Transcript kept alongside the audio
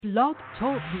Blog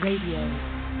Talk Radio.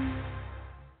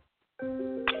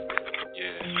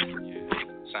 Yeah.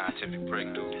 Scientific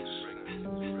breakthroughs,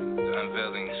 the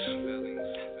unveilings,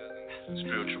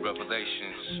 spiritual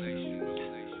revelations,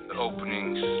 the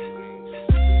openings.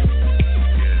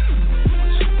 Yeah.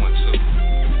 1, 2, 1,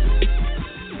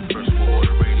 2. First World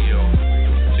Order Radio,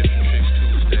 Tips and Tricks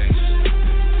Tuesdays.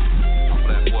 I'm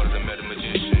Blackwater, the Meta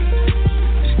Magician.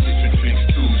 It's Tips and Tricks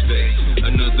Tuesdays,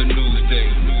 another news day.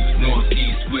 North,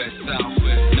 east, west, south.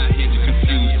 Not here to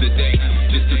confuse the day,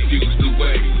 just to fuse the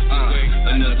way.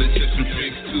 Another Tips and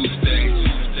Tricks Tuesday.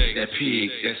 That pig,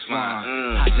 that's fine.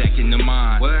 Hijacking the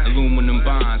mind. Aluminum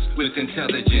bonds with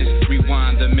intelligence.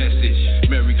 Rewind the message.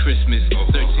 Merry Christmas.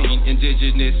 13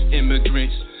 indigenous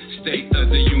immigrants. State of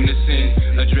the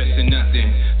unison. Addressing nothing.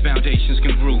 Foundations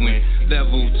can ruin.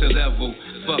 Level to level.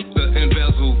 Fuck the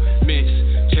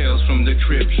embezzlements. Tales from the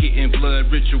crypt, hitting blood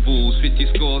rituals.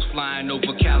 50 scores flying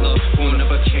over California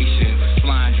vacation.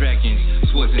 Flying dragons,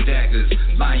 swords and daggers,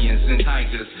 lions and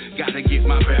tigers. Gotta get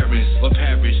my bearings or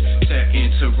perish. Tap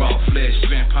into raw flesh,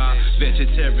 vampire,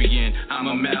 vegetarian. I'm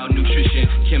a malnutrition,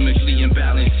 chemically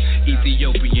imbalanced.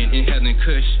 Ethiopian, inhaling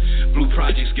kush. Blue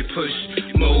projects get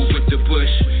pushed, move with the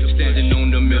bush. Standing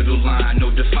on the middle line,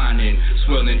 no defining.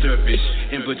 Swirling dervish,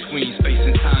 in between space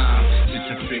and time. Tips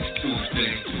and Tricks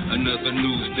Tuesday, another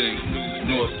news day.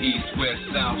 North, east, west,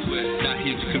 south. Not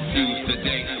here to confuse the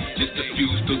day, just to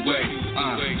fuse the way.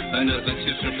 Another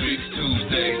Tips and Tricks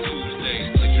Tuesday.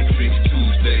 Tips and Tricks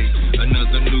Tuesday,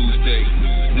 another news day.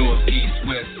 North, east,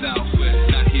 west, south.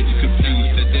 Not here to confuse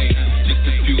the day, just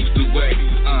to fuse the way.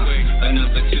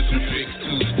 Another Tips and Tricks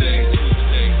Tuesday.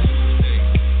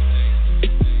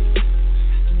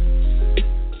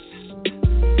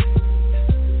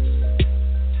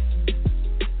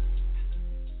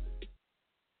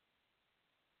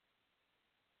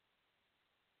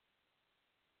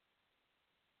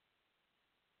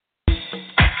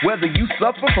 Whether you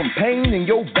suffer from pain in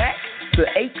your back to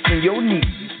aches in your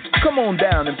knees, come on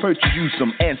down and purchase you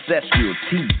some ancestral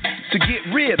tea to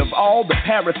get rid of all the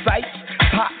parasites,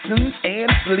 toxins,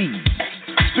 and fleas.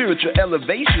 Spiritual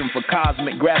elevation for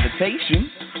cosmic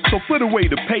gravitation. So put away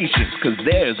the patience, cause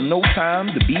there's no time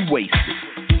to be wasted.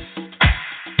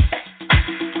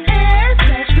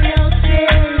 Ancestral tea.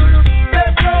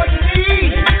 That's all you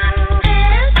need.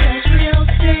 Ancestral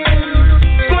tea.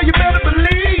 So you better believe.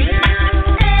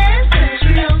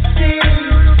 Ancestral tea.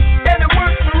 And it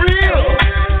works for real.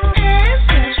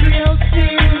 Ancestral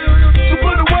tea. So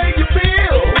put away your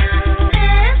pills.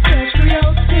 Ancestral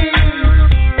tea.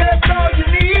 That's all you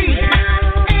need.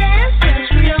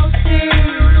 Ancestral tea.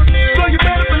 So you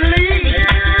better believe.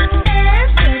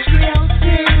 Ancestral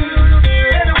tea.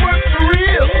 And it works for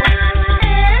real.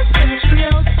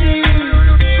 Ancestral tea.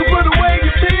 So put away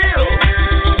your pills.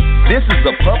 This is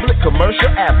a public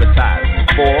commercial advertisement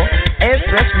for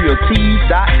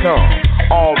AncestralTeas.com.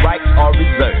 All rights are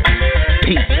reserved.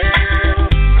 Peace.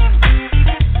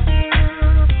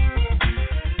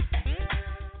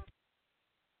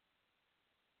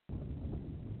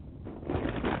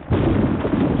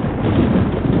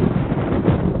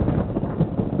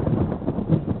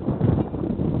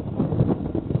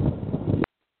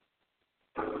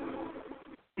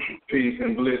 Peace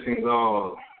and blessings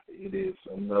all. It is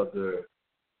another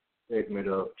segment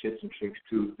of Tips and Tricks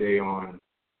Tuesday on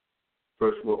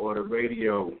First World Order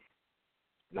Radio.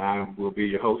 And I will be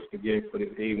your host again for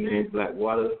this evening,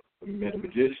 Blackwater, the Meta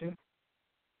Magician.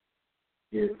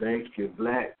 Yeah, thank you,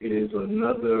 Black. It is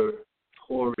another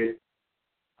torrid,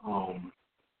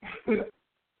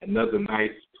 another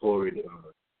nice torrid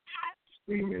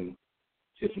streaming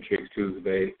Tips and Tricks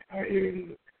Tuesday out here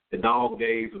in the dog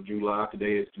days of July.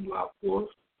 Today is July 4th.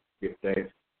 Give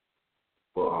thanks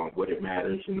for what it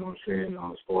matters, you know what I'm saying,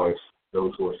 as far as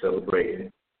those who are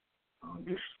celebrating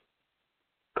this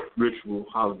ritual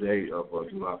holiday of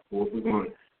July 4th. We're going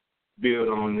to build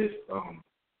on this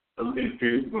a little bit.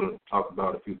 We're going to talk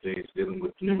about a few things dealing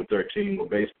with number 13, or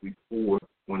basically 4,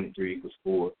 1 and 3 equals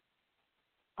 4.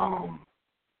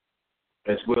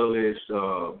 As well as,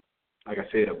 like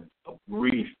I said, a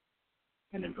brief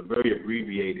and a very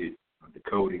abbreviated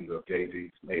decoding of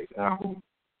Jay-Z's latest album,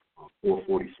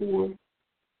 444.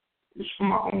 It's from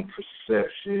my own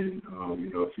perception,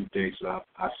 a few things that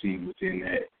I see within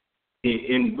that,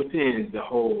 within the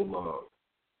whole,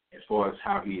 as far as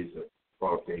how he is a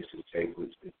broad base to the table,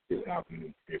 his album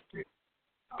is different.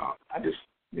 I just,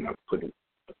 put a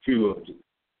few of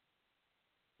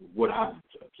what I've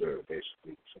observed,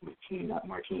 basically, some of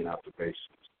my keen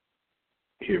observations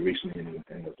here recently and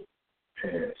in the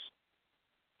past.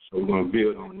 So we're going to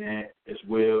build on that, as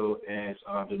well as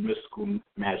the mystical,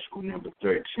 magical number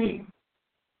 13.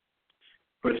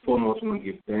 First and foremost, I want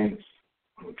to give thanks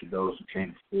to those who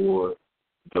came before,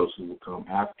 those who will come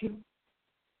after.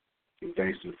 Give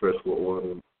thanks to the First World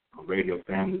Order radio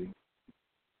family.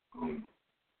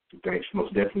 Give thanks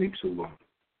most definitely to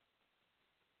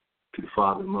the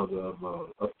father and mother of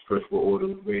the First World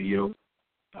Order radio,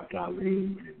 Dr.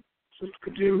 Eileen and Sister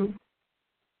Kadira.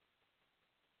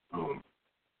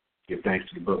 Give thanks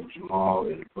to the brother Jamal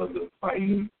and the brother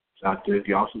Fahim out there.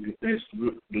 You also give thanks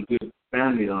to the good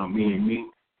family, me.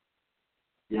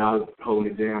 Y'all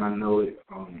holding it down. I know it.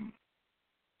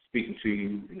 Speaking to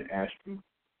you in the astral,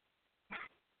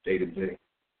 day to day.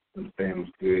 The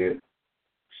family's good.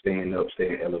 Staying up,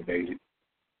 staying elevated.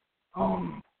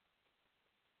 I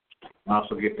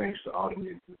also give thanks to all the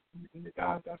men and the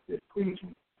guys out there, queens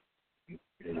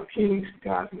and kings,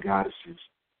 guys and goddesses,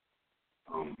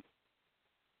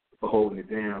 for holding it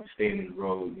down, staying in the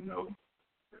road. You know,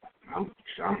 I'm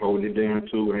holding it down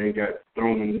too. I ain't got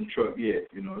thrown in the truck yet.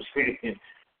 You know what I'm saying?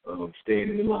 Staying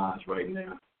in the lines right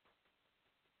now,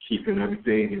 keeping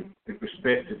everything in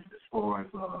perspective as far as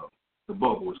the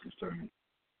bubble is concerned,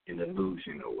 in the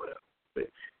illusion or whatever. But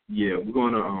yeah, we're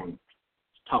going to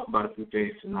talk about a few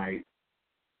things tonight.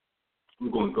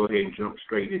 We're going to go ahead and jump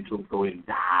straight into it, go ahead and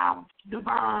dive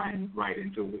right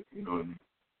into it, you know what I mean?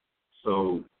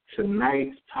 So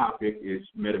tonight's topic is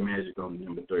Magic On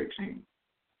number 13.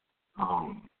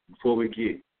 Before we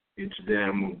get into that,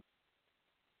 I'm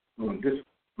going to just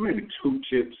maybe 2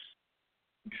 tips,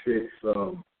 tricks,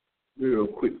 real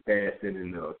quick, fast, and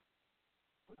then a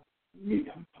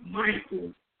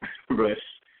mindful rush.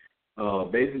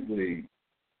 Basically,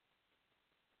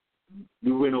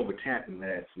 we went over tapping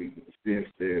last week with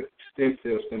the stem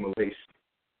cell stimulation.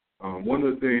 One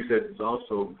of the things that is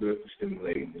also good for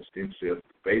stimulating the stem cells is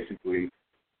basically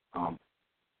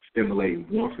stimulating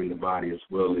warmth in the body as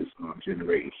well as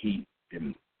generating heat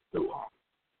in the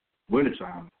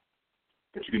wintertime.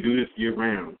 But you can do this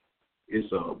year-round.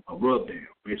 It's a rub down.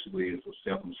 Basically, it's a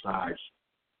self-massage.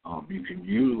 You can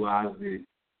utilize it.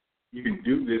 You can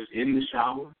do this in the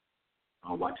shower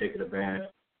while taking a bath,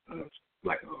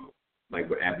 like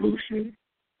with ablution.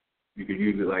 You can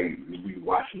use it like when you're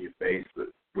washing your face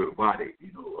with body.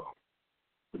 You know,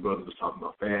 the brother was talking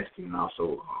about fasting, and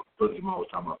also Brother Jamal was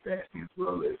talking about fasting as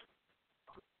well as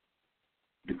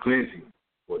the cleansing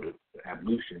or the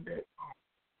ablution that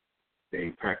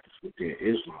they practice within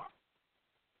Islam.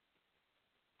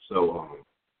 So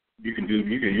you can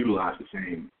utilize the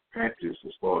same practice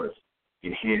as far as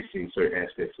enhancing certain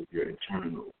aspects of your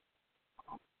internal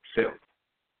self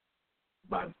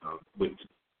by with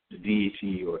the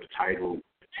deity or the title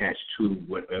attached to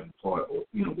whatever part or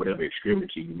whatever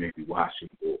extremity you may be washing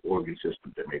or organ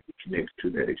system that may be connected to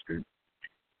that extremity.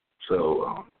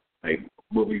 So like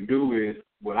what we do is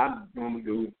what I normally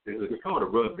do is it's called a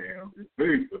rub down. It's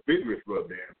a vigorous rub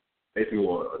down, basically,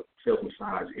 or a self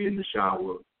massage in the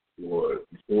shower or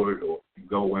before it, or you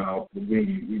go out when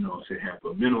you say have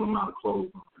a minimal amount of clothes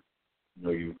on.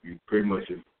 You pretty much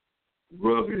is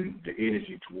rubbing the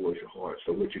energy towards your heart.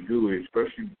 So what you do is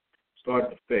first you start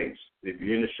at the face. If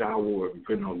you're in the shower or if you're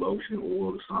putting on lotion,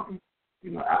 oil or something,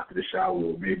 after the shower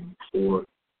or maybe before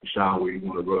the shower you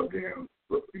want to rub down.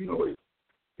 But,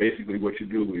 basically what you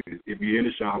do is if you're in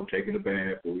the shower taking a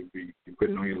bath or if you're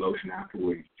putting on your lotion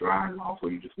afterwards, drying off, or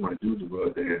you just want to do the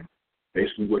rub down,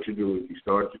 basically what you do is you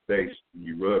start at your face and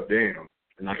you rub down.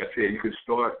 And like I said, you can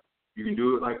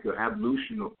do it like an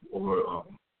ablution or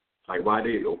like why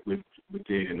they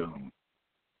within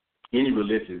any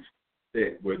religious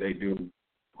sect where they do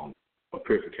a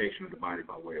purification of the body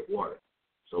by way of water.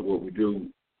 So what we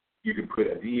do, you can put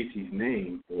a deity's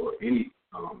name or any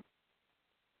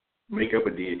make up a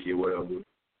deity or whatever,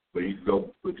 but you can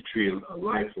go with the tree of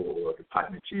life or the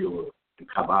Patnachi or the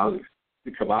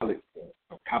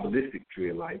Kabbalistic tree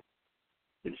of life.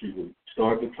 That you will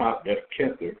start at the top, that's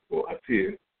Kether or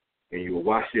Atir, and you will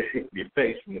wash your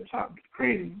face from the top of the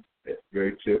cranium, that's the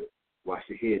very tip, wash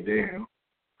your head down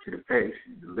to the face.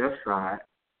 The left side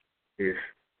is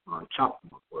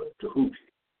Chakma or Tahuti,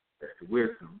 that's the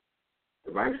wisdom.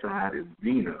 The right side is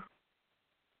Vina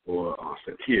or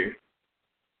Satir.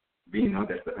 Vina,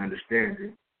 that's the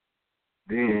understanding.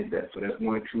 Then that's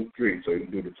 1, 2, 3. So you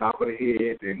do the top of the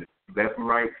head, then the left and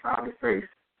right side of the face,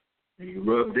 and you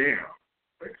rub down.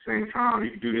 At the same time,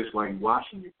 you can do this like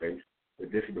washing your face,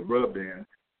 but this is the rub down.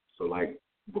 So like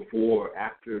before or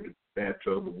after the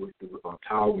bathtub with the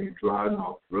towel when you're drying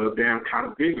off, rub down kind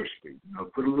of vigorously.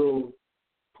 Put a little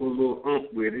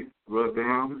oomph with it, rub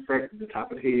down the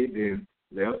top of the head, then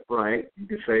left, right. You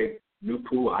can say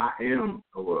Nupu, I am,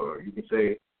 or you can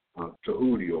say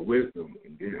Tahuti or wisdom,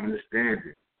 and then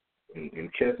understanding.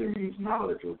 And Kether means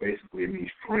knowledge, or basically it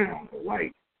means crown or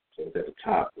light. at the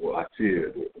top, or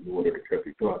Atir, the order of the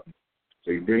Kirby Garden.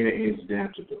 So you bring the energy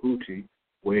down to the Huti,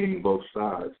 weighing both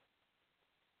sides,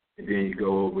 and then you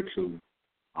go over to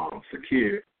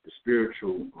Sakir, the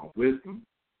spiritual wisdom,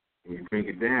 and you bring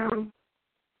it down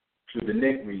to the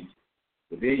neck region.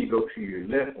 But then you go to your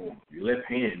left arm, your left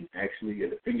hand, actually,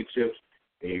 at the fingertips,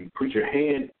 and you put your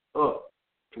hand up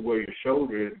to where your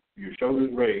shoulder is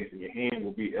raised, and your hand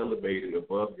will be elevated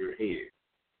above your head.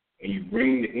 And you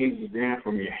bring the energy down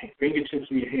from your fingertips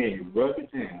to your hand. You rub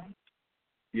it down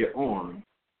your arm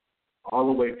all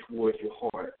the way towards your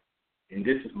heart. And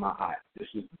this is my eye. This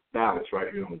is the balance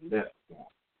right here on the left arm.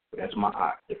 But that's my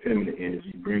eye, the feminine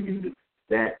energy, bringing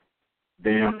that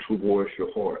down towards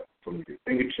your heart. From your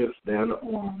fingertips down the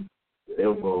arm, the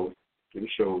elbow, to the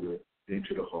shoulder, then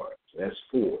to the heart. So that's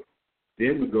 4.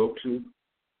 Then we go to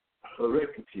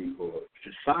Harekati, or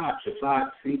Chesed,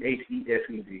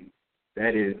 Chesed.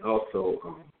 That is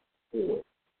also 4.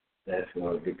 That's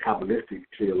the Kabbalistic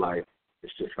tree of life.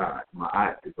 It's Chesed,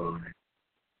 Ma'at divine,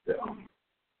 the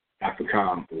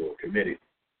African or Kemetic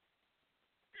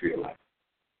tree of life.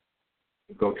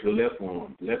 We go to the left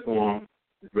arm. The left arm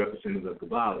is representative of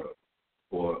Kabbalah,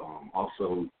 or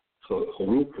also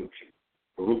Harukuchi.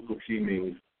 Harukuchi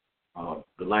means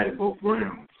the light of both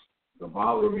realms.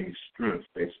 Kabbalah means strength,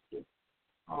 basically,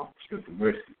 strength and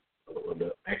mercy.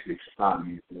 Or actually, Chesed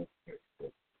means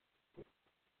mercy.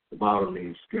 Kabbalah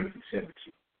means strength and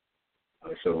symmetry.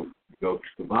 So we go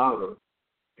to Kabbalah,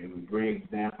 and we bring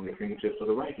down from the fingertips of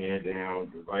the right hand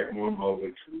down the right arm over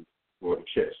toward the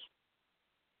chest.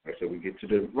 Right, so we get to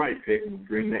the right peg, and we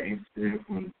bring that energy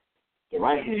from the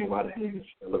right hand while the hand is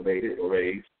elevated or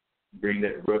raised.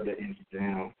 Rub that energy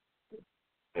down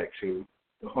back to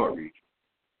the heart region.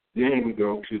 Then we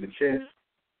go to the chest,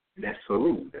 and that's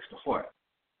Haru, that's the heart.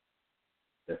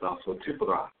 That's also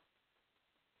Tipara.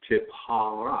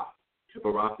 Tipara.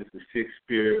 Tipara is the 6th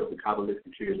spirit of the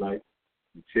Kabbalistic tree of life.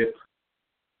 Tip,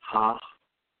 Ha,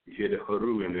 you hear the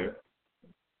Haru in there.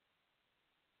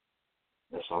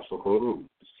 That's also Haru,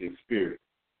 the 6th spirit.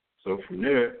 So from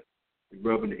there,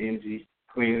 we're rubbing the energy,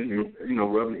 cleaning,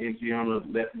 rubbing the energy on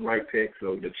the left and right peg,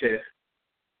 so the chest,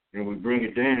 and we bring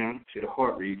it down to the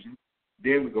heart region.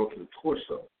 Then we go to the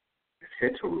torso.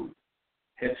 It's Heteru.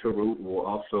 Heteru will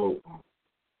also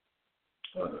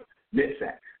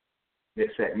Netzach.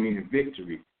 Netzach meaning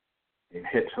victory, and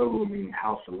Heteru meaning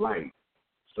house of light.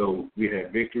 So we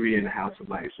have victory in the house of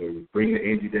light. So we bring the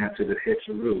energy down to the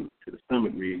Heteru, to the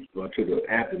stomach region, or to the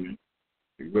abdomen.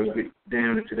 We rub it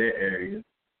down into that area.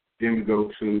 Then we go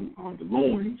to the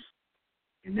loins,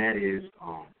 and that is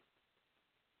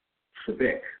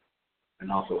Sebek,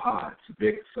 and also Had.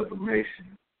 Sebek is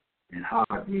sublimation, and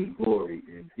Had means glory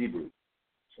in Hebrew.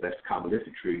 So that's the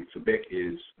Kabbalistic tree. Sebek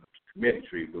is Kemetic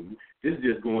tree. But this is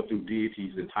just going through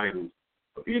deities and titles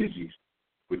of energies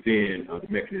within the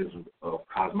mechanism of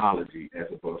cosmology, as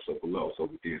above, so below, so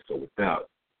within, so without.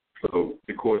 So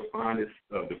the correspondence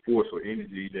of the force or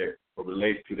energy that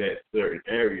relates to that certain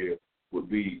area would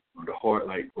be the heart,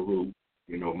 like Peru,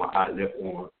 my eye, left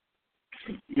arm.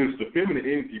 It's the feminine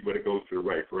energy, but it goes to the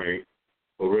right brain.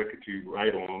 Harekati,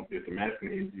 right arm, is the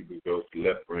masculine energy, but it goes to the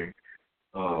left brain.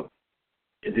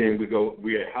 And then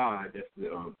we're at high, that's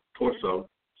the torso,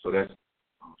 so that's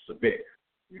Sebek.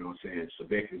 You know what I'm saying?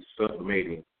 Sebek is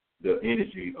sublimating the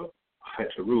energy of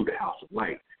Heteru, the house of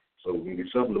light. So when you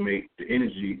sublimate the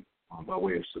energy by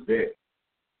way of Sebek,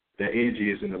 that energy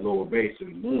is in the lower base,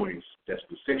 in the loins. That's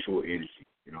the sexual energy.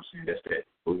 You know what I'm saying? That's that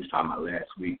what we was talking about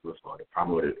last week was the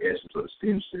primordial essence of the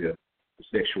stem cell, the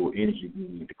sexual energy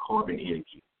being the carbon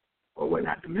energy, or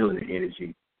whatnot, the melanin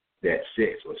energy, that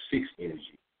sex or 6 energy. You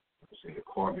know what I'm saying?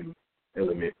 The carbon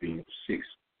element being the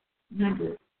 6th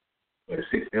member, or the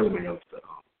 6th element of the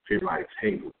periodic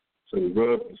table. So we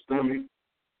rub the stomach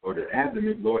or the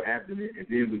abdomen, lower abdomen, and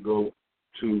then we go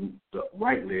to the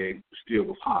right leg, still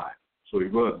with high. So we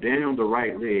rub down the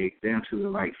right leg, down to the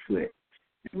right foot,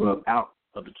 and rub out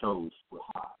of the toes with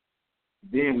high.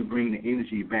 Then we bring the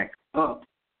energy back up,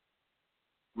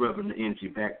 rubbing the energy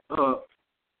back up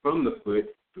from the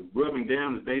foot. The rubbing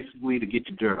down is basically to get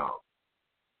the dirt off.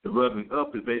 The rubbing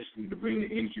up is basically to bring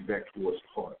the energy back towards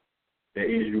the heart. That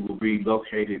energy will be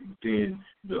located within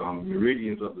the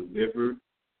meridians of the liver,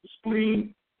 the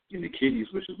spleen, and the kidneys,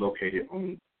 which is located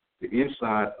on the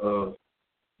inside of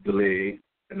the leg,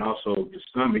 and also the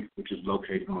stomach, which is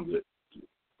located on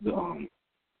the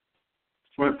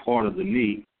front part of the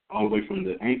knee, all the way from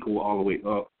the ankle all the way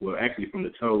up, well, actually from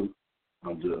the toe,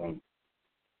 the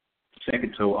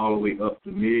second toe all the way up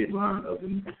the midline of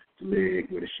the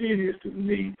leg, where the shin is, to the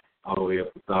knee, all the way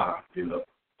up the thigh, then up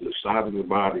the side of the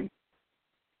body,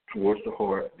 towards the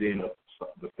heart, then up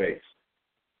the face.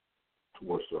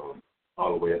 towards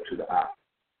all the way up to the eye,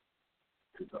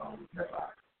 to the left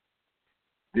eye.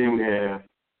 Then we have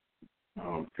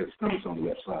the stomach's on the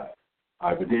left side. All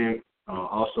right, but then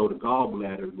also the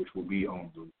gallbladder, which will be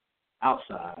on the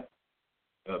outside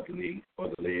of the knee or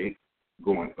the leg,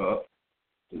 going up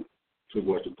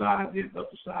towards the thigh, then up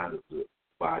the side of the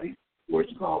body, towards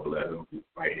the gallbladder on the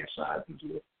right hand side as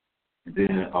well. And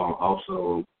then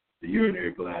also the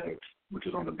urinary bladder, which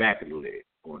is on the back of the leg,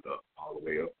 going up all the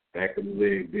way up, back of the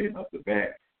leg, then up the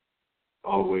back,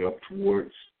 all the way up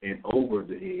towards and over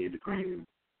the head, the cranium,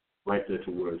 right there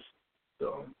towards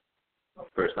the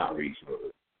first eye region or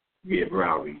the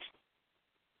mid-brow region.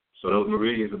 So those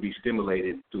meridians will be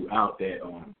stimulated throughout that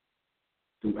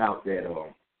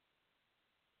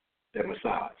that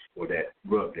massage or that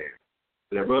rub down.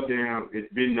 So that rub down,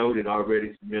 it's been noted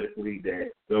already medically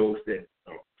that those that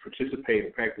participate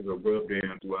in practice of rub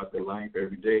down throughout their life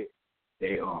every day,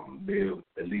 they live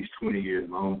at least 20 years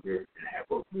longer and have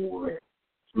a more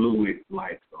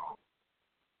fluid-like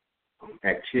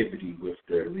activity with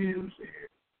their limbs, and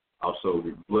also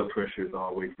the blood pressure is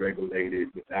always regulated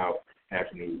without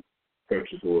having to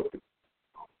purchase or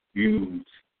use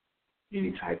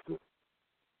any type of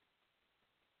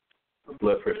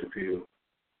blood pressure pill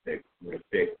that would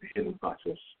affect the healing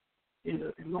process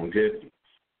in longevity.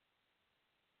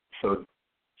 So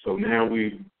now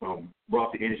we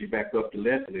brought the energy back up the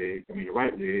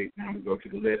right leg. Now we go to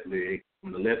the left leg.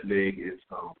 When the left leg is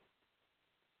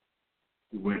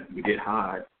we get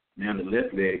hard. Now the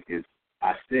left leg is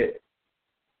Aset,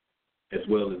 as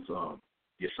well as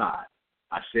your side.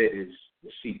 Aset is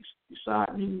the seats. Your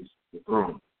side means the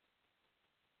throne.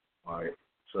 All right.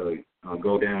 So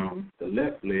go down the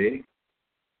left leg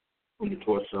from the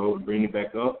torso and bring it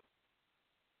back up.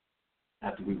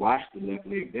 After we wash the left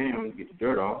leg down and get the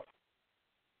dirt off,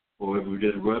 or if we're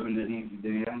just rubbing the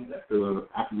energy down,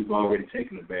 after we've already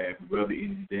taken a bath, we rub the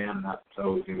energy down and out the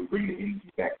toes, and we bring the energy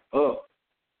back up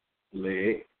the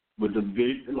leg. With the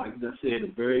like I said,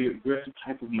 a very aggressive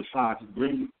type of massage.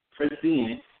 Press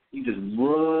in, you just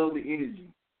rub the energy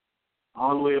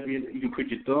all the way up in. You can put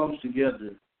your thumbs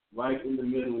together right in the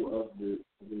middle of the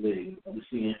leg, of the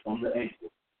shin, on the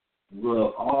ankle.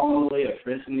 Rub all the way up,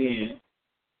 pressing in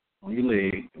on your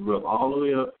leg, and rub all the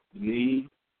way up the knee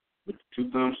with the two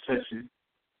thumbs touching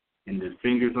and the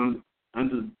fingers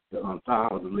under the thigh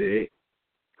of the leg,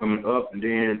 coming up, and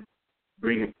then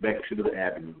bring it back to the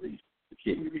abdomen region, the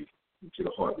kidney region, to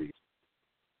the heart region.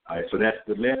 All right, so that's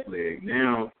the left leg.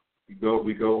 Now we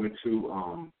go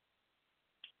into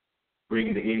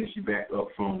bringing the energy back up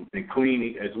from and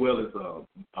cleaning, as well as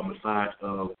a massage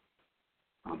of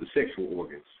the sexual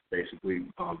organs. Basically,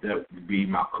 that would be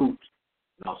Malkut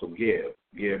and also Geb.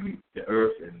 Geb means the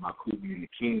earth, and Malkut means the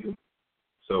kingdom.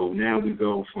 So now we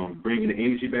go from bringing the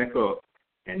energy back up,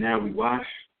 and now we wash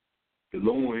the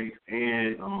loins,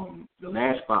 and the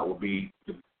last spot will be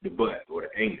the butt or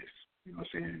the anus. You know what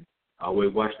I'm saying?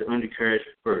 Always wash the undercarriage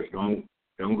first. Don't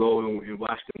go and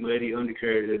wash the muddy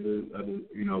undercarriage.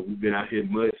 We've been out here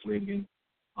mudslinging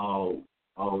all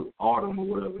autumn or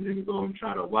whatever, and then we go and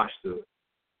try to wash the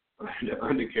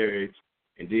undercarriage,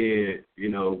 and then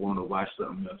want to wash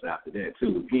something else after that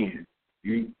too. Again,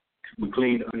 we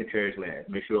clean the undercarriage last.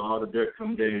 Make sure all the dirt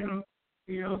comes down.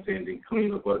 You know what I'm saying? Then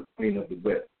clean up the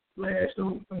butt last.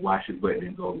 Don't wash your butt,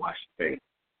 then go and wash your face.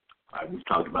 All right, we've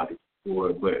talked about it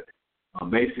before, but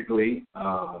basically,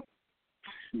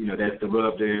 that's the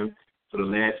rub down. So the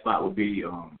last spot would be,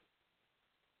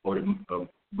 or the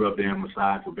rub down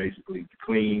massage, will basically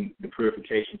clean the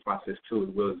purification process too,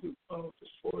 as well as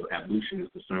for ablution is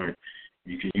concerned.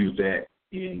 You can use that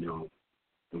in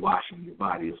the washing your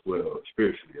body as well,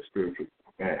 spiritually, a spiritual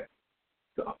bath.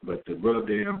 But the rub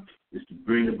down is to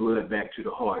bring the blood back to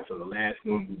the heart. So the last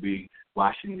one would be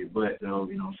washing your butt, though,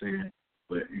 you know what I'm saying?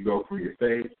 But you go from your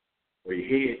face, or your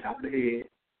head, top of the head,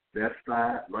 left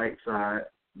side, right side,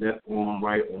 left arm,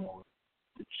 right arm,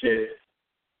 the chest,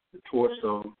 the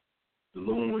torso, the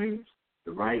loins,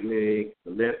 the right leg,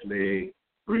 the left leg,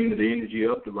 bring the energy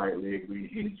up the right leg, bring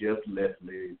the energy up the left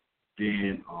leg,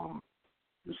 then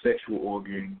the sexual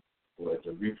organ, or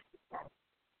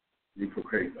the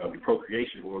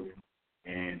procreation organ,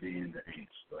 and then the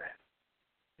anus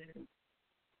gland.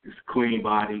 It's a clean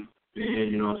body, then,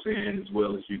 you know what I'm saying, as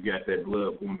well as you got that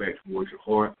blood going back towards your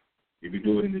heart. If you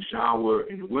do it in the shower,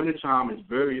 in the wintertime, it's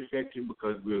very effective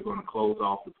because we're going to close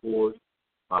off the pores,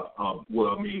 by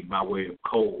way of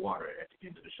cold water at the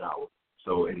end of the shower.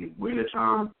 So in the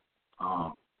wintertime,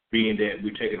 being that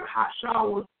we're taking a hot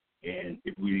shower, and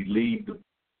if we leave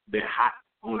the hot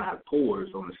on our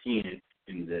pores on the skin,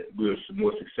 and that we're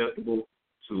more susceptible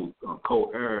to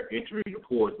cold air entering the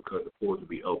pores because the pores will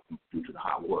be open due to the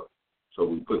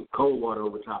cold water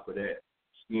over top of that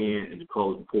skin, and the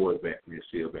close the pores back and it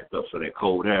seal back up. So that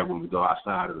cold air, when we go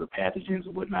outside, of the pathogens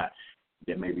or whatnot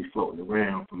that may be floating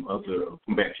around from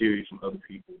bacteria from other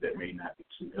people that may not be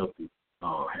too healthy,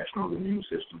 have strong immune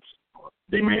systems.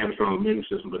 They may have a strong immune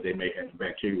system, but they may have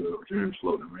bacteria or germs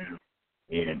floating around,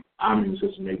 and our immune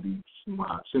system may be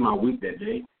semi-weak that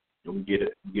day, and we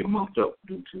get mumped up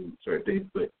due to certain things.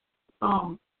 But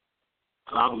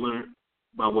I've learned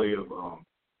by way of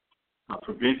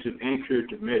preventive and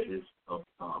curative measures of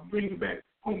bringing back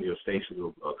homeostasis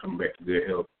or coming back to good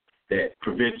health, that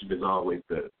preventive is always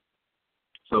better.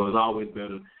 So it's always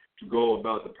better to go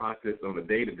about the process on a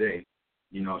day-to-day,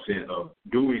 of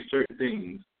doing certain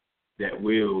things that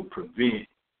will prevent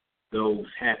those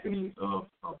happenings of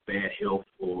bad health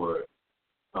or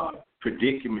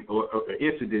predicament or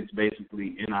incidents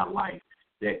basically in our life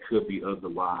that could be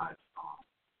otherwise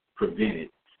prevented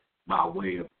by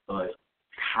way of us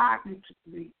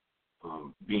cognitively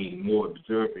being more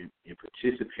observant and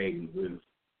participating with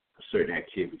certain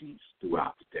activities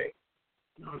throughout the day.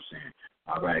 You know what I'm saying?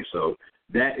 All right, so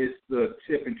that is the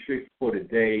tip and trick for the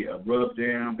day. A rub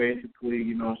down, basically,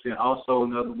 you know what I'm saying? Also,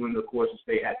 another one, of course, is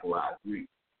stay alkalized. We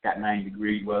got 90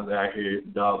 degree weather out here,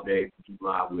 dog days in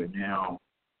July. We're now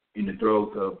in the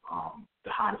throes of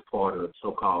the hottest part of,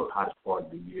 so-called hottest part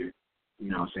of the year.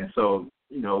 You know what I'm saying? So,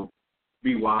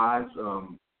 be wise.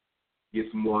 Get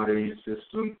some water in your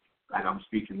system. Like I was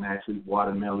speaking last week,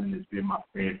 watermelon has been my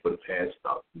friend for the past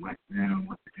about month now.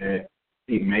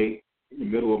 In the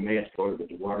middle of May, I started with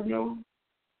the watermelon.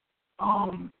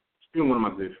 It's been one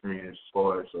of my good friends as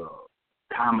far as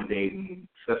accommodating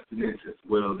sustenance, as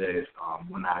well as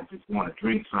when I just want to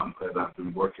drink something because I've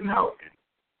been working out. And,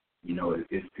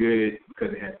 it's good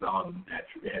because it has all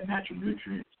the natural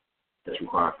nutrients that's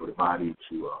required for the body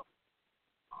to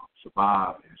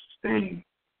survive and sustain.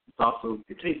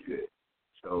 It tastes good.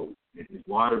 So it's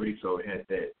watery, so it has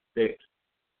that effect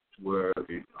where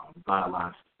it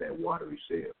vitalizes that watery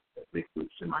cell, that liquid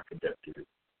semiconductor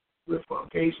with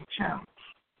gauging channels.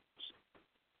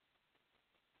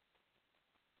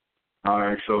 All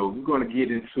right, so we're going to get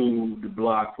into the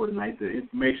blog for the night. The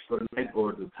information for the night,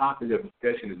 or the topic of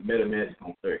discussion, is Majik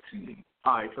On 13.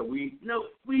 All right, so we know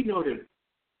that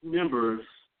numbers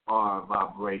are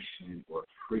vibration or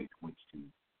frequency.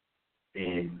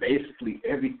 And basically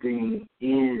everything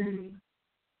in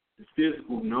the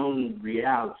physical known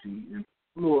reality, and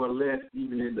more or less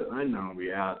even in the unknown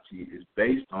reality, is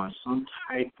based on some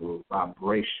type of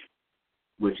vibration,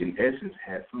 which in essence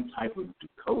has some type of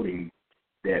decoding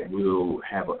that will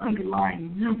have an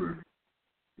underlying number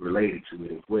related to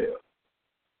it as well.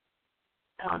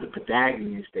 Now, the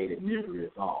Pythagorean stated number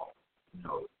is all.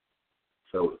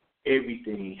 So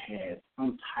everything has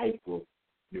some type of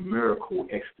numerical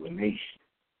explanation.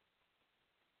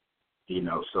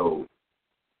 So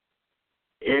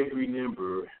every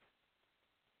number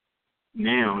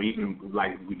now, even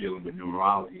like we're dealing with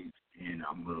numerology, and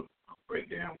I'm going to break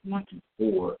down 1 through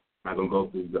 4. I'm not going to go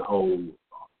through the whole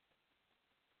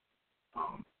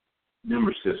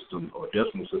number system or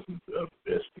decimal system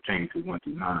that's pertaining to 1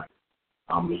 through 9.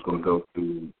 I'm just going to go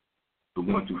through the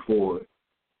 1 through 4.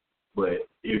 But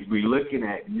if we're looking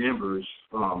at numbers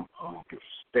from the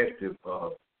perspective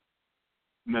of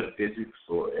metaphysics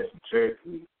or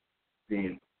esoterically,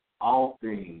 then all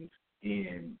things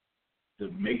in the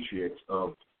matrix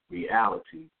of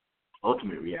reality,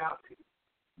 ultimate reality,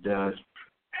 does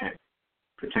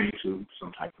pertain to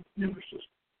some type of number system.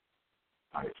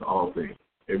 All right, so all things.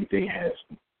 Everything has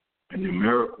a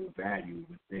numerical value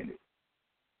within it.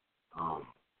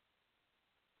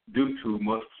 Due to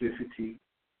multiplicity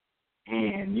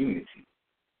and unity.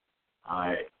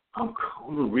 I'm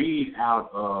going to read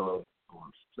out of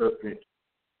Serpent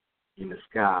in the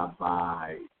Sky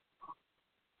by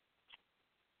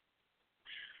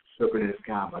John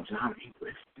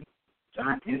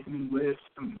Anthony West.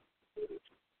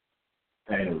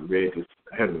 I haven't read this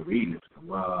in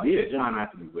a while. Yeah, John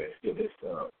Anthony West. Yeah,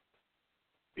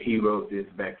 he wrote this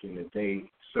back in the day,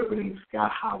 Serpent in the Sky,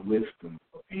 High Wisdom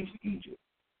of Ancient Egypt.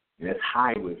 And that's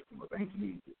High Wisdom of Ancient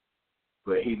Egypt.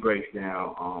 But he breaks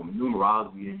down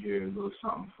numerology in here, a little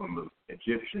something from an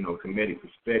Egyptian or Kemetic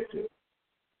perspective.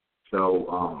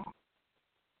 So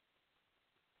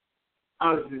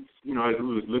I was just, as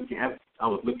we was I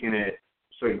was looking at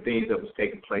certain things that was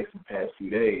taking place in the past few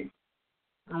days.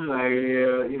 I was like,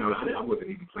 yeah, I wasn't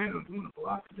even planning on doing a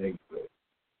blog today, but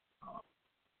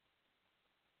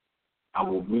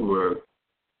we were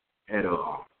at an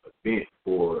event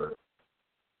for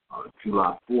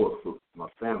July 4th for my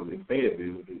family in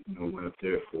Fayetteville. Went up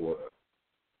there for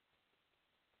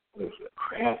a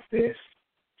craft fest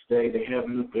day. They have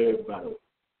up there about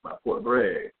by Fort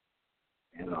Bragg.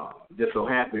 And just so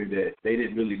happened that they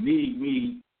didn't really need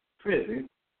me present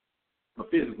or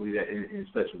physically that in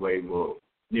such a way, well,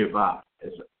 nearby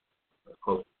as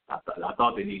close. I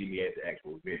thought they needed me at the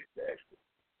actual event, the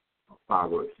actual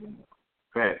fireworks and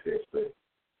craft fest, but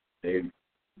they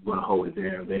want to hold it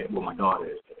there. Well, my daughter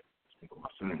is there. I think my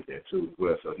son is there too as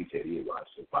well, so he said he was.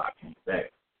 So I came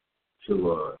back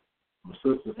to my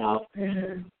sister's house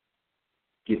and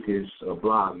get this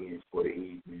blog in for the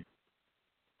evening.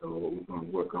 So we're going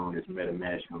to work on this Meta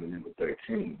Magic on the number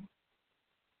 13.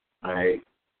 All right.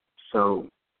 So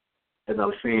as I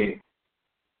was saying,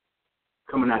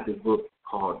 coming out this book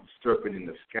called Serpent in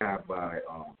the Sky by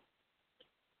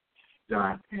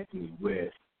John Anthony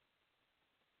West,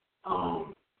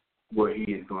 where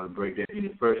he is going to break down. In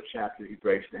the first chapter, he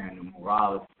breaks down the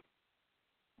morality.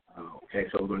 Okay,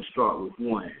 so we're going to start with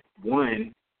one.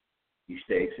 One, he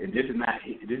states, and this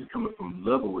is coming from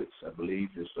Leibowitz, I believe,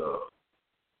 is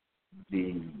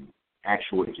the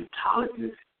actual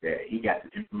Egyptologist that he got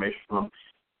the information from.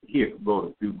 He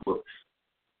wrote a few books.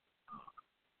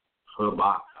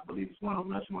 Herbach, I believe, is one of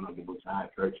them. That's one of the books I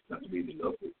purchased. I believe the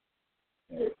Leibowitz.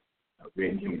 I've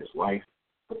written him and his wife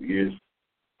a couple years.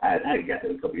 I got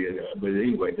that a couple years ago. But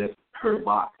anyway, that's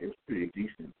Herbach. It's a pretty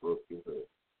decent book. It's a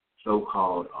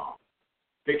so-called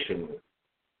fictional,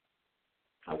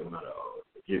 talking about an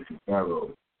Egyptian pharaoh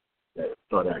that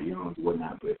started out young and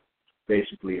whatnot. But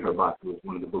basically, Herbach was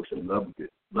one of the books that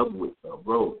Leibowitz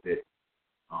wrote that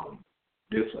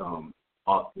this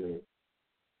author,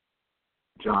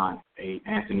 John A.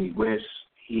 Anthony West,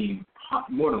 he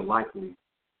more than likely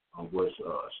was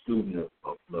a student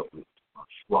of Leibowitz,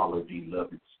 Schwaller D.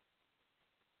 Leibowitz,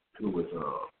 who was,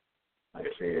 like I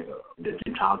said, the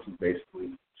Egyptologist, basically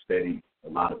studied a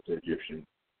lot of the Egyptian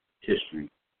history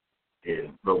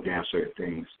and broke down certain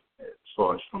things as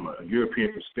far as from a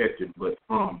European perspective, but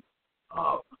from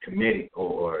a Kemetic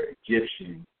or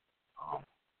Egyptian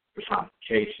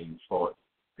personification as far as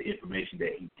the information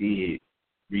that he did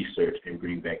research and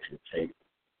bring back to the table.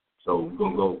 So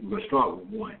we're gonna start with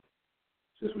one.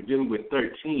 Since we're dealing with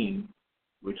 13,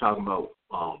 we're talking about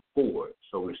 4.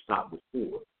 So we'll stop with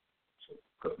 4. So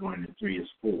because 1 and 3 is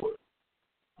 4.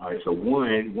 All right. So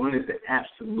one is the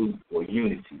absolute or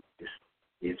unity.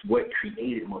 It's what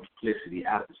created multiplicity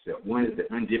out of itself. One is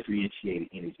the undifferentiated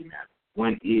energy matter.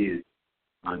 One is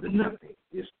the nothing.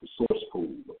 It's the source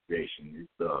pool of creation. It's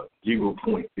the 0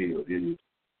 point field. It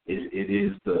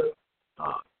is the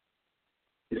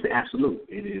it's the absolute.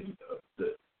 It is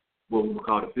the what we would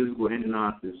call the physical and the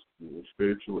non-physical,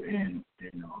 spiritual and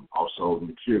also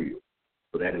material.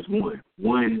 So that is one.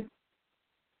 One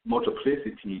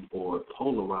multiplicity or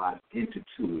polarized into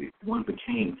two. One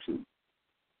became two.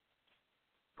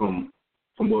 From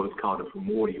what is called a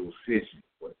primordial fission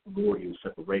or primordial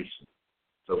separation.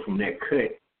 So from that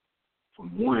cut, from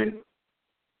one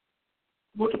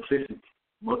multiplied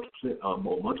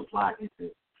into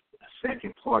a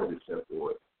second part of itself,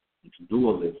 or into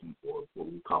dualism, or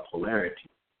what we call polarity,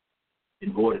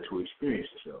 in order to experience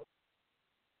itself.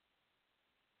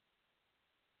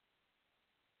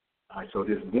 All right, so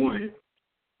this one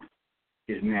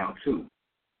is now two.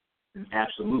 An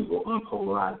absolute or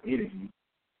unpolarized energy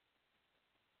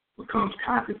becomes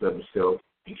conscious of itself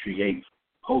and creates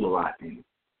polarized energy.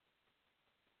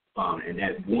 And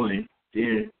that one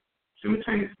then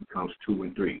simultaneously becomes 2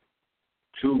 and 3.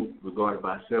 2, regarded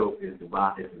by itself, is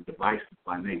a device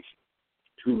by nature.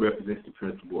 2 represents the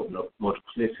principle of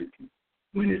multiplicity.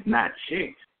 When it's not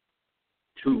checked,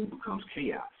 2 becomes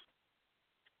chaos.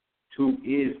 2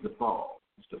 is the fall.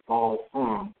 It's the fall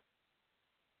from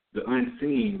the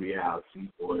unseen reality,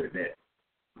 or that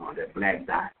black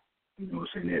dot. You know what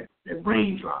I'm saying? That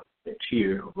raindrop, that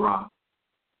tear of rock,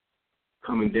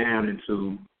 coming down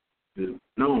into the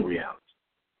known reality.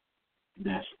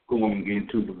 That's going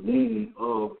into the womb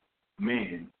of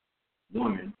man,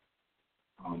 woman,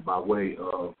 by way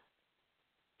of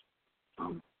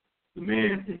the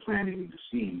man implanting the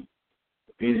seed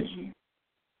of energy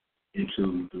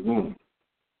into the womb.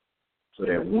 So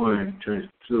that 1 turns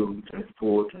to 2, turns to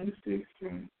 4, turns to 6,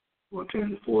 turns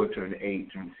to 4, turns to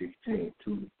 8, turns to 16,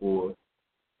 2 to 4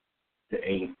 to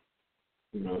 8.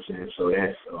 You know what I'm saying? So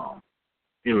that's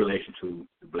in relation to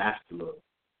the blastula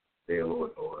cell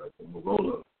or the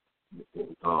Morola, what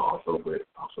we call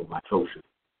also mitosis,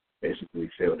 basically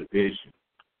cell division.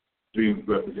 3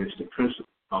 represents the principle,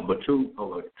 but 2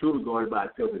 regarded by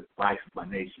itself as vice by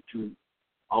nature. 2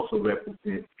 also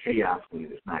represents chaos when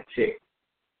it is not checked.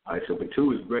 All right, so the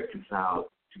 2 is reconciled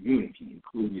to unity,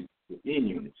 included within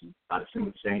unity by the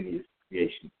simultaneous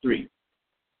creation of 3.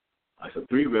 So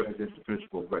 3 represents the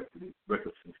principle of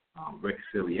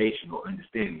reconciliation or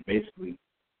understanding. Basically,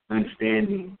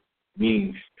 understanding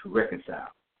means to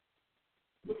reconcile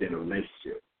within a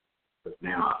relationship. But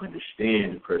now I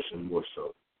understand the person more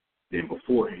so than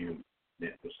beforehand.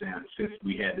 Since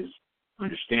we had this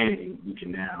understanding, we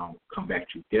can now come back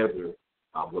together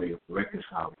by way of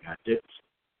reconciling our differences.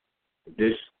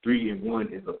 This 3 in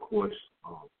 1 is, of course,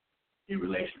 in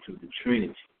relation to the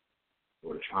Trinity,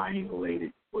 or the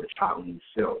triangulated, or the triune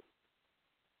self.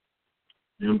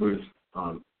 Numbers,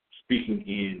 speaking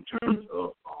in terms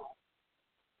of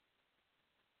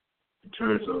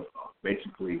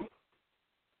basically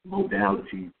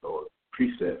modalities or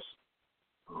precepts,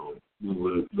 we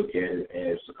would look at it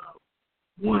as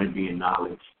 1 being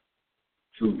knowledge,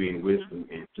 2 being wisdom,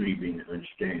 and 3 being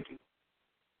understanding.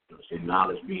 So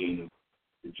knowledge being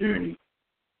the journey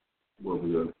where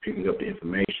we are picking up the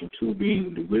information, 2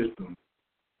 being the wisdom,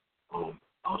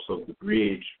 also the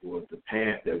bridge or the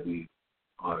path that we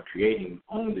are creating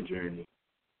on the journey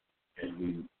as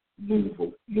we move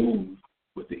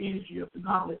with the energy of the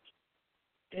knowledge,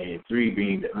 and 3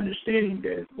 being the understanding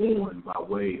that is born by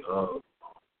way of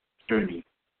journey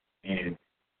and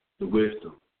the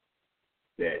wisdom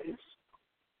that is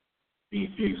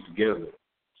being fused together.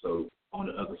 So on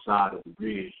the other side of the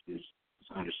bridge is this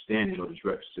understanding or this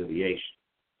reconciliation.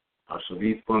 So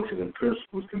these functions and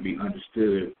principles can be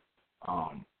understood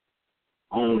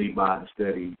only by the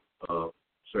study of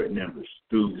certain numbers.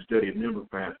 Through the study of number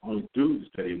craft, only through the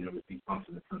study of numbers, these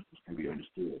functions and principles can be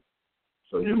understood.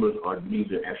 So numbers are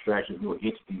neither abstractions nor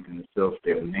entities in themselves.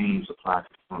 They are names applied to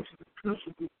the functions and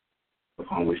principles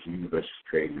upon which the universe is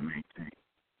created and maintained.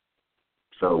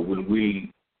 So when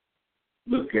we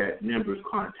look at numbers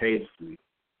quantitatively,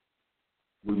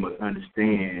 we must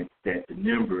understand that the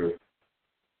number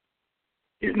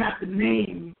is not the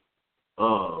name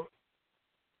of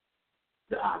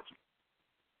the object.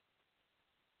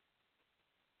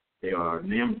 They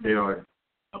are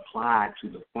applied to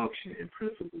the function and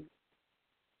principle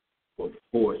or the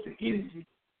force and energy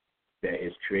that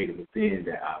is created within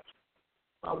that object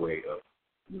by way of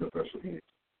universal energy.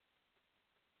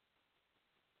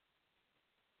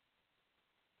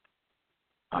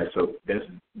 All right, so that's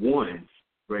 1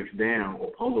 breaks down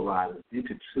or polarizes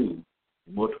into 2,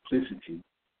 multiplicity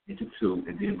into 2,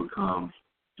 and then becomes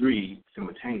 3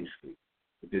 simultaneously.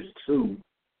 But this 2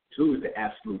 is the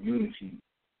absolute unity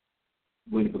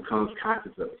when it becomes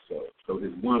conscious of itself. So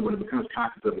this 1, when it becomes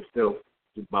conscious of itself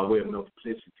by way of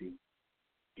multiplicity,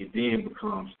 it then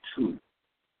becomes 2.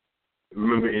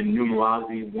 Remember, in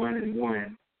numerology, 1 and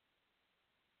 1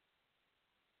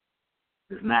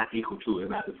 is not equal to,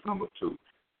 it's not the sum of 2.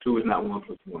 2 is not 1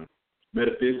 plus 1.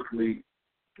 Metaphysically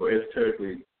or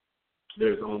esoterically,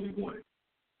 there's only 1.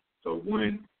 So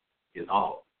 1 is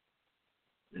all.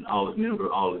 And all is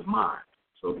number, all is mind.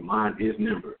 So the mind is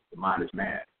number, the mind is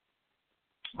math.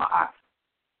 All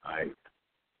right.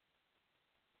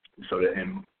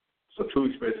 So 2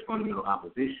 expresses fundamental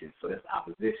opposition. So that's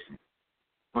opposition.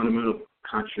 Fundamental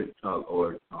contrariety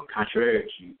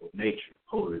of nature,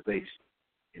 polarization.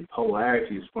 And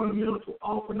polarity is fundamental to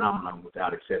all phenomena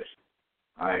without exception.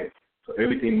 All right. So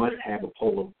everything must have a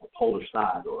polar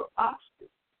side or opposite.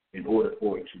 In order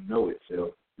for it to know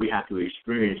itself, we have to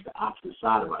experience the opposite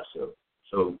side of ourselves.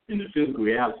 So in the physical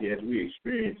reality, as we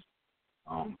experience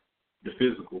the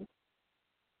physical,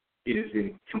 it is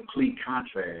in complete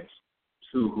contrast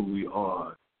to who we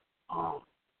are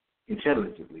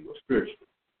intelligently or spiritually,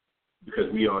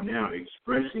 because we are now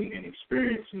expressing and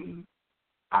experiencing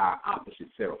our opposite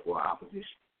self or our opposition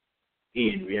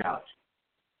in reality,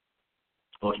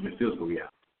 ultimate physical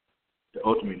reality. The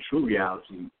ultimate true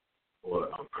reality or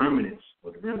permanence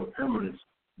or the realm of permanence,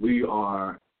 we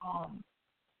are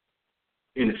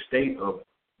in a state of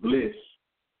bliss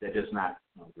that does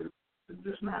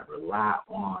not rely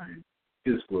on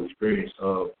physical experience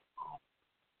of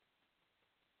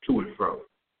to and fro,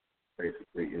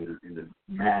 basically in the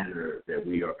manner that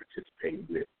we are participating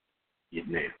with it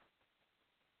now.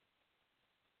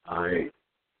 All right.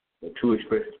 The 2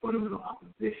 expresses fundamental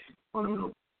opposition,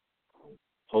 fundamental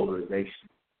polarization.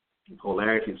 And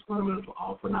polarity is fundamental to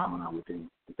all phenomena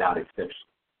without exception.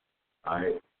 All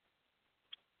right.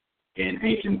 In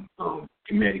ancient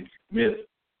Kemetic myth,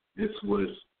 this was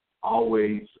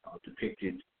always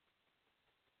depicted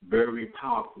very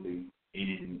powerfully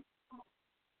in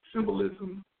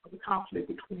symbolism of the conflict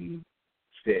between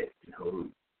Set and Horus,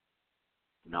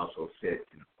 and also Set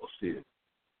and Osiris,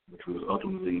 which was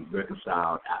ultimately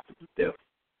reconciled after the death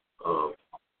of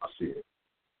Osiris.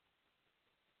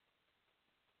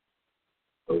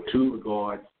 So 2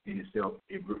 regards in itself,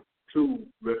 2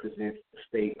 represents a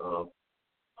state of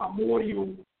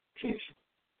primordial tension.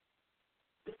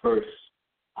 the first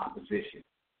opposition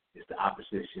is the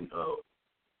opposition of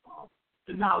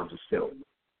the knowledge of self.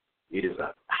 It is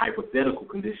a hypothetical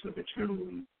condition of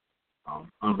internally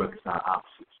unreconciled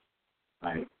opposites,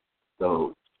 right?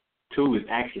 So 2 is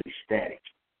actually static.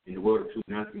 In the world of 2,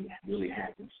 nothing really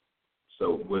happens.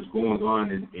 So what's going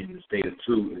on in the state of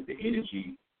 2 is the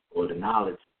energy or the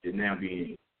knowledge is now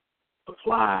being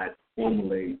applied,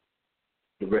 formulate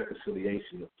the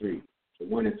reconciliation of 3. So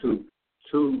 1 and 2.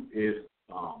 2 is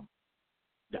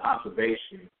the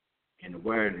observation and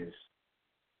awareness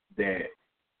that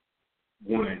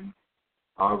 1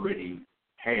 already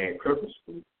had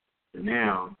purposefully, but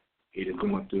now it is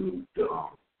going through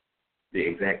the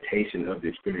exactation of the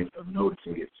experience of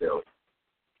noticing itself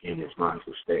in its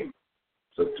mindful state.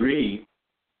 So 3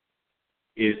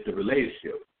 is the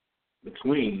relationship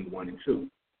between 1 and 2.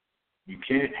 You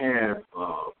can't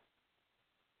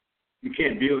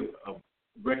build a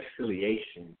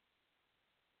reconciliation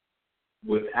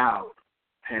without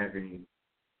having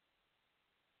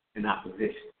an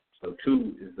opposition. So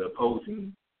 2 is the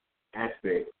opposing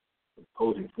aspect,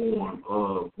 opposing form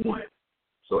of 1.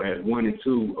 So as 1 and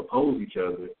 2 oppose each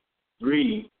other,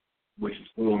 3, which is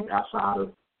formed outside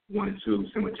of 1 and 2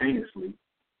 simultaneously,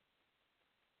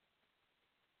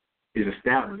 is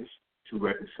established to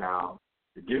reconcile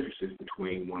the differences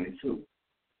between 1 and 2.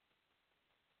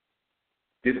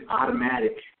 This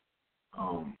automatic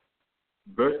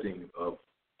birthing of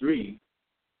 3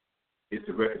 is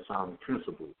the reconciling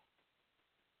principle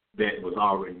that was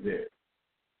already there.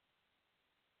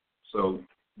 So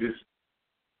this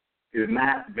is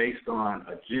not based on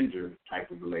a gender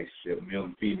type of relationship, male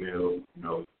and female,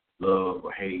 love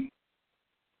or hate.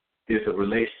 It's a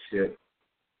relationship.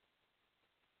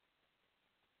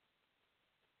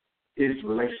 It's a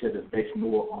relationship that's based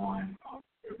more on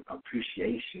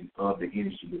appreciation of the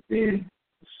energy within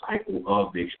the cycle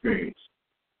of the experience.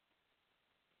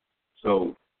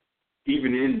 So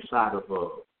even inside of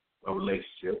a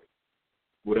relationship,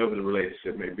 whatever the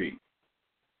relationship may be,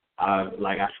 I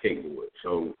skateboard.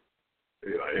 So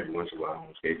every once in a while I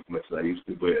don't skate as much as I used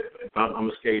to, but if I'm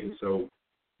a skater, so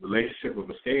the relationship with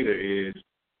a skater is,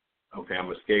 okay,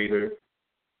 I'm a skater,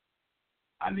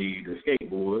 I need a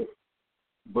skateboard,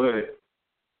 but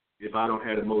if I don't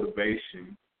have the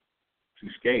motivation to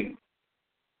skate,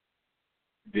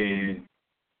 then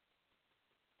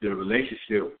the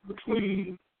relationship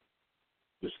between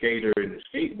the skater and the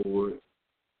skateboard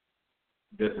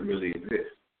doesn't really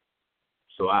exist.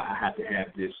 So I have to have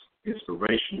this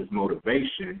inspiration, this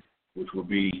motivation, which will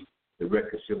be the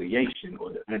reconciliation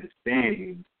or the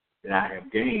understanding that I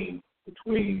have gained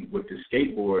between what the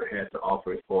skateboard has to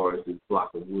offer as far as this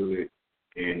block of wood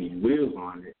and the wheels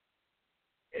on it,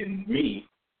 and me,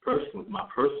 personally, my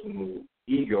personal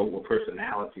ego or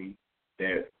personality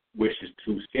that wishes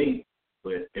to skate,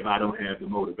 but if I don't have the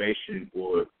motivation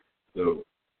or the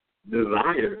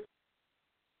desire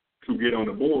to get on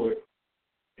the board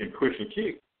and push and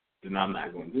kick, then I'm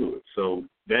not going to do it. So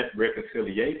that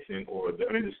reconciliation or the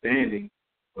understanding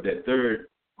or that third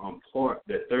part,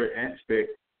 that third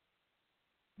aspect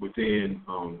within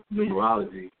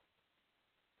numerology,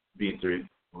 being 3,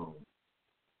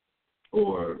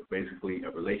 or basically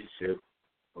a relationship,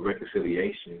 a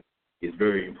reconciliation, is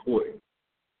very important.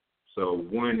 So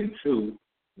 1 and 2,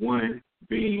 1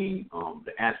 being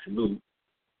the absolute,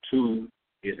 2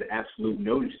 is the absolute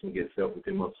noticing itself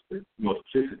within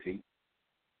multiplicity,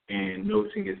 and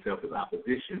noticing itself as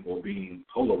opposition or being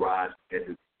polarized as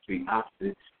the complete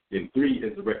opposite. Then 3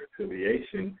 is the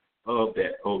reconciliation of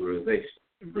that polarization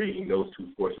and bringing those 2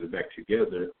 forces back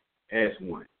together as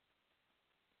 1.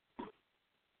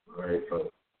 All right, so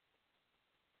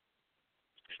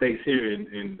states here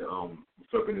in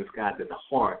Circle in the Sky that the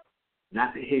heart,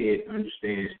 not the head,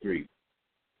 understands 3.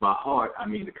 By heart, I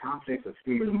mean the complex of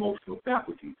human emotional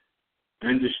faculties.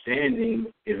 Understanding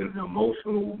is an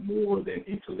emotional more than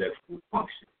intellectual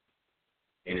function,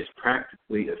 and is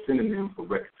practically a synonym for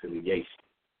reconciliation.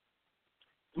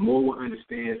 The more one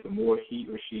understands, the more he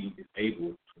or she is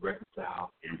able to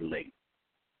reconcile and relate.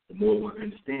 The more one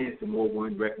understands, the more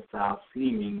one reconciles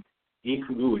seeming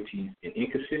incongruities and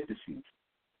inconsistencies.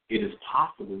 It is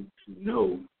possible to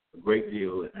know a great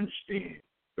deal and understand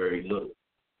very little.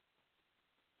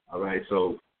 All right,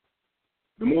 so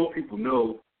the more people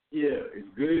know, yeah, it's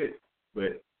good,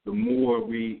 but the more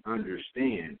we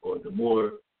understand or the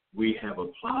more we have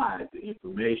applied the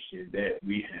information that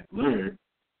we have learned,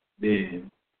 then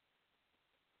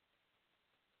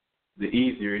the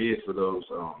easier it is for those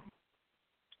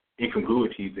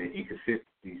incongruities and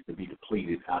inconsistencies to be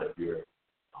depleted out of your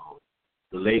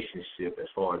relationship as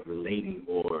far as relating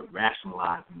or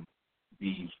rationalizing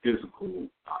these physical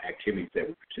activities that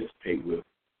we participate with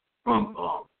from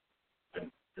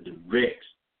a direct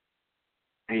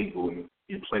angle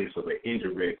in place of an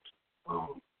indirect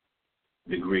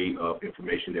degree of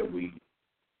information that we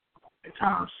at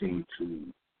times seem to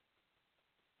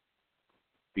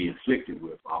be inflicted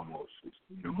with almost.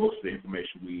 Most of the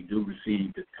information we do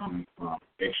receive is coming from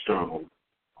external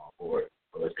or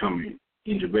it's coming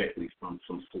indirectly from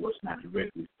some source, not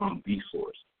directly from the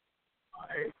source. All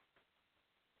right.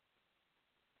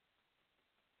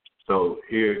 So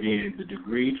here again, the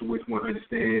degree to which one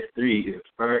understands 3 is a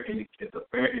fair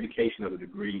indication of the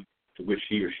degree to which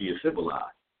he or she is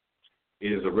civilized.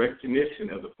 It is a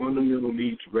recognition of the fundamental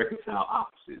need to reconcile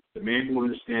opposites. The man who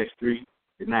understands 3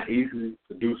 is not easily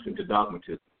seduced into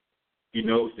dogmatism. He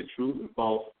knows that truth and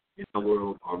false in our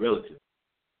world are relative,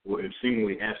 or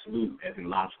seemingly absolute, as in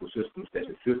logical systems, that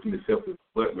the system itself is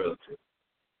but relative.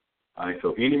 All right,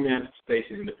 so any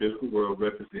manifestation in the physical world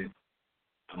represents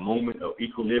a moment of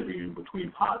equilibrium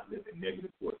between positive and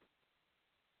negative forces.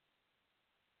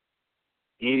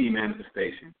 Any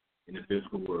manifestation in the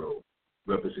physical world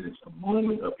represents a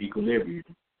moment of equilibrium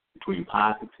between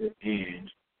positive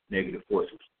and negative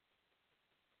forces.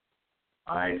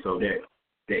 All right, so that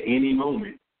any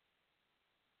moment,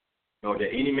 or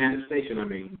that any manifestation,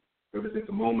 represents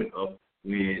a moment of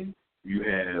when you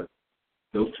have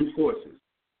those two forces,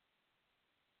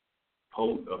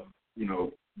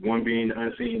 one being the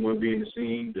unseen, one being the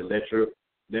seen, the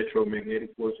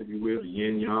electromagnetic force, if you will, the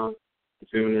yin yang, the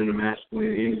feminine and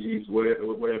masculine energies,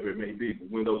 whatever it may be.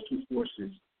 But when those two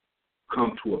forces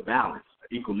come to a balance,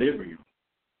 an equilibrium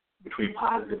between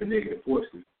positive and negative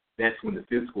forces, that's when the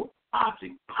physical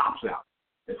object pops out.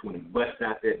 That's when it busts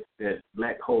out that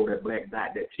black hole, that black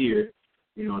dot, that tear.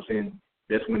 You know what I'm saying?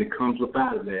 That's when it comes up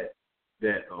out of that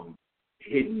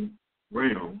hidden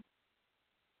realm,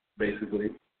 basically,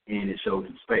 and it shows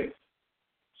its face.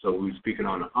 So we're speaking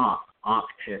on the Ankh. Ankh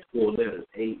has 4 letters,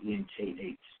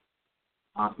 A-N-K-H.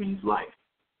 Ankh means life,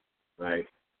 right?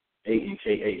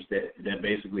 A-N-K-H, that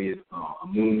basically is a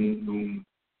moon,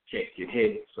 check your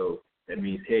head. So that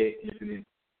means head, infinite,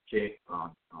 check,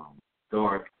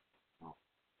 dark,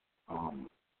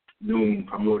 noon,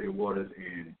 primordial waters,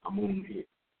 and Amun,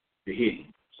 the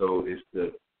hidden. So it's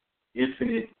the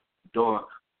infinite, dark,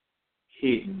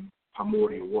 hidden,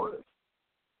 primordial waters.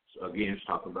 So again, it's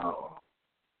talking about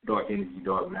dark energy,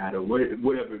 dark matter,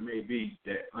 whatever it may be,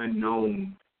 that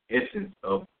unknown essence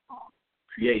of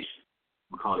creation.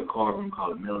 We call it carbon, we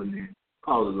call it melanin,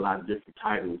 call it a lot of different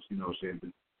titles, you know what I'm saying?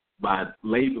 But by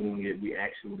labeling it, we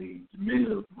actually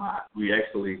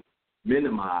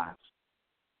minimize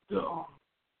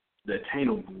the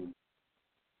attainable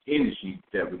energy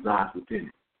that resides within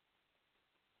it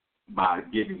by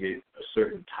giving it a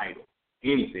certain title.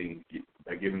 Anything,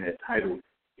 by giving that title,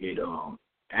 it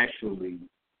actually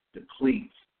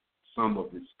depletes some of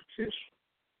its potential.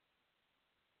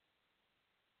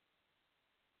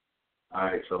 All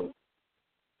right, so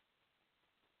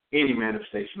any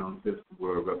manifestation on the physical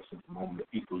world represents a moment of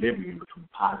equilibrium between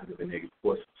positive and negative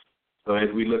forces. So as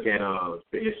we look at,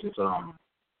 for instance,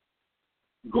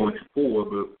 going to 4,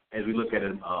 but as we look at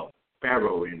a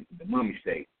pharaoh in the mummy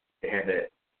state, they had the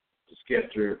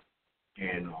scepter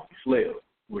and flail,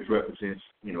 which represents,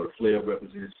 the flail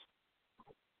represents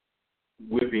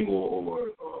whipping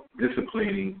or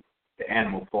disciplining the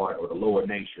animal part or the lower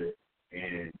nature,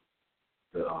 and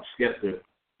the scepter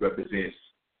represents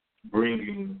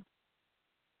bringing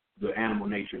the animal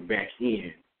nature back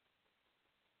in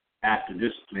after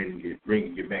disciplining it,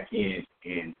 bringing it back in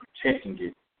and protecting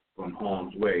it from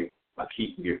harm's way by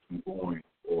keeping it from going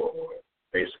or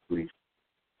basically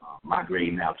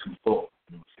migrating out too far,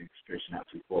 stretching out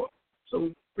too far.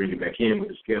 So bring it back in with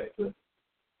the scepter,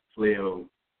 flail,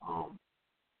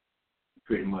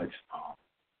 pretty much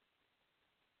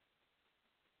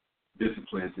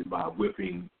disciplines it by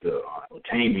whipping or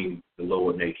taming the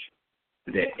lower nature.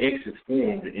 But that X is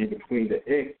formed, and in between the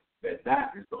X, that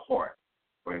dot is the heart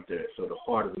right there. So the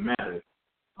heart of the matter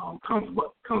comes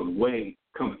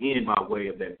in by way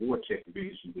of that vortex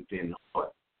division within the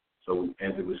heart. So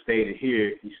as it was stated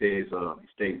here, he states the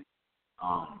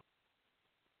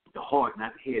heart,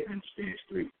 not the head, understands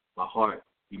 3. By heart,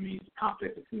 he means the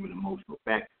complex of human emotional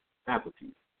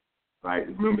faculties. Right?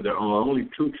 Remember, there are only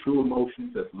 2 true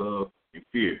emotions, that's love and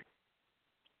fear.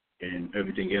 And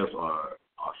everything else are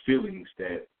feelings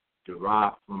that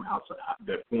derive from outside,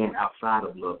 that form outside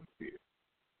of love and fear.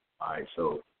 All right,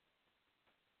 so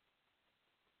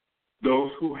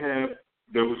those who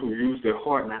use their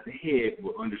heart, not the head,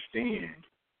 will understand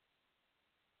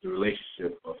the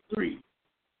relationship of 3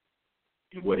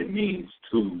 and what it means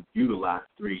to utilize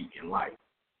 3 in life.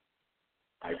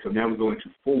 All right, so now we're going to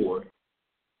 4.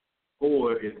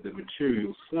 4 is the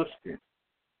material substance.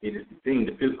 It is the thing,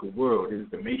 the physical world. It is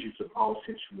the matrix of all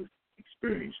sensuous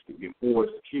experience. Again, 4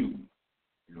 is the cube.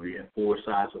 You know, you have 4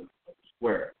 sides of the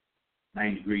square,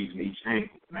 90 degrees in each angle.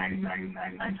 90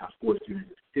 times 4 is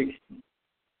 360.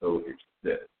 So it's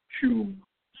the true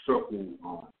circle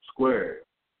square,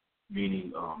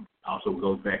 meaning also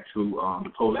goes back to the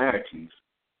polarities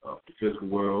of the physical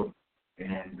world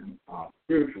and the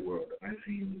spiritual world, the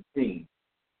unseen thing.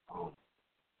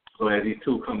 So as these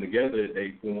two come together,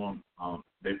 they form,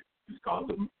 it's called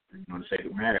the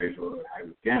sacred marriage or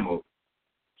hierogamo.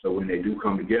 So when they do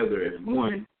come together as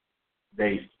one,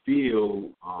 they fill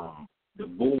the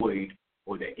void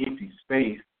or the empty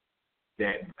space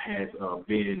that has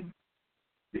been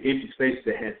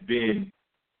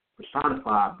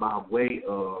personified by way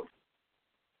of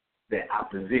that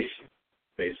opposition,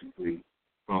 basically,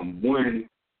 from one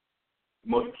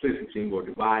multiplicity or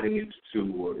dividing into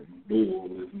two or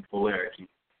dualism, polarity.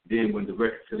 Then when the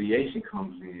reconciliation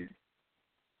comes in,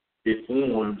 it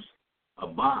forms a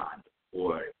bond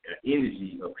or an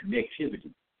energy of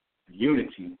connectivity,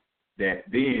 unity that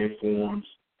then forms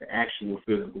the actual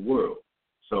physical world.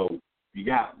 So you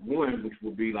got one, which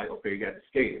will be like, okay, you got the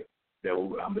skater.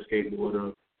 I'm a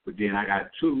skateboarder, but then I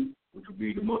got 2, which would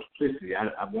be the multiplicity.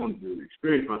 I wanted to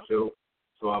experience myself,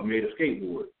 so I made a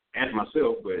skateboard as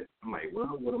myself. But I'm like,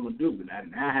 well, what I'm gonna do? But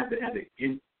now I have to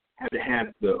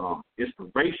have the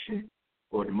inspiration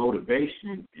or the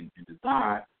motivation and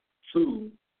desire to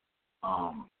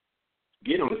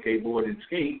get on the skateboard and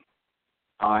skate.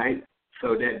 All right.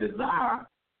 So that desire,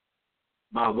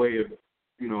 by way of,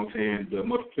 you know what I'm saying, the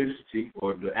multiplicity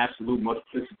or the absolute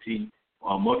multiplicity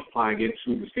multiplying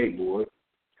into the skateboard,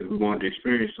 because we wanted to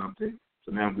experience something.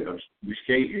 So now we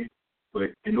skating.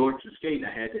 But in order to skate, I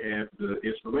had to have the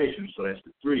inspiration. So that's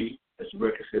the 3. That's the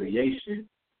reconciliation.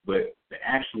 But the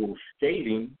actual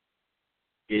skating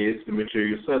is the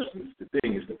material substance. The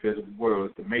thing is the physical world,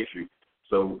 is the matrix.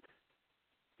 So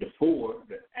the 4,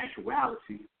 the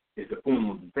actuality, is the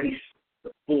formalization,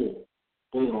 the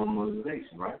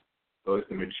formalization, right? So it's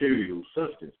the material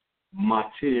substance,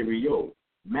 material,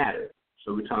 matter.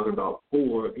 So we're talking about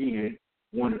 4 again.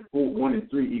 1 and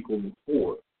 3 equal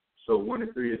 4. So 1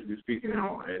 and 3 is we're speaking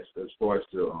out as far as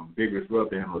the vigorous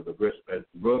rub down or the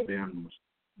rub down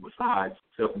massage,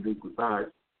 self-induced massage.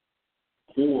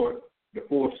 4, the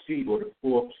 4th seat or the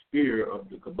 4th sphere of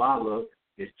the Kabbalah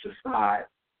is Chasad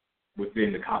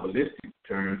within the Kabbalistic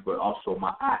terms, but also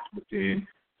Ma'at within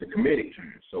the Kemetic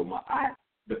terms. So Ma'at,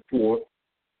 the 4th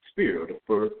sphere or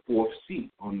the 4th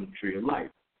seat on the tree of life.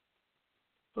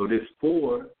 So this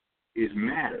 4 is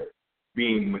matter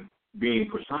being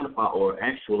personified or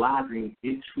actualizing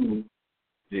into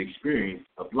the experience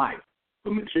of life.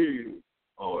 The material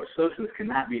or substance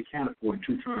cannot be accounted for in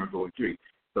 2 terms or 3.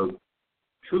 So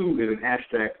 2 is an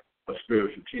abstract of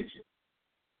spiritual tension.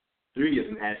 3 is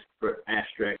an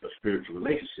abstract of spiritual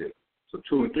relationship. So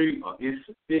 2 and 3 are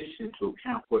insufficient to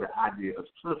account for the idea of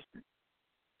substance.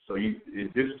 So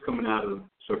this is coming out of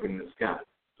Circle in the Sky.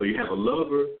 So you have a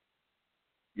lover,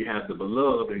 you have the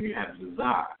beloved, and you have the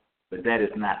desire. But that is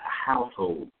not a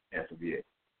household as of yet.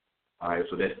 All right,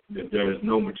 so there is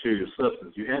no material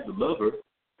substance. You have the lover,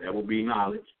 that will be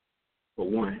knowledge, for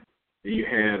 1. Then you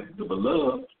have the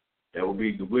beloved, that will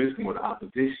be the wisdom or the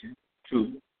opposition,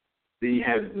 2. Then you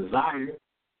have the desire,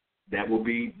 that will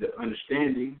be the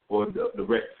understanding or the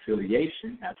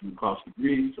reconciliation after we cross the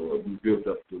bridge or we build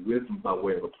up the wisdom by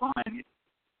way of applying it,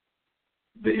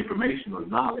 the information or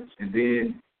knowledge, and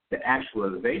then the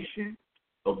actualization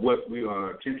of what we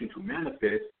are attempting to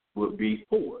manifest would be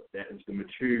 4. That is the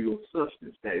material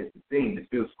substance. That is the thing, the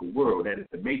physical world. That is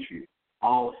the matrix.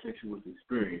 All sensuous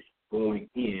experience going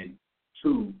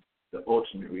into the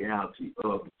ultimate reality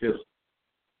of the physical.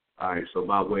 All right, so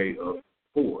by way of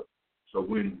 4. So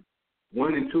when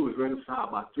 1 and 2 is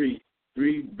reconciled by 3,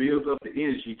 3 builds up the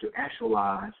energy to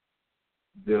actualize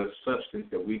the substance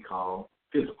that we call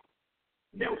physical.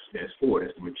 That's 4.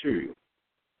 That's the material.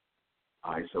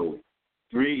 All right, so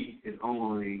 3 is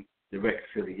only the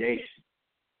reconciliation.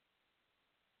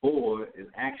 4 is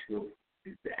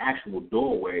the actual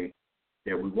doorway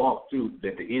that we walk through,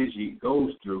 that the energy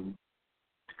goes through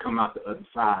to come out the other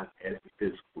side as the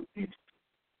physical entity.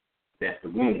 That's the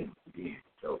womb again.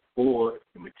 So 4,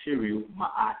 the material,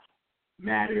 ma'at,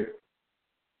 matter.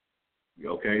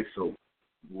 Okay, so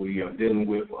we are dealing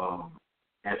with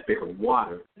aspect of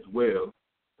water as well.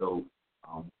 So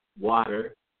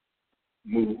water,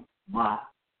 mu, ma,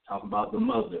 talking about the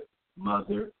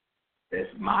mother, that's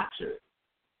matter.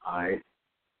 All right.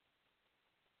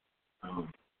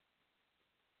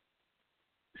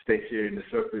 States here in the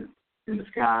serpent in the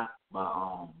Sky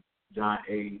by John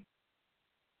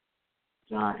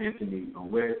Anthony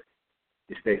West.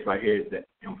 It states right here that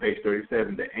on page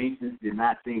 37, the ancients did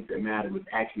not think that matter was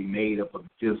actually made up of the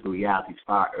physical realities,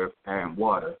 fire, earth, air, and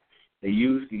water. They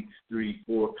used these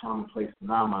four commonplace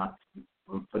phenomena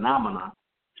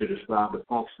to describe the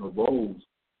functional roles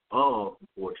of the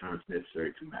four terms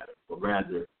necessary to matter, but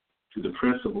rather to the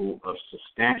principle of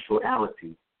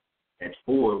substantiality. At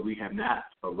four, we have not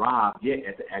arrived yet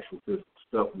at the actual physical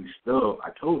stuff we stuff.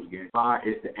 I told you again, fire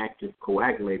is the active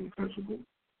coagulating principle.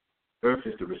 Earth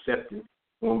is the receptive,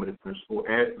 formative principle.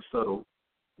 Air is the subtle.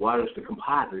 Water is the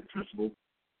composite principle,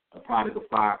 a product of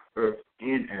fire, earth,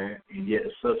 and air, and yet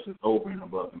a substance over and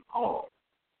above them all.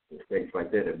 It states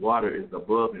like that water is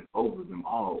above and over them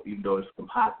all, even though it's a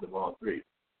composite of all three,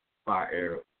 fire,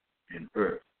 air, and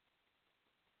earth.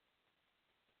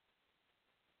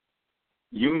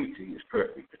 Unity is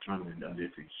perfect, determined, and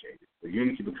undifferentiated. The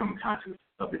unity becoming conscious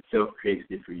of itself creates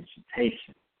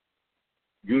differentiation.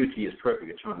 Unity is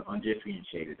perfect, determined,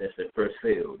 undifferentiated. That's the first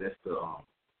cell. That's the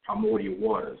primordial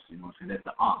waters. You know what I'm saying? That's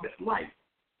the arc. That's life.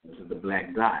 This is the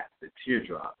black dot, the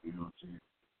teardrop. You know what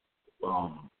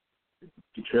I'm saying?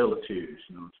 The trail of tears.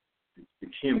 You know, the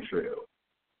chemtrail,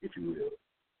 if you will.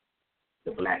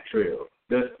 The black trail.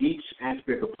 Thus, each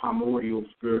aspect of primordial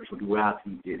spiritual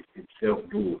duality is itself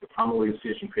dual. The primordial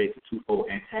system creates a twofold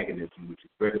antagonism, which is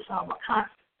reconciled by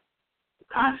consciousness. The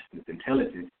consciousness,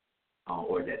 intelligence,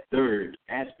 or that third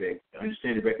aspect,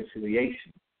 understanding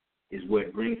reconciliation, is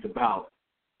what brings about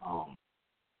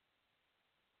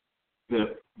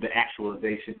the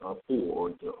actualization of four, or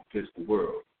the physical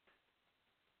world.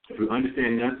 If we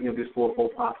understand nothing of this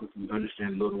fourfold process, we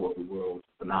understand little of the world's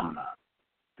phenomena.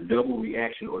 The double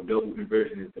reaction or double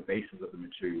inversion is the basis of the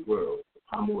material world. The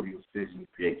primordial system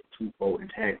creates a twofold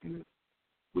antagonism,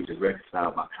 which is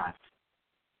reconciled by consciousness.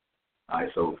 All right,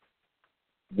 so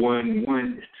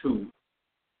 1 is 2,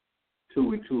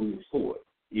 2 and 2 is 4.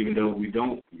 Even though we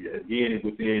don't, again,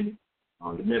 within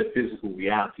the metaphysical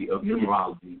reality of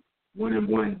numerology, 1 and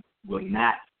 1 will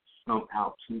not sum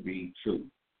out to be 2.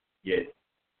 Yet,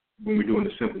 when we're doing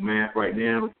the simple math right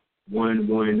now, 1,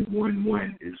 1, 1,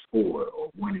 1 is 4, or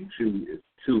 1 and 2 is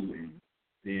 2, and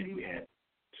then we have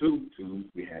 2 2s,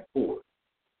 we have 4.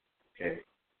 Okay.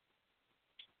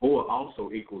 4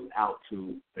 also equals out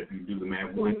to, if you do the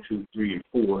math, 1, 2, 3, and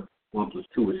 4. 1 plus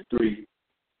 2 is 3,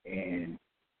 and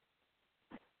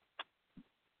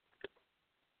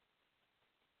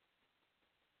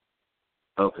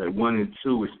okay, 1 and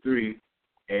 2 is 3,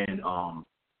 and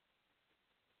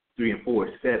 3 and 4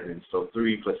 is 7. So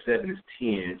 3 plus 7 is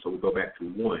 10. So we go back to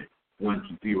 1. 1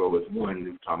 to 0 is 1.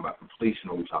 We're talking about completion,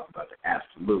 or we're talking about the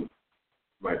absolute.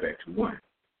 Right back to 1.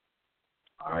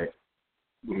 All right.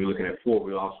 When we're looking at 4,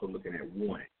 we're also looking at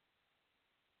 1.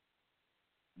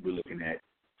 We're looking at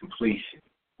completion,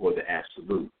 or the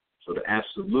absolute. So the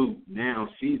absolute now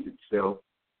sees itself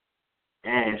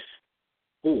as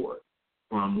 4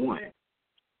 from 1.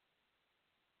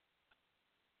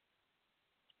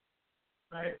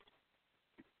 Right.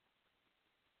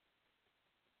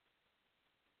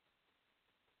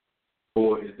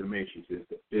 Four is the matrix, is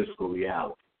the physical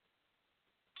reality.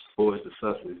 4 is the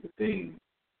substance, the thing,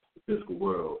 the physical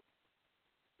world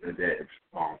that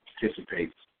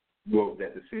participates, well,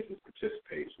 that the system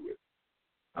participates with.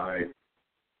 All right.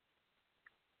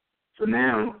 So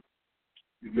now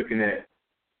you're looking at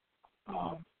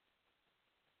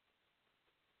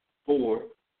 4,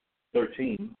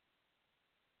 13.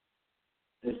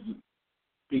 This is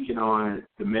speaking on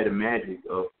the meta magic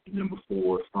of number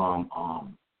 4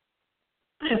 from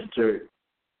esoteric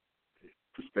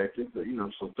perspective. But,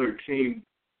 so 13,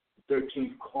 the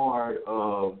 13th card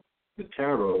of the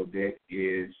tarot deck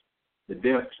is the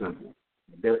death symbol,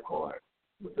 the death card,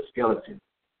 with the skeleton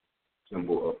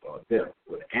symbol of death,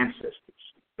 or the ancestors,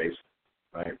 basically,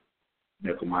 right?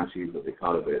 Necromancy is what they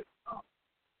call it, but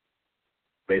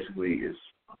basically is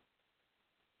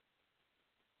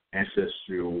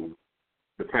ancestral,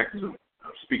 the practice of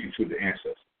speaking to the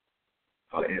ancestors.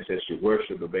 Called ancestral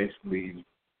worship, but basically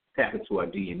tap into our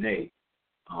DNA.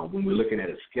 When we're looking at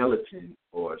a skeleton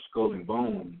or a skull and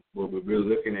bone, what we're really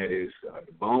looking at is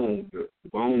the bones,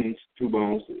 two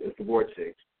bones, it's the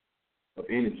vortex of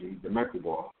energy, the mercury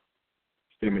ball,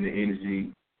 feminine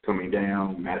energy coming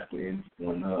down, masculine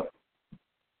going up,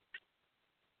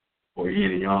 or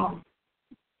yin and yang.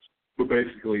 But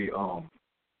basically,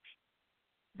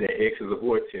 the X is a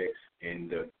vortex, and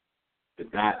the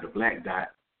dot, the black dot,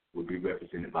 would be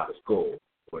represented by the skull,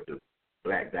 or the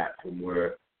black dot from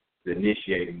where the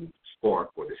initiating spark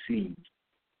or the seed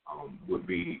would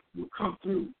come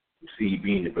through. The seed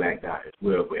being the black dot as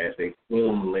well, but as they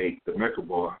formulate the mercury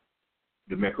bar,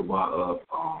 the Merkaba of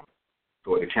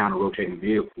or the counter-rotating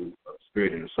vehicle of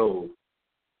spirit and the soul,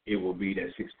 it will be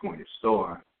that six-pointed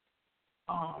star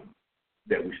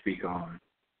that we speak on.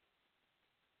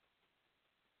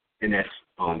 And that's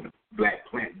black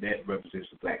planet, that represents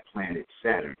the black planet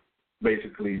Saturn.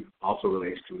 Basically also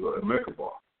relates to a Merkaba.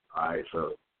 All right,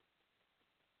 so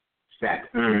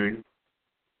Saturn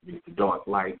means the dark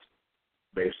light.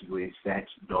 Basically,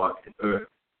 Sat's dark and Earth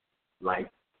light.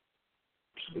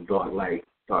 So the dark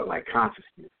light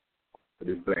consciousness. So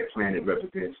this black planet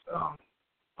represents a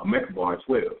Merkaba as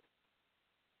well.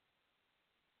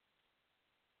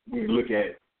 We look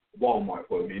at Walmart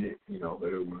for a minute,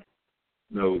 everyone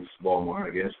knows Walmart,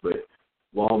 I guess, but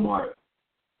Walmart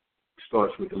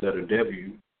starts with the letter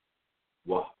W,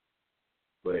 but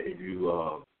if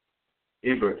you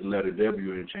invert the letter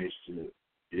W and change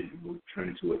it will turn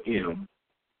into an M.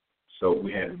 So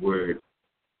we have the word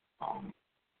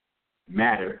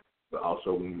matter, but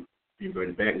also when you invert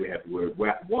it back, we have the word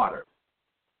water.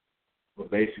 But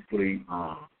basically,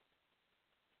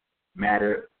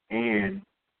 matter and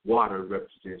water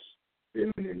represents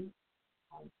feminine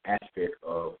aspect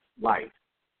of light.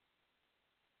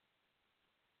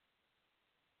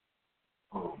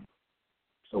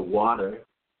 So water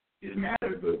is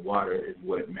matter, but water is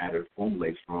what matter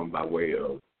formulates from by way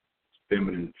of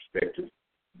feminine perspective,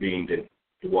 being that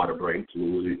the water brain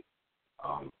fluid,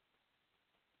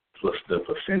 plus the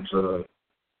placenta,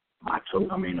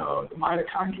 the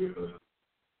mitochondria,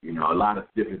 a lot of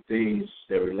different things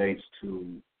that relates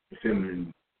to the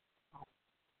feminine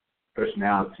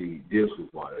personality deals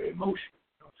with water, emotion,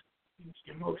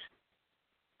 emotion.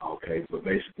 Okay, but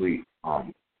basically,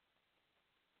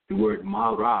 the word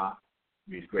Mara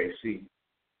means great sea.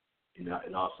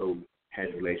 It also has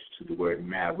relation to the word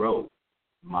marrow,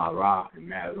 Mara and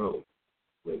marrow,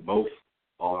 but both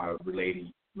are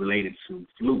related to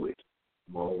fluid.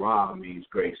 Mara means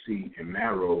great sea, and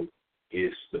marrow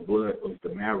is the blood of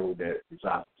the marrow that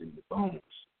resides in the bones.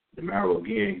 The marrow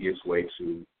again gives way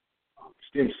to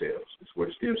stem cells. It's where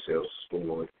the stem cells are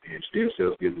stored, and stem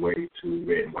cells give way to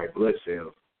red and white blood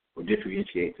cells, or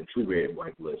differentiate into red and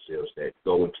white blood cells that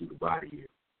go into the body and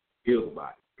heal the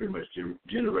body. Pretty much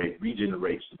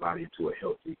regenerates the body into a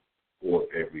healthy orb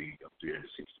every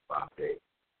 365 days.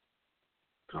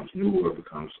 Becomes newer,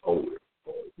 becomes older,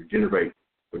 or regenerate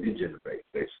or degenerate,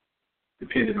 basically,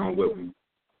 depending on what we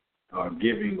are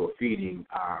giving or feeding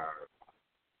our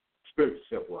spiritual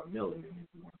self, or our melanin, if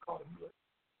you want to call it melanin.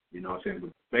 You know what I'm saying?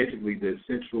 But basically, the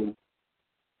essential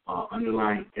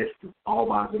underlying essence of all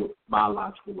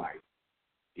biological life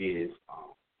is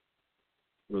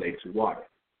related to water.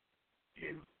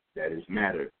 And that is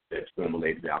matter that's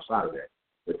formulated outside of that.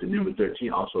 But the number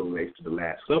 13 also relates to the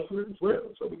Last Supper as well.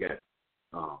 So we got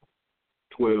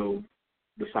 12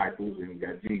 disciples, and we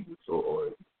got Jesus, or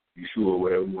Yeshua,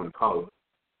 whatever you want to call it.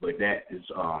 But that is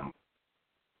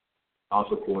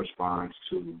also corresponds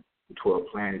to the 12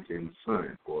 planets in the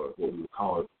sun, or what we would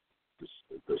call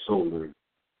the solar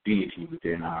deity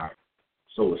within our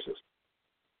solar system.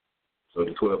 So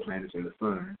the 12 planets in the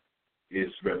sun is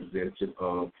representative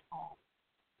of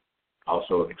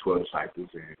also the 12 disciples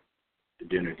and the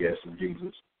dinner guests of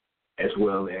Jesus, as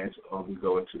well as we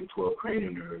go into the 12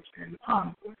 cranial nerves and the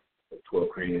pineal gland. The 12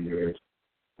 cranial nerves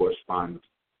corresponds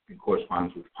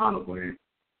with the pineal gland,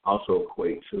 also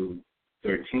equate to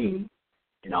 13,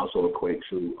 and also equate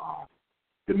to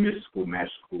the mystical,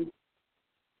 magical,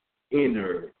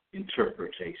 inner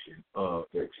interpretation of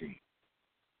 13.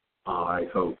 All right,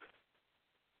 so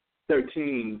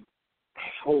 13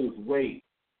 holds weight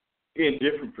in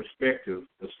different perspectives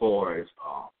as far as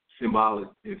symbolic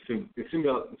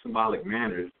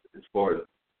manners, as far as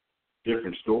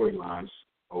different storylines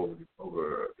over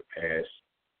the past,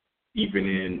 even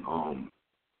in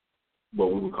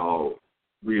what we would call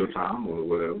real time or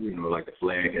whatever, like the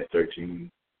flag has 13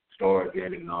 stars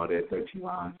in it and all that, 13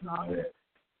 lines and all that.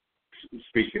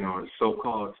 Speaking on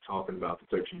so-called, talking about the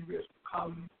 13 rivers of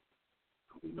column.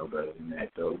 We know better than that,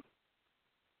 though.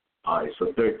 All right,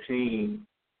 so 13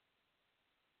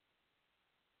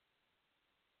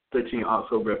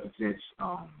 also represents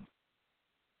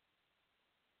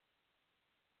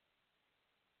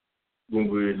when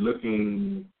we're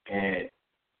looking at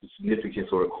the significance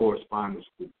or correspondence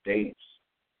with dates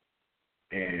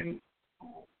and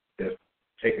that's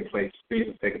taking place, things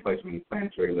are taking place on the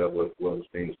planetary level as well as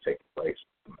things taking place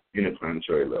on the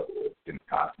interplanetary level in the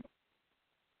cosmos.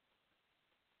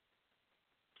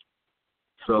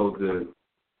 So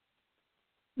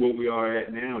where we are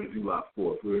at now is July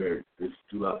 4th. It's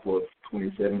July 4th,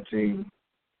 2017.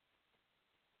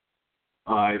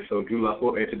 All right, so July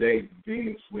 4th, and today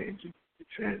Venus went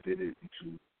transited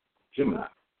into Gemini.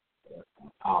 That's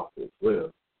powerful as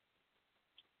well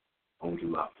on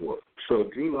July 4th. So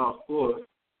July 4th,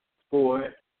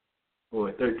 4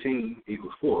 or 13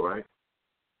 equals 4, right?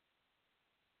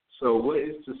 So what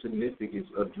is the significance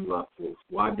of July 4th?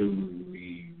 Why do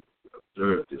we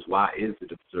observe this? Why is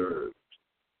it observed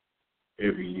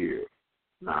every year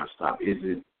nonstop? Is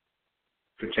it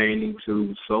pertaining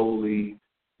to solely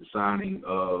the signing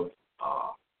of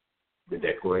the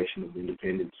Declaration of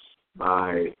Independence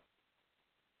by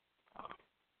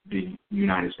the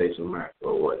United States of America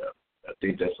or whatever? I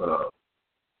think that's what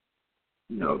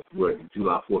the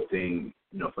July 4th thing,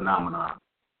 phenomenon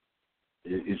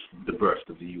is the birth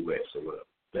of the U.S. or whatever.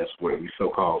 That's what we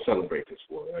so-called celebrate this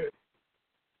for, right?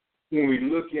 When we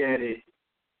look at it,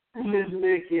 let's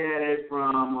look at it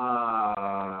from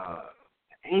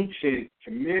ancient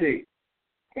Kemetic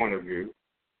point of view,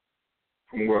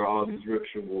 from where all these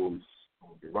rituals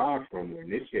derived from, or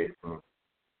initiated from.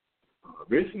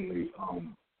 Originally,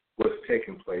 what's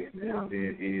taking place now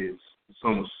then is the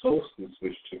summer solstice,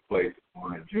 which took place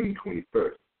on June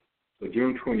 21st. So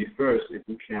June 21st, if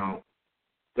we count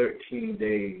 13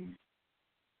 days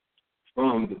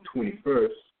from the 21st,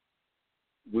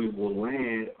 we will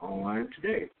land on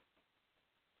today.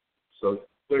 So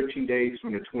 13 days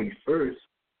from the 21st,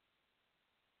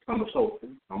 summer solstice.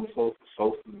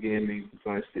 Solstice again means the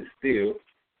sun sits still.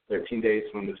 13 days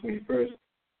from the 21st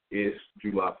is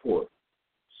July 4th.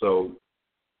 So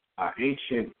our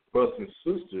ancient brothers and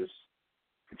sisters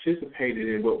participated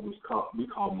in what we call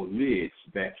Malids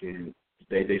back in the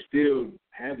day. They still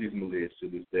have these Malids to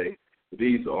this day.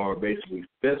 These are basically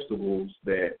festivals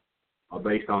that are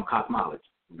based on cosmology.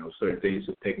 Certain things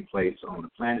have taken place on the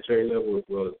planetary level as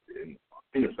well as in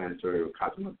interplanetary or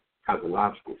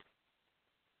cosmological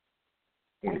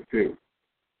point of view.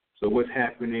 So what's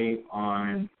happening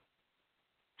on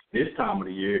this time of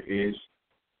the year is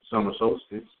summer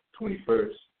solstice,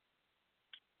 21st.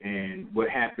 And what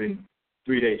happened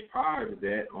 3 days prior to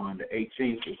that on the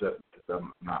 18th, if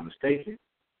I'm not mistaken,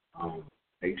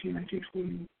 18, 19,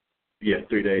 20,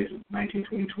 3 days, 19,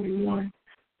 20, 21,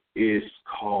 is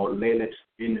called Laylat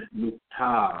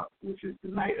in-Nukhtar, which is the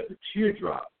night of the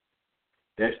teardrop.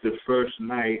 That's the first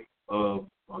night of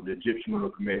the Egyptian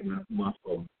monochromate month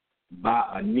of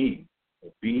Ba'aneh,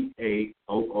 Baooneh.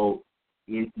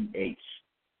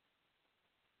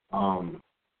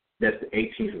 That's the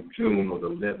 18th of June or the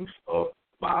 11th of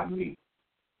Ba'aneh.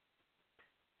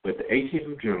 But the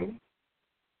 18th of June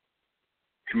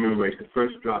commemorates the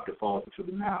first drop that falls into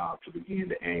the Nile to begin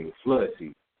the annual flood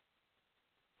season.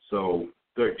 So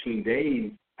 13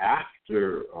 days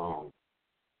after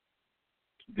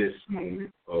this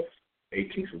moment of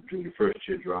 18th of June, the first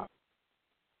teardrop,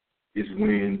 is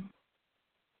when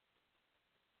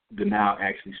the Nile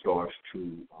actually starts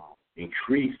to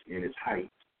increase in its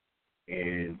height,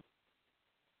 and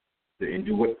the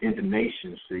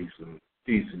inundation season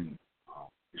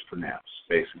is pronounced.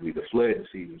 Basically, the flooding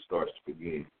season starts to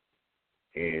begin,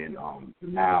 and the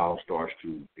Nile starts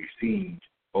to exceed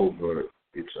over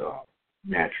its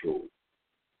natural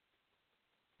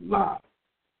line.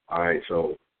 All right,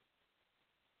 so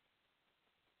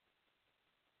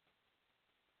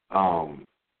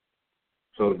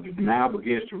so the Nile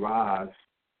begins to rise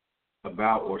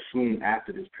about or soon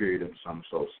after this period of the summer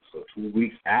solstice. So 2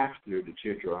 weeks after the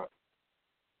teardrop,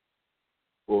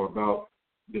 or about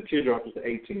the teardrop is the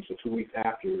 18th, so 2 weeks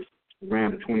after,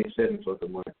 around the 27th of the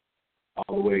month,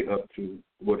 all the way up to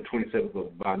the 27th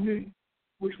of Ba'aneh,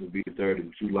 which would be the 3rd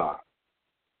of July,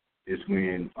 is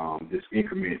when this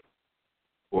increment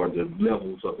or the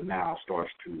levels of the Nile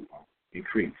starts to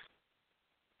increase.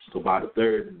 So by the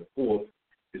 3rd and the 4th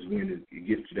is when it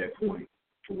gets to that point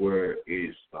to where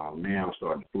it's now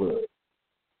starting to flood.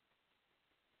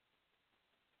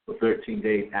 For 13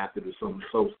 days after the summer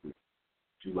solstice,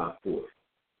 July 4th.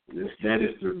 That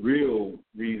is the real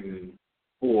reason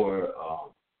for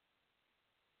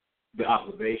the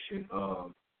observation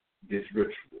of this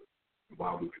ritual,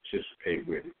 why we participate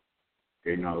with it.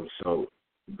 So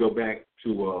go back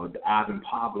to the Ivan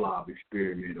Pavlov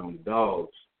experiment on the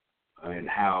dogs and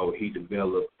how he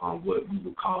developed what we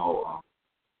would call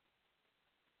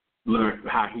learned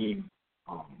how he,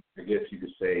 I guess you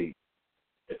could say,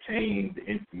 attained the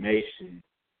information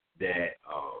that,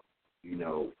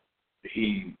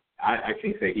 I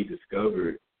can't say he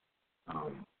discovered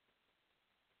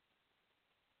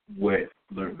what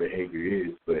learned behavior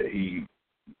is, but he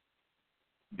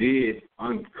did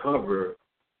uncover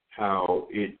how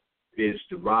it is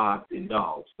derived in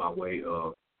dogs by way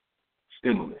of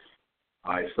stimulus.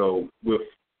 All right, so with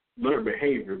learned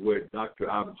behavior, what Dr.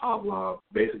 Ivan Pavlov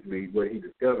basically what he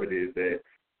discovered is that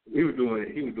he was doing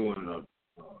a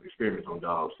experiments on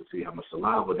dogs to see how much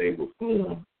saliva they would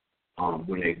form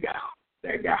when they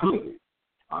got hungry.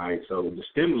 All right, so the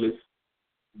stimulus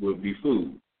would be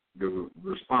food. The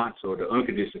response or the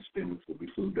unconditioned stimulus would be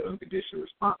food. The unconditioned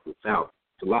response without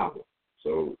saliva.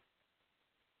 So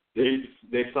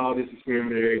they saw this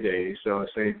experiment every day. They saw the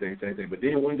same thing. But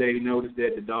then one day they noticed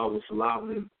that the dog was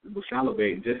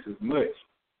salivating just as much,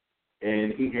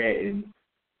 and he hadn't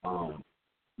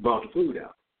brought the food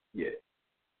out yet.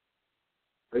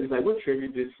 So he's like, what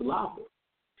triggered this saliva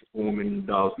to form in the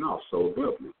dog's mouth so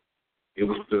abruptly? It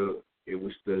was the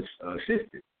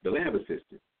assistant, the lab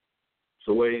assistant.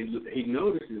 So what he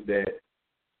noticed is that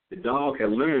the dog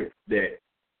had learned that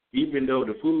even though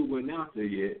the food wasn't out there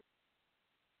yet,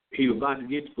 he was about to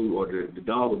get the food, or the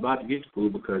dog was about to get the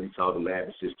food because he saw the lab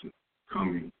assistant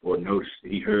coming, or noticed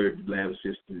he heard the lab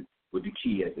assistant with the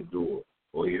key at the door,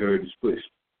 or he heard his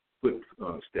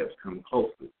footsteps coming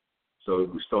closer. So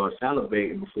we started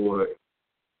salivating before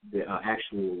the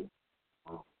actual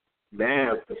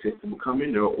lab assistant would come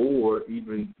in there, or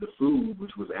even the food,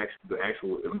 which was actually the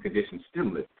actual unconditioned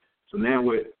stimulus. So now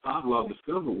what Pavlov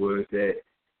discovered was that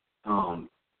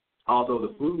although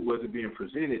the food wasn't being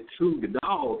presented to the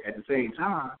dog at the same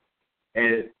time,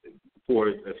 as far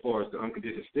as the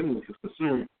unconditioned stimulus is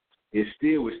concerned, it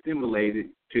still was stimulated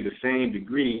to the same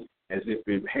degree as if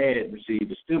it had received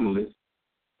the stimulus.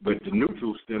 But the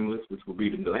neutral stimulus, which will be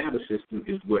the lab assistant,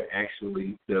 is what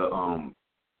actually the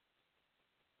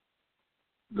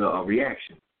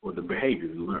reaction or the behavior,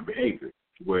 the learned behavior,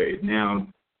 where it now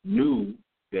knew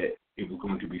that it was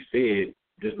going to be fed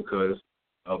just because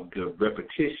of the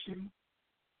repetition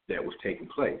that was taking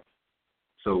place.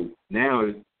 So now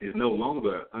it's no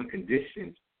longer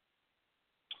unconditioned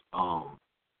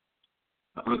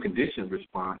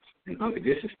response. An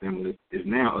unconditioned stimulus is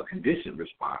now a conditioned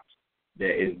response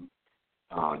that is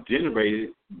generated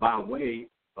by way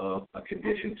of a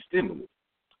conditioned stimulus.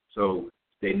 So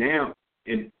now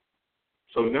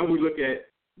we look at,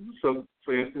 so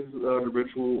for instance, the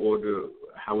ritual or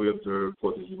how we observe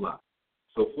 4th of July.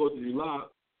 So 4th of July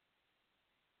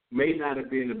may not have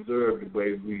been observed the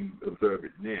way we observe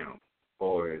it now, as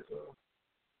far as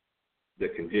the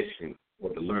condition or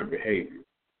the learned behavior.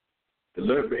 The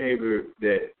learned behavior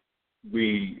that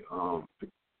we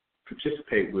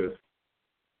participate with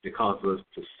that causes us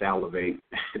to salivate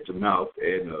at the mouth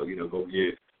and go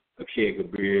get a keg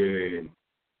of beer and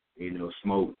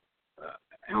smoke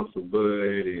an ounce of bud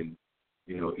and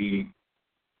eat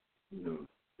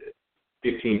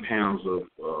 15 pounds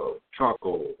of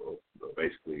charcoal,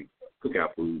 basically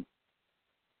cookout food.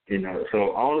 And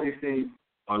so all of these things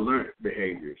are learned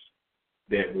behaviors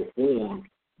that were formed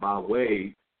by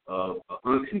way of an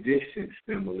unconditioned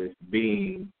stimulus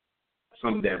being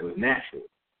something that was natural,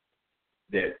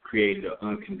 that created an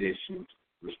unconditioned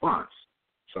response,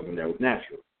 something that was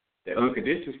natural. The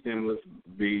unconditioned stimulus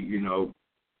would be,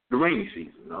 the rainy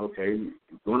season. Okay,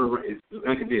 it's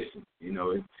unconditioned.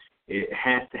 It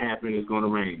has to happen. It's going to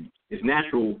rain. It's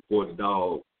natural for the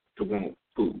dog to want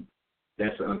food.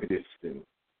 That's an unconditioned stimulus.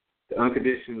 The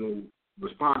unconditional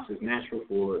response is natural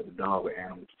for the dog or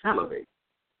animal to salivate.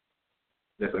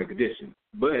 That's unconditioned.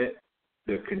 But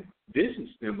the conditioned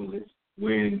stimulus,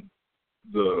 when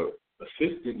the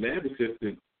lab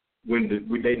assistant,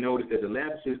 when they noticed that the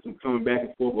lab assistant coming back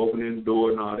and forth, opening the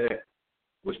door and all that,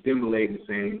 was stimulating the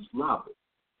same saliva.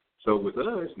 So with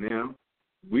us now,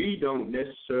 we don't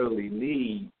necessarily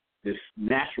need this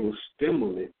natural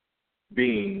stimulus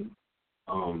being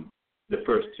the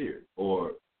first tier,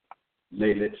 or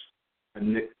if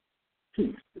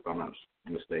I'm not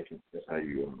mistaken. That's how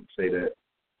you say that.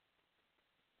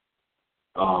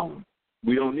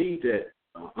 We don't need that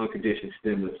unconditioned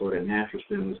stimulus or that natural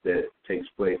stimulus that takes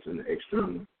place in the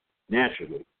external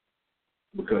naturally,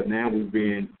 because now we've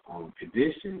been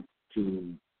conditioned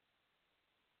to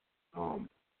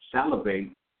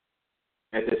salivate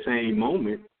at the same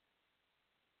moment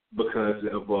because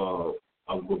of a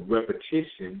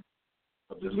repetition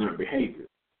of this learned behavior,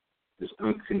 this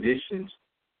unconditioned,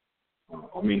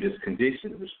 this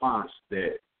conditioned response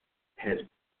that has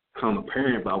come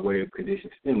apparent by way of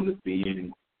conditioned stimulus,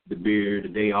 being the beer, the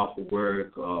day off of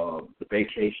work, the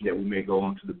vacation that we may go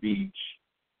on to the beach.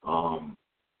 Some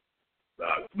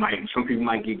people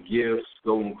might get gifts,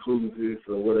 go on cruises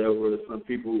or whatever.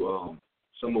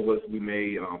 Some of us, we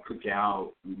may cook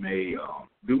out. We may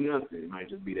do nothing. It might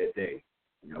just be that day.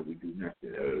 We do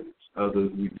nothing.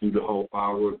 Others, we do the whole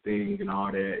firework thing and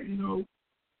all that,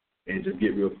 and just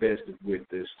get real festive with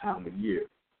this time of year.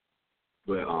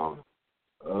 But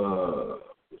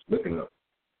just looking up.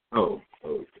 Oh,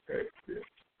 okay. Yeah.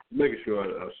 Making sure I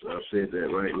said that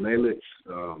right. Lalix,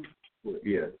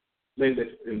 Maybe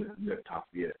that's in the nektop,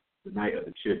 yeah. The night of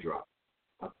the teardrop.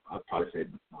 I'll probably say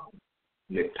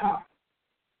nektop.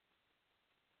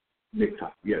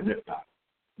 Nektop, yeah, nektop.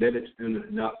 That is in the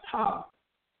nektop,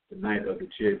 the night of the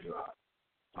teardrop.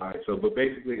 All right, so, but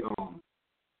basically,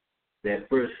 that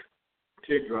first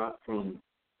teardrop from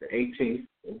the 18th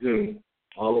of June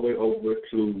all the way over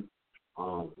to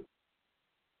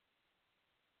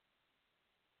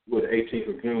the 18th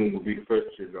of June will be the first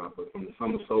teardrop, but from the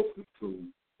summer solstice to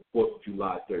the 4th of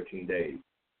July, 13 days.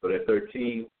 So that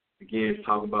 13, again, is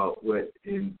talking about what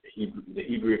in the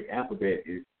Hebrew alphabet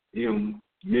is Mem,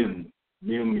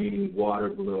 meaning water,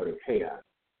 blood, or chaos.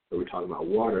 So we're talking about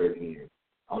water again.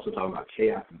 Also talking about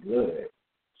chaos and blood.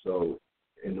 So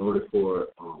in order for,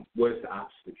 what is the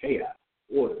opposite of chaos?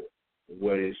 Order.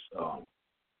 What is,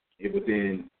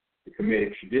 within the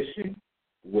Kemetic tradition,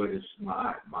 what is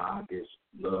Ma'at? Ma'at is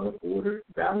love, order,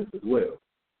 balance as well.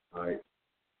 All right.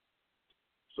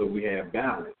 So we have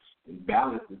balance. And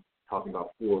balance is talking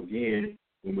about 4 again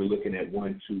when we're looking at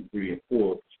 1, 2, 3, and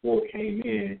 4. 4 came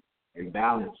in and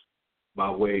balanced by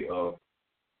way of,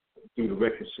 through the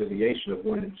reconciliation of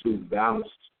 1 and 2, balanced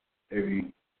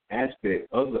every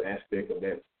other aspect of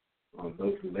that,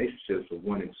 those relationships of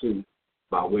 1 and 2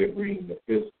 by way of bringing the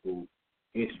physical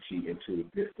entity into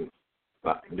existence.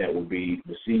 That would be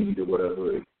the seed or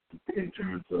whatever in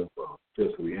terms of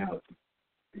physical reality.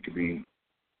 It could be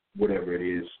whatever it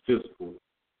is physical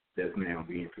that's now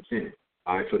being presented.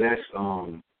 All right, so that's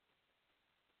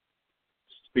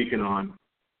speaking on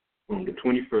from the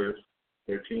 21st,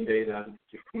 13 days after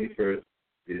the 21st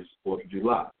is 4th of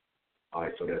July. All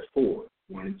right, so that's 4.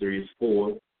 1 and 3 is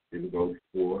 4. Then we go to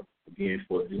 4 again,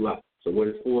 4th of July. So what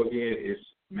is 4 again? It's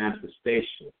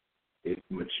manifestation. It's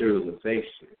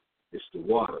materialization. It's the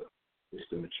water. It's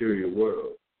the material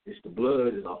world. It's the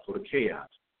blood. It's also the chaos.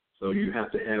 So you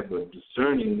have to have a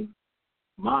discerning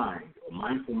mind, a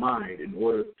mindful mind, in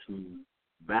order to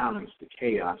balance the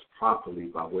chaos properly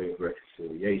by way of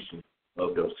reconciliation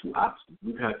of those two opposites.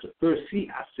 We have to first see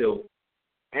ourselves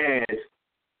as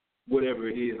whatever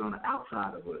it is on the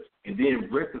outside of us, and then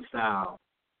reconcile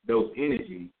those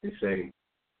energies and say,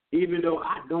 even though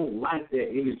I don't like that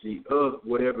energy of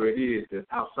whatever it is that's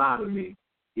outside of me,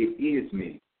 it is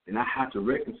me. And I have to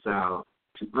reconcile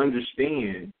to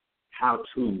understand how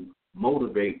to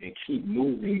motivate and keep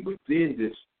moving within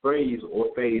this phase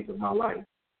or phase of my life,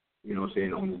 you know what I'm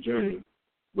saying, on the journey,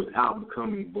 without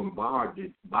becoming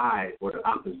bombarded by or the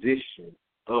opposition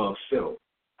of self,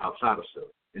 outside of self.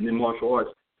 And then martial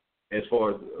arts, as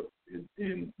far as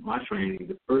in my training,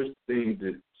 the first thing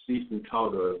that Sifu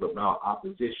taught us about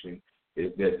opposition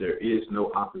is that there is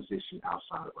no opposition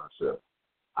outside of ourselves.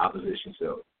 Opposition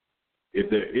self. If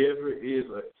there ever is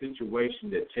a situation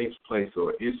that takes place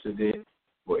or incident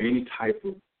or any type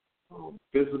of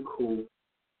physical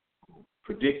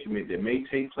predicament that may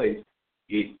take place,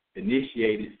 it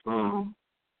initiated from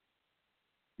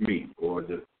me or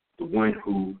the one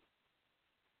who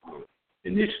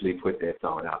initially put that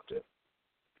thought out there.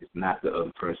 It's not the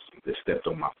other person that stepped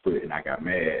on my foot and I got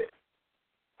mad.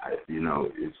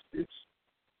 It's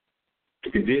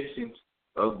the conditions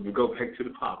of, we go back to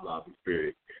the Pavlov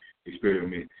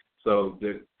experiment. So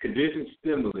the conditioned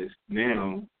stimulus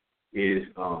now is,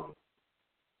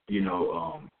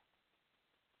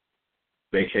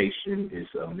 vacation is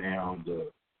now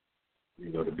the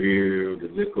beer, the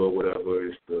liquor, or whatever.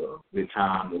 It's the good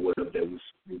time or whatever that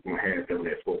we're going to have during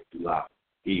that 4th of July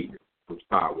evening with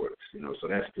fireworks. So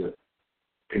that's the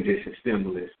conditioned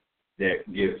stimulus that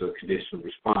gives a conditional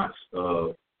response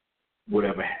of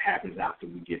whatever happens after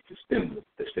we get the stimulus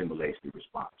that stimulates the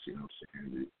response. You know what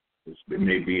I'm saying? It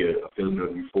may be a feeling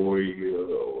of euphoria,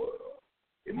 or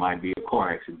it might be a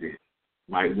car accident.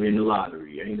 Might win the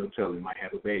lottery. Ain't no telling. Might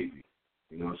have a baby.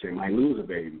 You know what I'm saying? Might lose a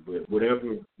baby. But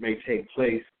whatever may take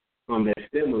place from that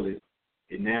stimulus,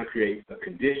 it now creates a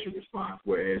conditional response,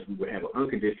 whereas we would have an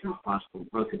unconditional response from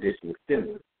unconditional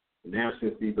stimulus. And now,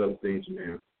 since these other things are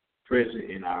now present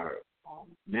in our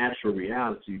natural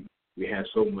reality, we have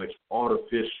so much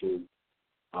artificial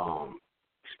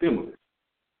stimulus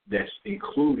that's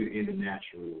included in the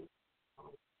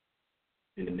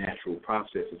natural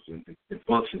processes and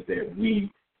functions that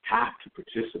we have to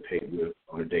participate with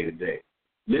on a day-to-day.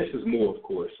 Less is more, of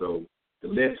course, so the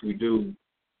less we do,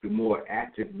 the more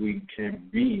active we can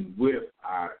be with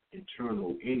our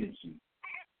internal energy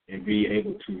and be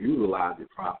able to utilize it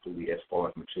properly as far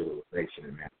as materialization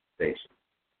and manifestation.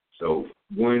 So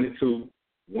 1 and 2,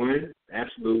 1,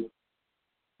 absolute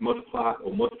multiply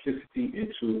or multiplicity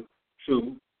into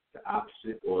 2, the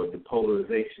opposite or the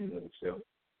polarization of itself.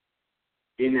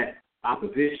 In that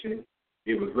opposition,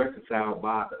 it was reconciled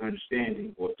by the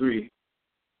understanding, or 3,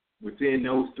 within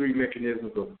those three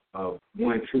mechanisms of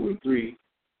 1, 2, and 3,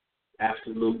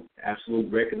 absolute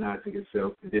recognizing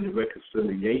itself, and then the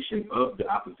reconciliation of the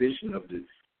opposition of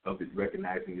it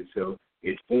recognizing itself,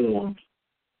 it forms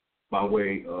by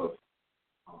way of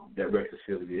that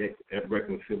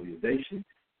reconciliation,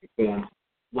 it forms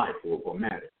life or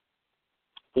matter.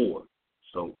 4.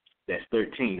 So that's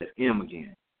 13. That's M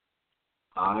again.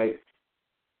 All right.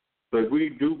 But we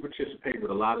do participate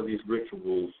with a lot of these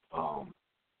rituals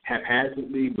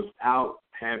haphazardly without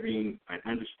having an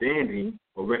understanding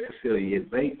or reconciliation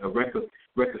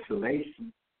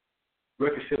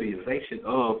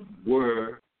of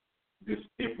where this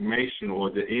information or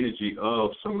the energy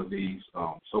of some of these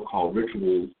so-called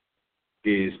rituals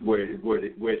is where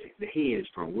the head is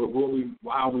from.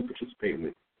 Why are we participating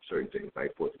with certain things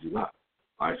like 4th of July?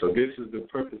 All right, so this is the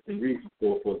purpose and reason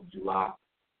for 4th of July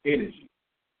energy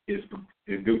is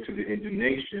due to the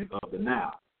intonation of the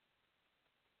now,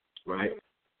 right?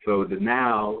 So the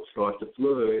now starts to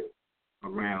flood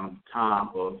around the time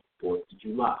of 4th of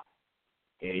July.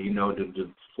 And, you know,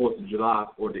 the 4th of July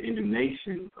or the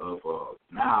intonation of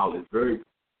now is very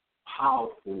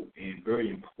powerful and very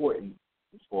important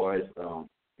as far as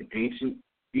in ancient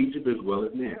Egypt as well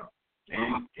as now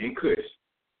and Kush.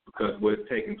 Because what's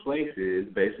taking place is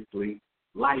basically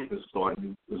life is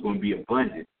going to be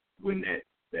abundant when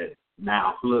that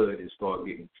now flood and start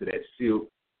getting to that silt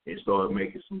and start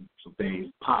making some things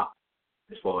pop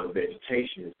as far as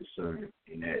vegetation is concerned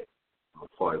in that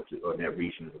part of that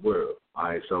region of the world. All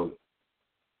right, so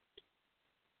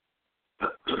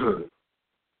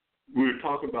we were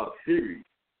talking about series.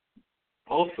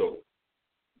 Also,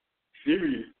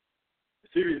 series is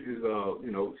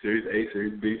series A,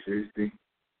 series B, series C,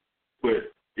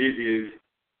 but it is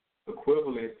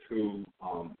equivalent to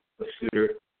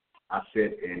Asir,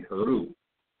 Aset, and Haru.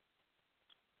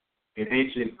 In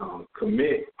ancient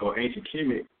Kemet or ancient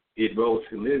Kemet, it rose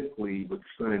politically with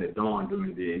the sun at dawn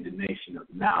during the inundation of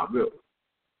the Nile River.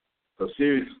 So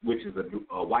Sirius, which is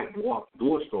a white dwarf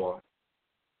star,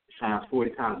 shines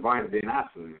 40 times brighter than our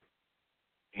sun,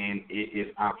 and it is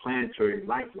our planetary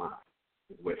lifeline,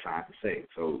 is what it's trying to say.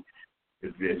 So,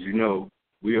 as you know,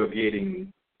 we are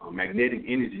getting magnetic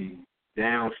energy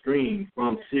downstream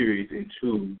from Sirius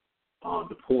into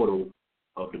the portal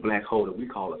of the black hole that we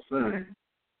call a sun.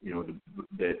 You know,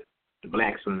 the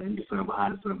black sun, the sun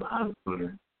behind the sun behind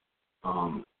the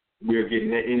sun. We're getting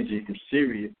that energy from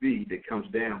Sirius B that comes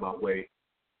down by way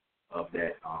of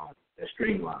that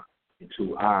streamline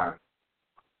into our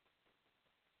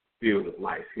field of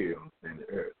life here on planet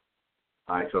Earth.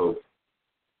 All right, so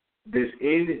this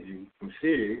energy from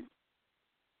Sirius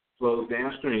flows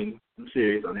downstream from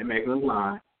Sirius on that magnetic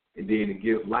line, and then it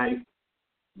gives light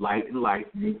and life,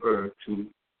 new Earth to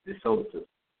the solar system.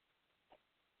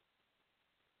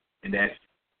 And that's,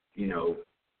 you know,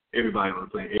 everybody on the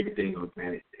planet, everything on the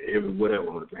planet, whatever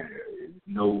on the planet Earth.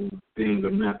 No thing or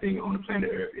nothing on the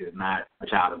planet Earth is not a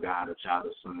child of God, a child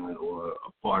of Sun, or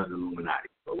a part of the Illuminati,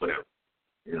 or whatever.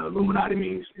 You know, Illuminati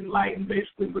means enlightened,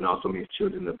 basically, but also means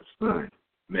children of the sun,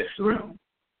 Mesrim,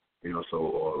 you know, so,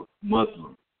 or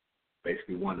Muslim,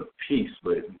 basically one of peace,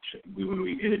 but when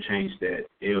we interchange that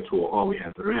L to an R, we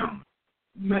have the realm,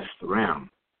 Mesrim.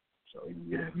 So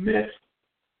you have Mes,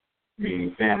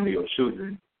 meaning family or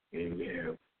children, and we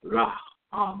have Ra,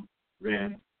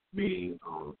 Ram, meaning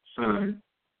sun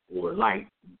or light,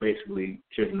 basically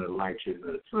children of the light, children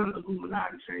of the sun,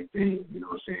 Illuminati, same thing, you know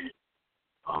what I'm saying?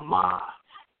 Ma,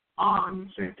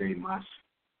 same thing, Mas,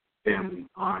 family,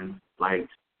 light,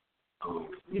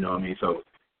 you know what I mean? So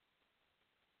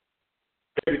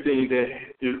everything that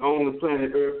is on the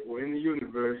planet Earth or in the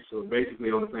universe, so basically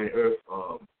on the planet Earth,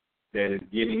 that is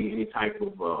getting any type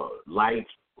of light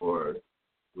or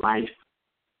life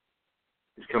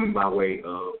is coming by way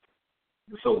of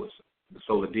the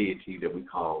solar deity that we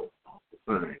call the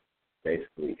sun,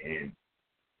 basically, and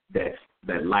that's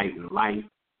that light and life.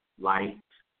 Light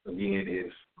again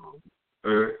is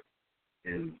earth,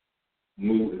 and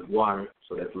mu is water,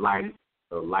 so that's light.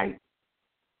 So light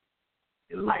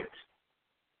and light,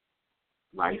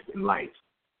 life and light.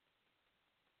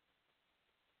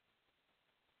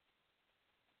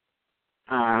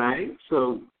 All right,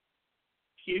 so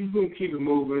we're going to keep it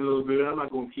moving a little bit. I'm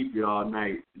not going to keep you all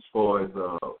night as far as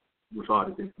with all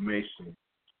this information.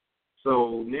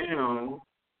 So now,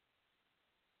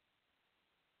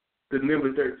 the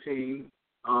number 13,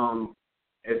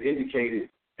 as indicated,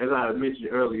 as I mentioned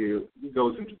earlier, it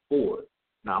goes into 4.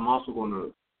 Now, I'm also going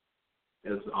to,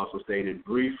 as also stated,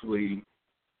 briefly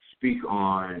speak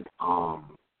on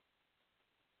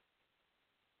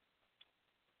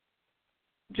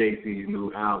Jay-Z's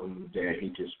new album that he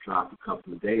just dropped a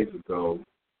couple of days ago,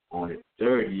 on the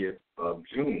 30th of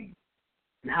June.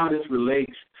 And how this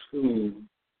relates to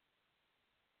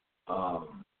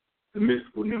the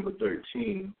mystical number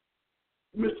 13,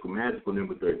 the mystical magical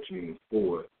number 13,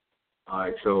 4. All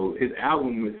right, so his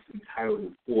album is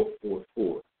entitled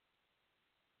 444.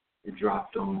 It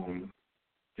dropped on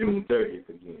June 30th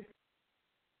again,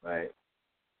 right?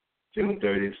 June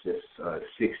 30th is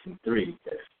 6 and 3.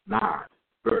 That's 9,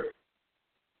 birth.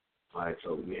 All right,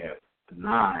 so we have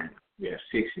 9, we have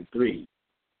 6 and 3.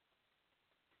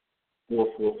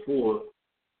 444,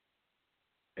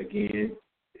 again,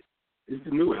 it's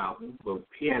the new album, but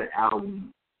he had an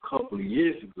album a couple of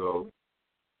years ago.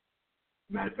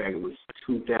 Matter of fact, it was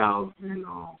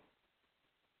 2009,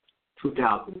 if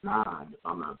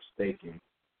I'm not mistaken,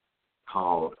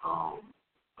 called,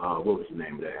 what was the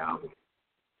name of that album?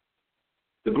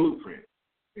 The Blueprint.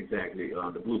 Exactly,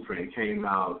 The Blueprint came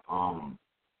out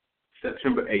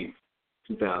September 8th,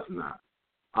 2009.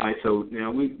 All right, so now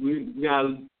we got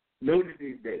to notice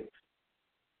these dates,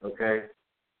 okay?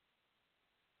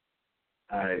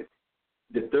 All right,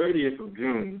 the 30th of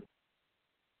June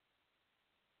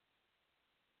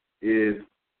is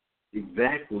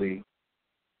exactly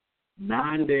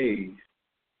 9 days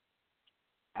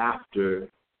after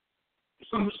the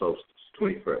summer solstice,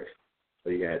 21st. So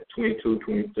you got 22,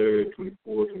 23rd,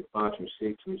 24, 25,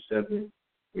 26, 27,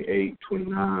 28,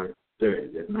 29, 30.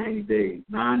 That's 90 days.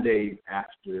 9 days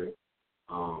after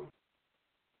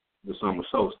the summer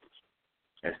solstice.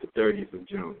 That's the 30th of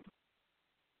June.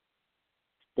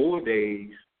 4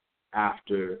 days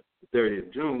after the 30th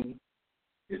of June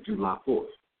is July 4th.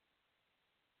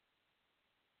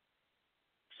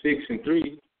 6 and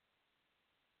 3,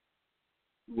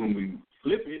 when we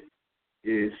flip it,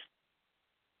 is,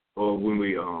 or when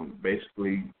we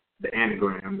basically the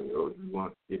anagram, or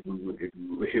if you will,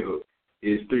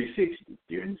 is 360,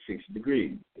 360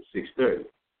 degrees, 630,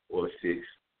 or 6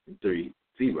 and 3,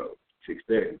 0,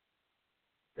 630.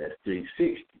 That's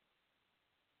 360.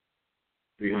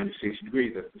 360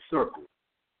 degrees, that's the circle,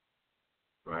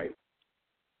 right?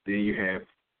 Then you have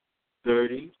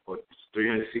 30 or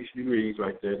 360 degrees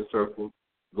right there, the circle,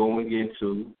 going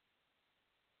into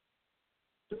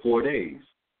the 4 days,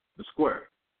 the square,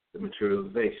 the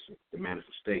materialization, the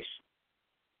manifestation.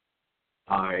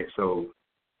 All right, so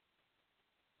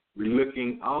we're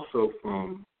looking also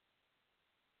from,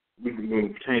 we've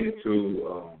been pertaining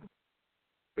to,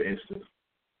 for instance,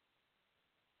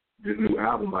 this new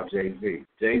album by Jay-Z.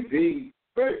 Jay-Z,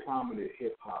 very prominent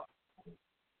hip-hop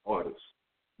artist.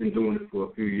 Been doing it for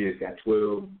a few years, got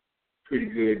 12 pretty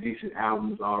good, decent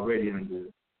albums already under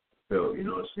the belt, you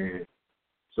know what I'm saying?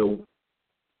 So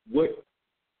what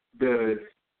does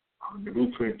the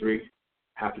Blueprint 3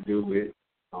 have to do with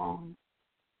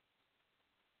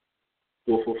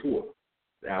 444,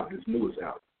 the album, his newest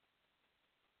album?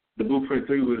 The Blueprint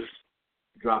 3 was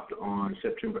dropped on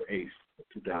September 8th of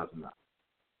 2009.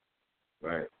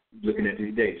 Right, looking at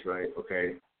these dates, right?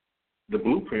 Okay, the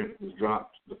Blueprint was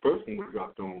dropped. The first one was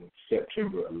dropped on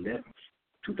September 11th,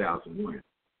 2001.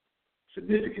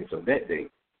 Significance of that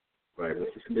date, right?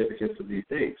 What's the significance of these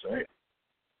dates, right?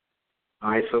 All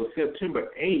right, so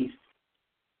September 8th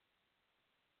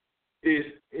is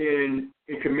in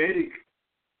Kemetic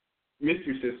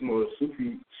mystery system or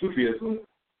Sufism.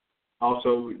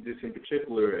 Also, this in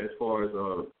particular, as far as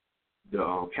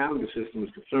the calendar system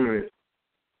is concerned.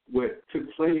 What took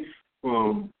place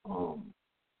from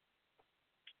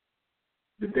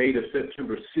the date of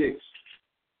September 6th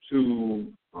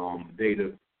to the date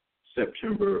of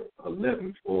September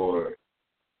 11th, or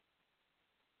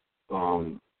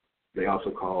they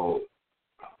also call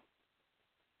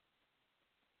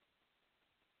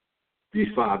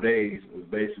these 5 days was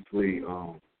basically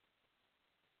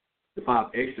the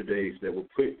 5 extra days that were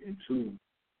put into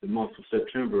the month of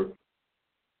September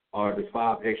are the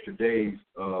 5 extra days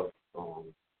of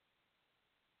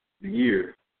the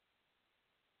year.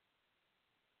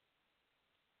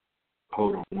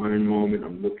 Hold on one moment.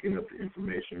 I'm looking up the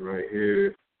information right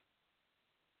here.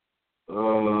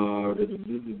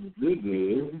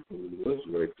 What's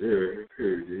right there?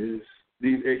 Here it is.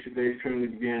 These extra days currently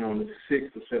begin on the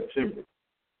 6th of September.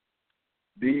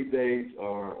 These days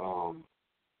are,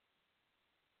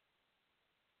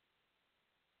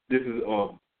 this is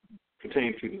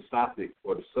pertaining to the Sophic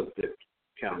or the Subject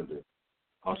calendar,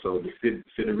 also the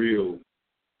sidereal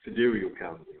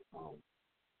calendar,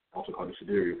 also called the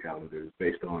sidereal calendar, is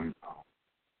based on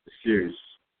the Sirius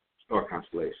star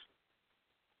constellation.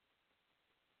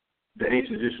 The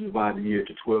ancient Egyptians divided the year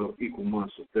to 12 equal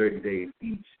months of 30 days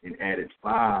each and added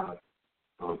 5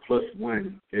 plus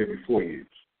 1 every 4 years,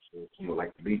 so it's somewhat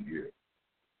like the leap year.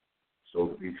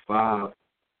 So these 5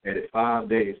 added 5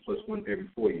 days plus one every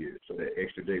 4 years. So that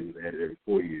extra day was added every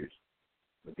 4 years.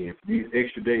 But then these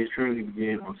extra days currently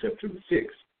begin on September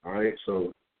 6th. All right,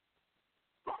 so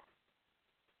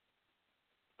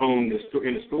in the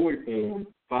story form,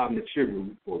 5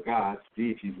 Nichiru, or gods,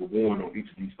 deities, were born on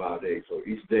each of these 5 days. So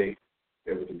each day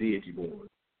there was a deity born.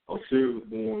 Osiris was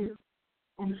born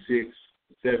on the 6th.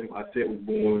 The 7th, Aset was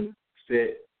born.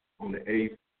 Set on the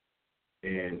 8th,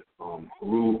 and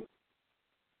Haru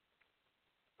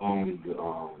on the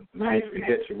 9th, and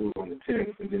Hetcheru on the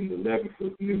 10th, and then the 11th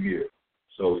was the New Year.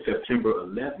 So September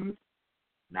 11th,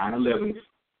 9/11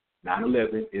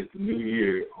 is the New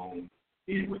Year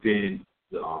within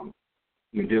the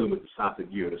when dealing with the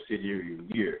Sattvic year, the sidereal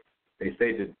year. They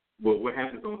say that what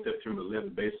happens on September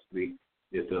 11th basically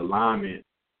is the alignment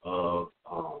of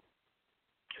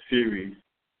Ceres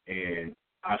and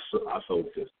our solar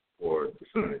system, or the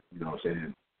sun, you know what I'm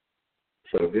saying?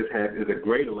 So this is a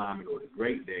great alignment, or the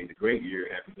great day. The great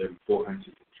year happens every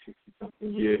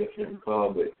 460-something years, I can't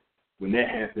recall, but when that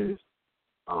happens,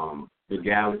 the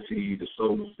galaxy, the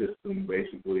solar system,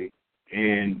 basically,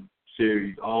 and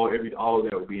Ceres, all of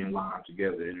that will be in line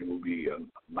together, and it will be a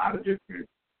lot of different,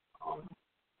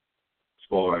 as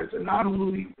far as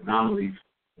anomalies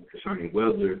concerning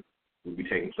weather will be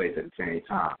taking place at the same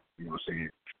time. You know what I'm saying?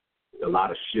 A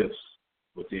lot of shifts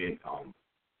within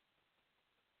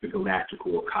the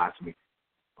galactical or cosmic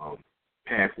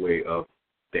pathway of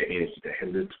that energy, that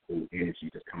elliptical energy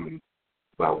that's coming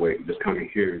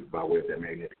here by way of that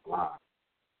magnetic line.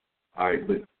 All right,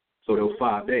 but so those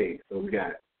 5 days. So we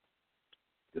got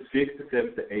the 6th, the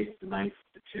 7th, the 8th, the 9th,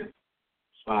 the 10th.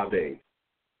 It's 5 days.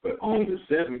 But on the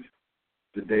 7th,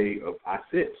 the day of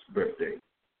Aset's birthday,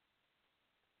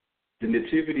 the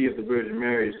Nativity of the Virgin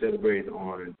Mary is celebrated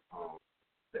on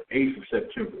the 8th of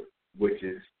September, which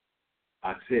is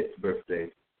Aset's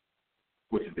birthday,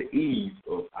 which is the eve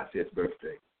of Aset's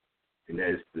birthday. And that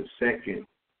is the second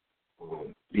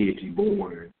deity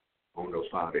born on those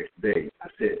 5 extra days.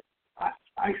 Aset,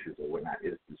 Isis or whatnot,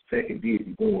 is the second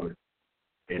deity born,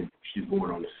 and she's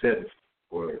born on the 7th,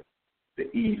 or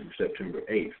the eve of September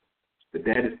 8th. But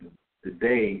that is the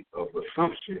day of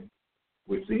Assumption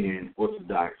within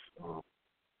Orthodox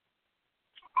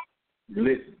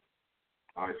religion.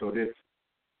 All right, so this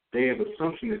day of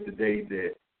Assumption is the day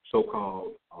that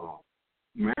so-called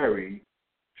Mary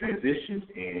transitions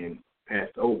and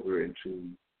passed over into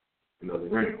another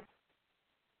realm.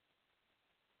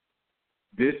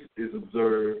 This is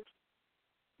observed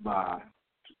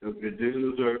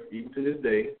even to this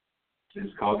day. This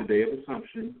is called the Day of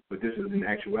Assumption, but this is in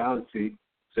actuality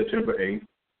September 8th,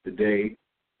 the day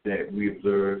that we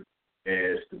observe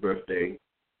as the birthday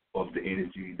of the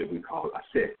energy that we call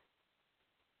Aset.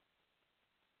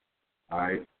 All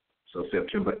right, so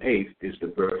September 8th is the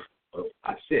birth of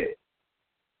Aset.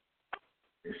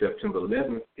 And September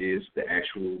 11th is the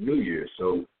actual New Year.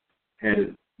 So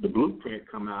had the blueprint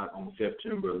come out on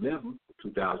September 11th,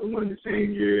 2001, the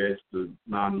same year as the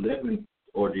 9/11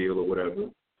 ordeal or whatever,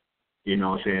 you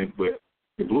know what I'm saying? But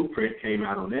the blueprint came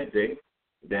out on that day.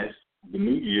 That's the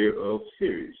New Year of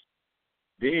Ceres.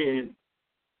 Then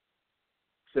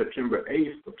September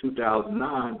 8th of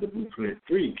 2009, the blueprint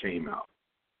 3 came out.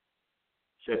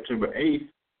 September 8th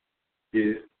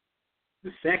is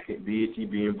the second deity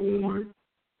being born,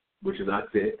 which is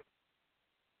Aset,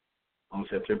 on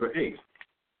September 8th.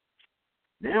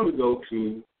 Now we go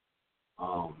to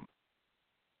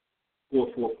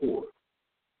 444.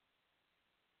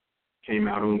 Came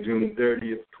out on June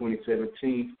 30th,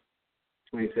 2017.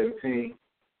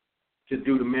 Just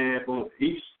do the math on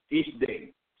each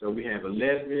day. So we have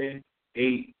 11,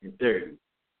 8, and 30.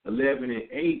 11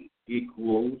 and 8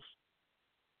 equals,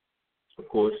 of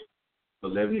course,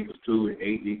 11 equals 2 and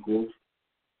 8 equals,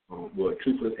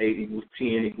 2 plus 8 equals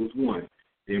 10 equals 1.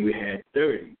 Then we had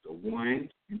 30. So 1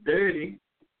 and 30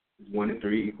 is 1 and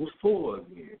 3 equals 4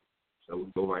 again. So we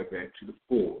go right back to the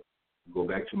 4. We go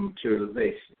back to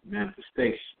materialization,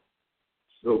 manifestation.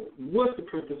 So what's the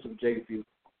purpose of JP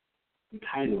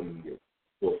entitling here,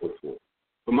 444?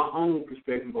 From my own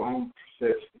perspective, my own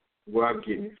perception, where I'm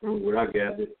getting from, what I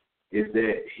gathered, is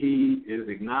that he is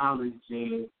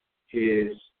acknowledging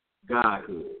his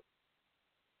godhood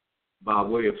by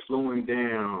way of slowing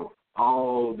down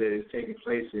all that is taking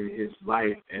place in his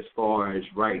life as far as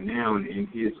right now in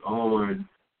his own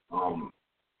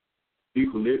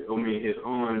his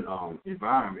own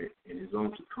environment and his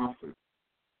own circumference.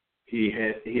 He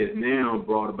has now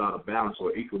brought about a balance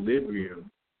or equilibrium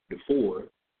before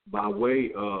by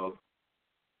way of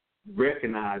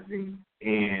recognizing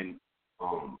and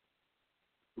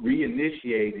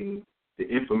reinitiating the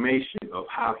information of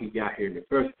how he got here in the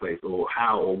first place, or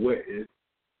how or what is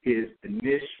his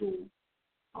initial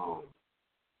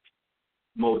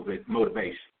motivation,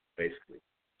 basically.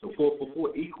 So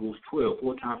 444 equals 12.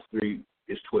 4 times 3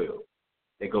 is 12.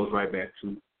 That goes right back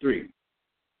to 3.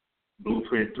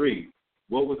 Blueprint 3.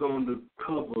 What was on the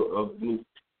cover of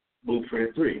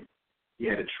Blueprint 3? He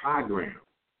had a trigram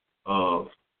of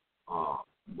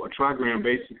a trigram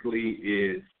basically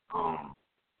is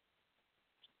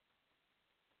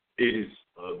it is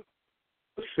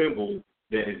a symbol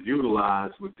that is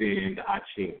utilized within the I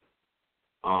Ching.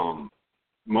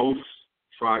 Most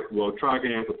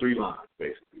trigrams are 3 lines,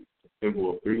 basically. A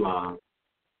symbol of 3 lines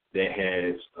that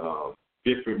has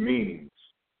different meanings.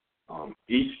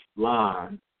 Each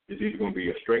line is either going to be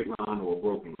a straight line or a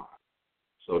broken line.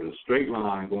 So the straight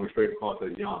line going straight across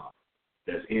the yang,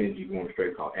 that's energy going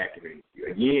straight across active energy.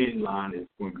 A yin line is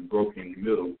going to be broken in the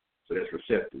middle, so that's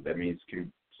receptive. That means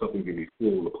something can be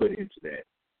full or put into that.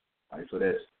 All right, so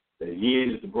that's the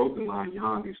yin is the broken line,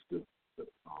 yang is the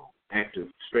active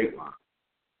straight line.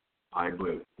 All right,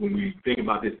 but when we think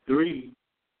about this 3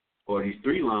 or these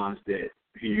 3 lines that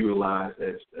he utilized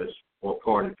as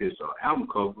part of his album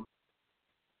cover,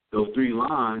 those 3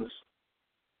 lines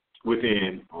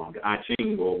within the I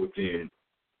Ching or within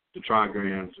the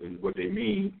trigrams and what they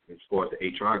mean as far as the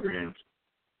 8 trigrams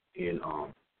in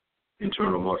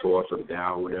internal martial arts or the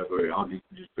Tao or whatever, all these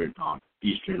different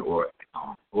Eastern or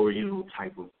Oriental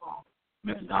type of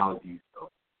methodologies of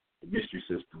the mystery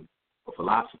system or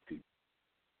philosophy.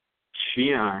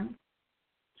 Qian,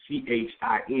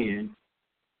 Chin,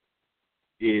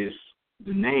 is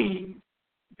the name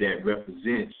that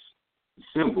represents the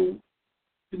symbol.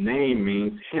 The name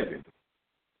means heaven.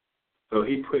 So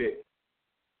he put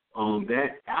on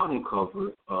that album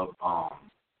cover of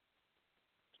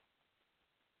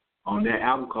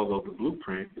the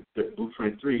Blueprint, the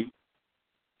Blueprint 3,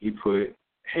 he put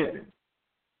heaven.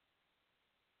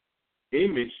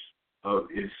 Image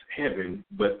of is heaven,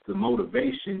 but the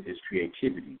motivation is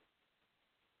creativity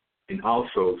and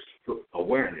also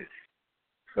awareness.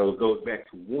 So it goes back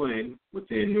to 1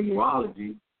 within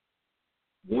numerology.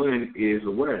 1 is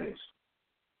awareness.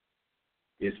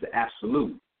 It's the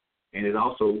absolute. And it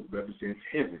also represents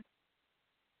heaven,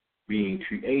 being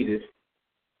creative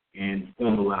and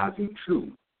formalizing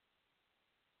 2.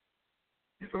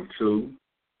 And from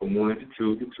 1 to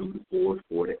 2 to 2 to 4 to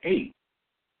 4 to 8.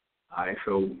 All right,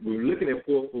 so we're looking at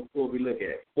 4, we look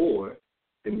at 4,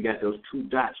 then we got those 2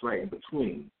 dots right in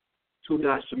between. 2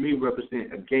 dots to me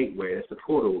represent a gateway. That's the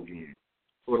portal again.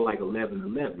 Sort of like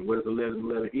 11:11. What does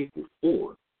 11:11 equal?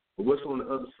 4. But what's on the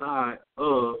other side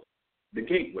of the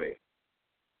gateway?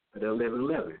 At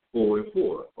 11:11, 4 and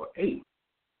 4, or 8.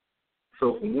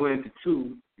 So from 1 to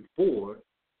 2 to 4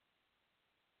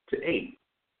 to 8.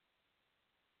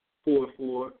 4 and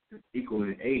 4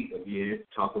 equaling 8 again,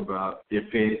 talking about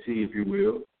infinity, if you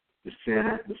will, the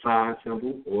sign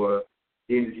symbol, or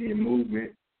energy and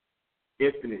movement,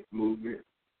 infinite movement.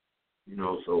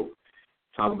 So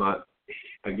talking about,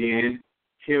 again,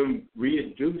 him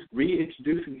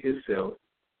reintroducing himself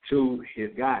to his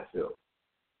God self.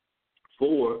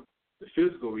 4, the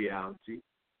physical reality.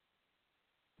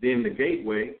 Then the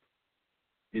gateway,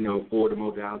 for the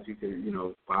modality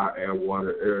to, fire, air,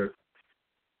 water, earth.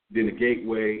 Then the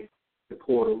gateway, the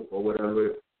portal, or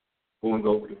whatever, going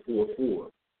over to 4-4.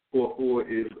 4-4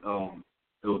 is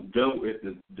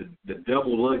the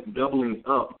doubling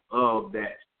up of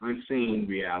that unseen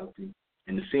reality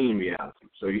and the seen reality.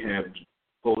 So you have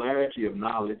polarity of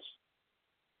knowledge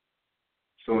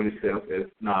showing itself as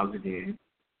knowledge again.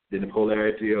 Then the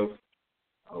polarity of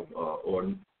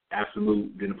or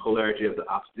absolute. Then the polarity of the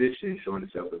opposition showing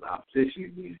itself as opposition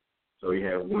again. So you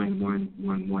have 1, 1,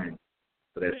 1, 1.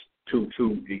 So that's 2,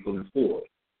 2 equaling 4,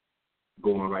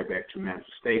 going right back to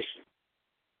manifestation.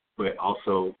 But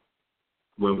also,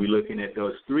 when we're looking at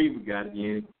those 3, we got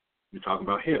again, we're talking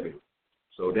about heaven.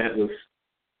 So that was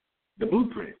the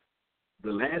Blueprint.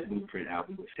 The last Blueprint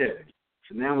album was heaven.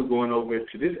 So now we're going over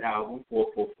to this album,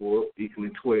 444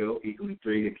 equaling 12 equaling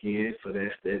 3 again. So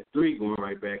that's that 3 going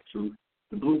right back to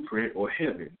the Blueprint or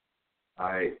heaven. All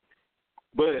right.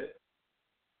 But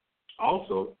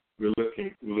also, let's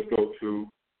go to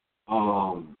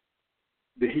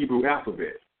the Hebrew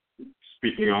alphabet,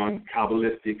 speaking on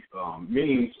Kabbalistic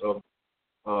meanings of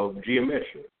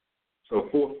geometry. So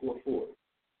 444.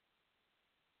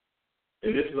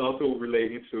 And this is also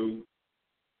related to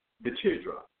the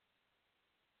teardrop.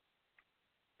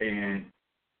 And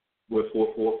with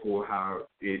 444, how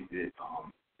it's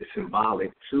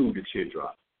symbolic to the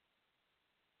teardrop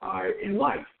in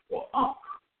life, or up.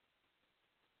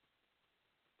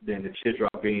 Then the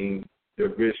teardrop being the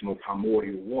original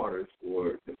primordial waters,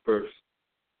 or the first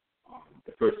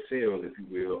the first cell, if you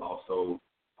will, also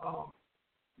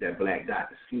that black dot,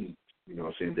 the seed, you know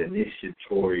what I'm saying, the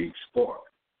initiatory spark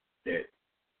that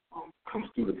comes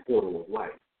through the portal of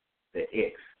life, the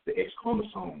X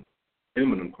chromosome,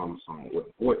 feminine chromosome, or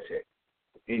the vortex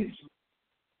of energy.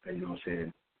 You know what I'm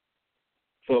saying?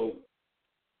 So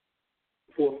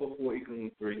 444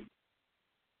 equaling 3.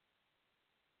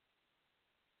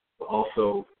 But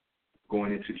also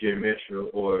going into geometry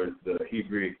or the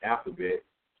Hebrew alphabet,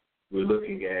 we're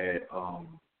looking at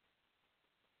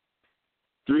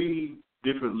 3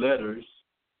 different letters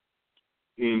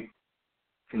in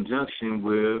conjunction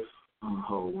with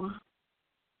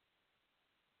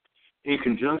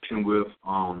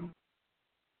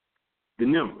the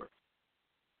number.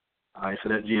 All right, so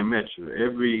that's geometry.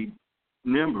 Every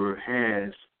number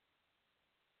has,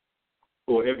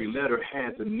 or every letter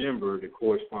has a number that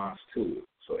corresponds to it.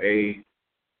 So A,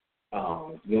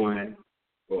 1,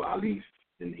 or Aleph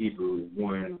in Hebrew,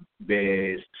 1,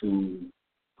 Bez, 2,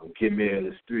 Gimel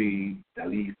is 3,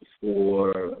 Dalith is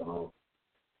 4,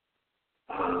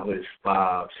 what is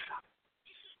 5?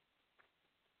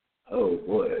 Oh,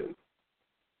 boy.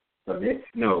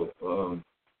 No.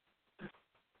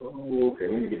 Okay,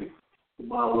 let me get it.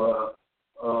 Kabbalah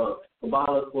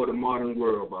for the Modern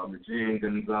World by Majik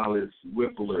Gonzalez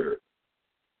Whippler.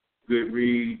 Good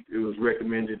read. It was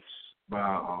recommended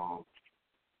by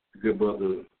the good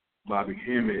brother Bobby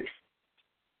Hammett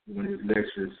in one of his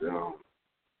lectures,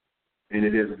 and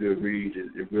it is a good read.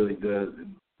 It really does.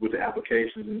 With the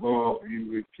applications involved,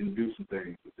 you can do some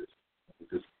things with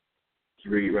this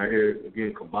read right here.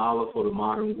 Again, Kabbalah for the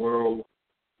Modern World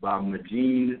by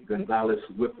Majik Gonzalez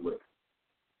Whippler.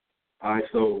 All right,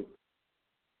 so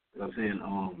I'm saying,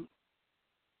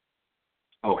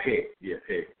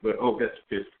 hey. But, that's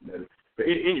the 5th letter. But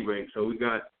anyway, so we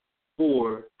got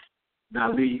 4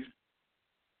 Dalith.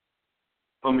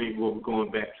 We're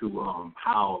going back to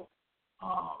how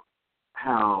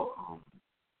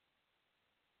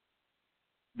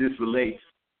this relates,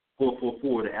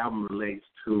 444, the album relates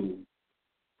to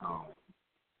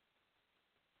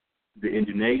the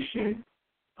intonation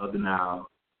of the Nile,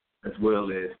 as well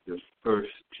as the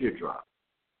first teardrop,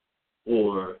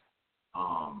 or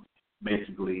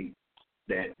basically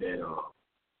that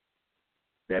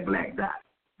black dot,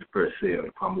 the first cell,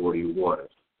 the primordial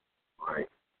waters, right?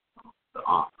 The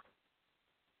Ankh,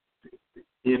 the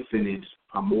infinite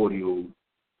primordial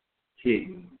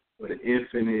hidden, or the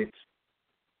infinite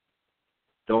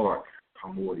dark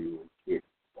primordial hidden.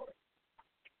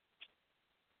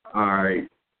 All right.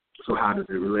 So how does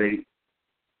it relate?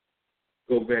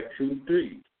 Go back to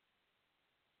 3.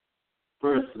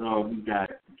 First, we got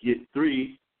get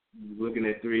 3. Looking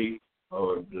at 3,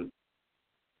 or the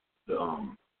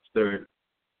third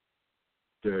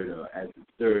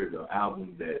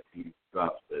album that he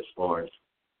dropped as far as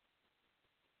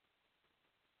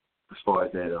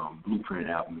that Blueprint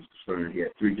album is concerned. He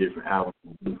had 3 different albums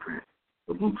on Blueprint.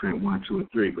 So Blueprint 1, 2,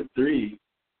 and 3. But 3,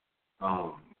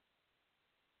 the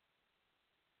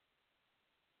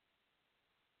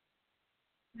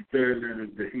third letter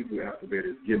of the Hebrew alphabet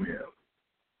is Gimel,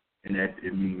 and that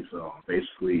it means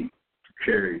basically to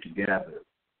carry, to gather.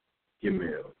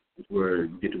 Gimel is where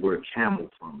you get the word camel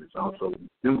from. It's also the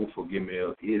symbol for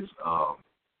Gimel is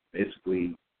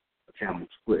basically a camel's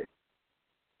foot.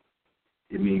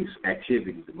 It means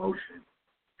activity, the motion,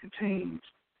 contains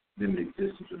limited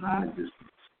existence or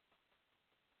non-existence.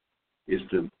 It's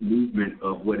the movement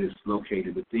of what is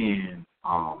located within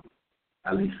Aleph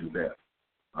and Beth.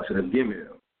 So that's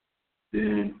Gimel.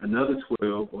 Then another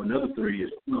 12 or another 3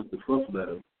 is the 12th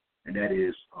letter, and that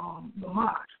is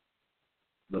Lamad.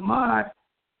 Lamad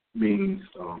means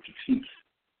to teach,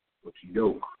 or to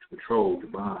yoke, to control, to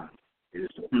bind. It is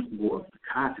the principle of the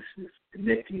consciousness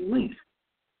connecting links.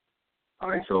 All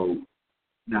right, so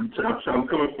now I'm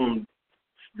coming from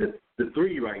the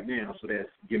 3 right now. So that's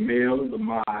Gimel,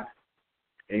 Lamad,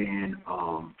 and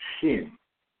Shin.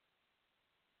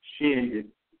 Shin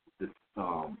is the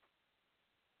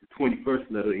 21st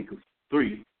letter equals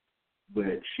 3,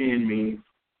 but Shin means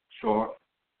sharp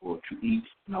or to eat,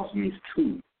 and also means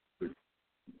two, but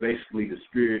basically the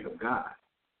Spirit of God.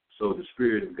 So the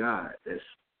Spirit of God, that's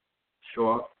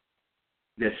sharp,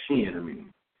 that's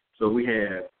Shin, So we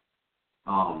have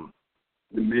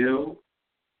the Mil,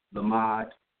 Lamad,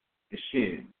 and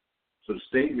Shin. So the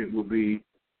statement will be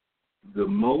the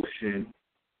motion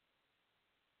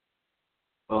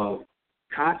of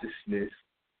consciousness,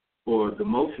 or the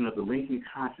motion of the linking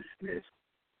consciousness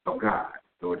of God,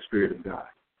 or the Spirit of God.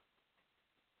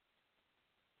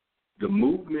 The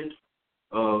movement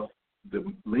of the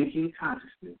linking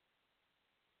consciousness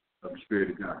of the Spirit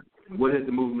of God. And what is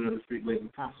the movement of the Spirit linking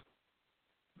consciousness?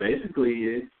 basically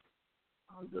it's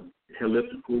the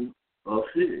elliptical of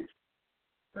physics,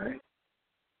 right?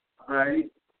 All right.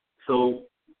 So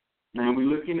now we're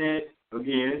looking at,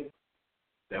 again,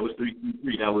 that was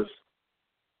 333. That was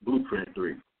blueprint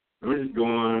 3. I'm just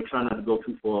going, trying not to go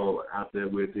too far out there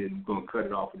with it. I'm going to cut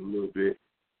it off in a little bit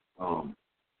and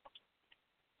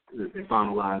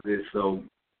finalize this. So,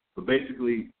 but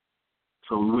basically,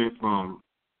 so we went from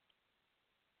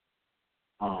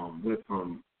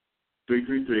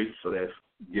 333. So that's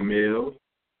Gemel,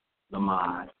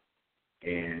 Lamad,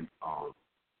 and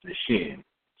the Shin.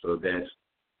 So that's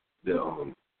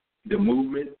the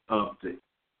movement of the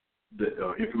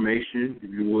information,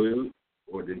 if you will,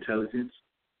 or the intelligence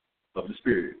of the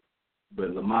spirit.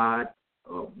 But Lamad,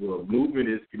 well, movement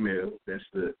is Gemel. That's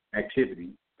the activity,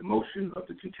 the motion of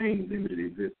the contained limited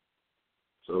existence.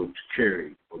 So to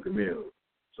carry, or Gemel.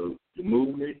 So the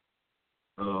movement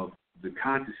of the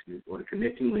consciousness or the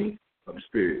connecting link of the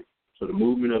spirit. So the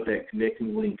movement of that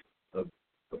connecting link of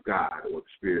God or the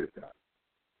spirit of God.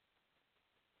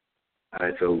 All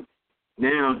right, so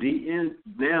now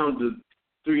the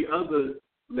 3 other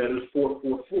letters,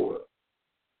 444.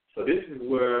 So this is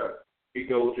where it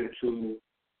goes into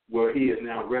where he is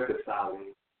now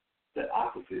reconciling the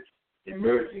opposites,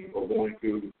 emerging or going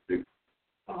through the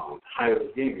higher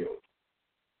genios.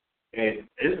 And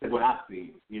this is what I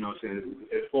see, you know what I'm saying?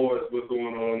 As far as what's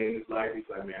going on in his life, he's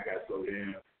like, man, I got to slow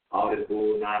down. All this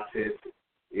bull nonsense,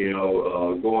 you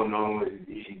know, going on.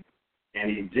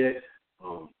 And he just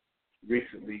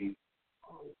recently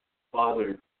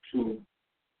fathered 2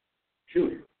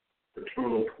 children,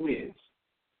 fraternal twins.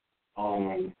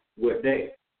 On what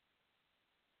day?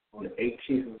 On the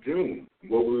 18th of June.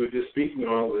 What we were just speaking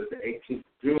on was the 18th of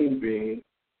June being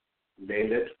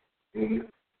Laylat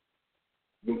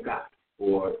Nukat,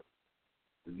 or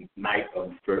the night of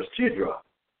the first teardrop.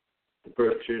 The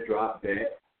first teardrop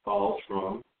that falls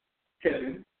from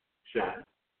heaven, shine,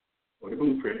 or the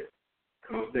blueprint,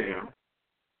 comes down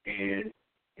and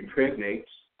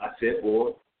impregnates, I said,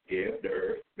 or the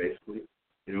earth, basically,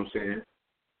 you know what I'm saying,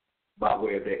 by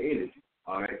way of their energy.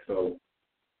 All right, so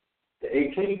the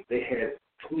 18th, they had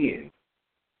twins.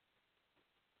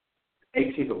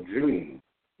 18th of June,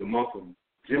 the month of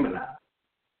Gemini,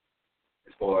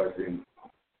 as far as in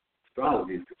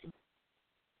astrology is concerned.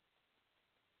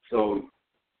 So,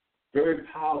 very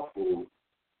powerful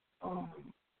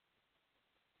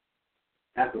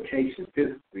application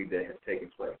physically that has taken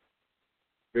place.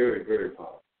 Very, very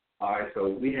powerful. All right, so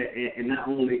we had, and not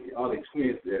only are they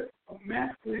twins, they're a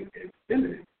masculine and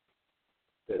feminine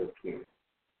set of twins,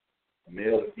 a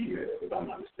male and female, if I'm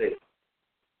not mistaken.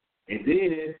 And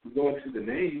then we go into the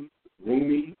name,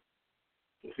 Rumi,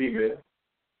 the female,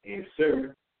 and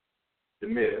Sir, the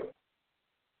male.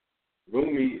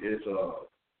 Rumi is an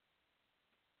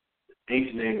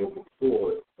ancient name of a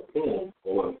poem,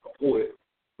 or a poet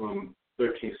from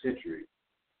 13th century.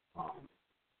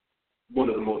 One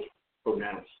of the most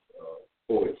pronounced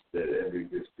poets that ever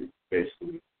existed.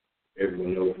 Basically,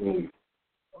 everyone knows Rumi.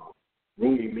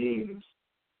 Rumi means,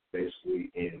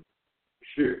 basically, in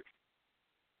shirk.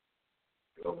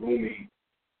 Rumi,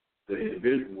 the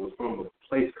individual, was from a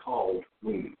place called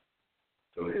Rumi.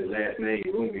 So his last name,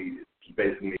 Rumi,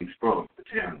 basically means from the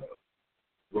town of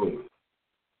Rumi.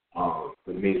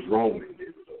 It means Roman.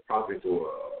 It was a province or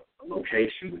a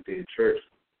location within church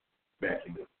back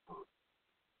in the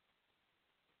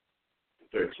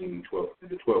 1200s to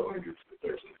the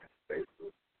 1300s,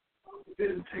 basically. The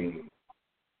Byzantine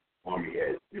army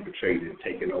had infiltrated and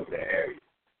taken over that area.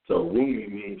 So Rumi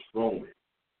means Roman,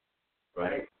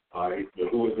 right? All right, but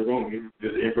who is the Roman?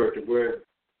 Just invert the word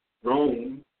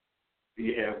Rome,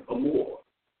 you have a Moor.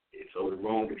 And so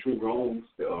the true Romans,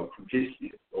 the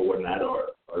Christians or whatnot,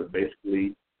 are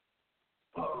basically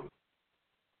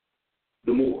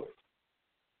the Moors.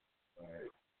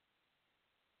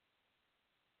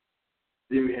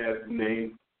 Then we have the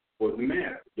name for the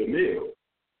male.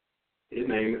 His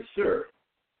name is Sir.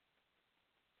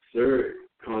 Sir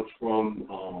comes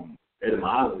from,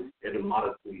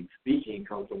 etymologically speaking,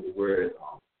 comes from the word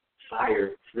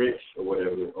sire, French, or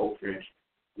whatever, Old French,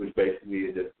 which basically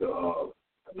is just a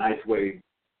nice way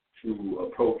to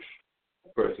approach a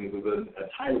person with a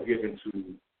title given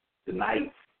to the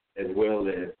knights as well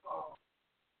as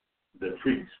the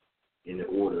priests in the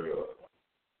order of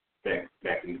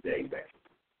back in the day, back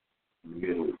in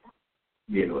the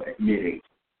mid-80s.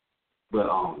 But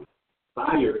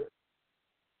sire,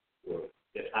 or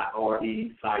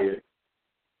S-I-R-E, sire,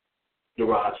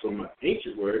 derives from an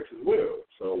ancient word as well.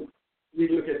 So we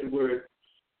look at the word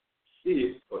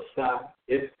Sid, or Sa,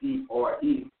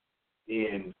 S-E-R-E,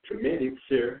 in Kemetic,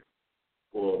 Sir,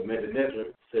 or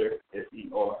Metanezra, Sir,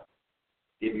 S-E-R,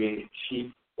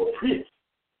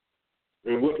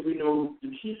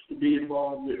 be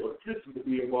involved with or attempting to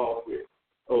be involved with,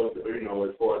 or,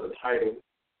 as far as the title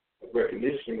of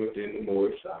recognition within the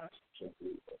Moorish Science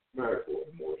Temple of America, or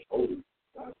the Moorish Holy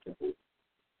Science Temple.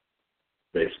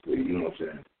 Basically, you know what I'm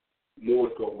saying?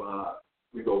 Moors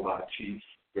we go by chiefs,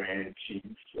 grand chiefs,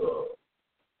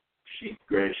 chief,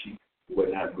 grand chief,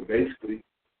 whatnot. But basically,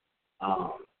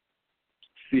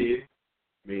 Sid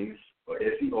means, or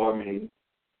SER means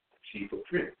chief of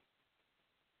prince.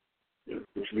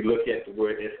 Which we look at the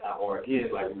word SIR again,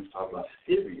 like we was talking about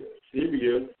Syria.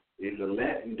 Syria is a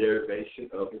Latin derivation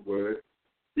of the word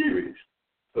series.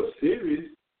 So series,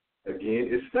 again,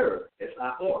 is Sir,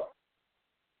 SIR.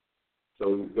 So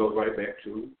we go right back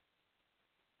to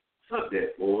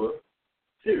subject or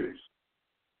series,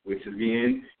 which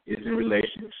again is in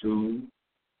relation to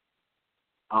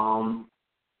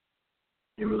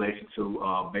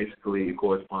basically it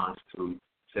corresponds to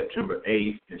September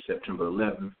 8th and September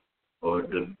 11th, or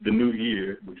the new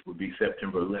year, which would be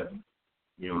September 11th.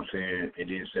 You know what I'm saying? And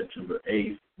then September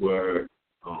 8th, where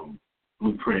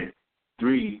Blueprint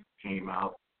 3 came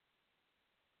out,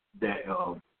 that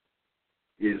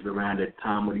is around that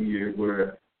time of the year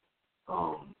where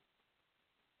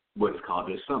what's called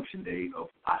the Assumption Day of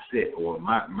Aset, or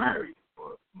Mary,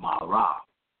 or Mara,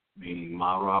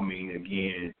 meaning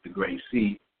again the Great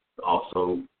Sea.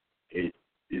 Also, it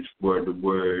is where the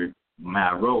word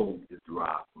marrow is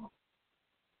derived from.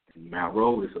 And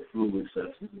marrow is a fluid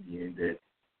substance again that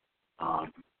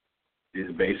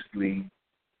is basically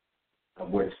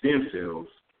where the stem cells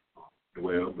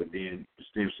dwell, but then the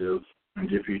stem cells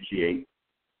undifferentiate,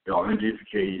 or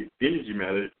undifferentiated energy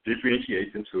matter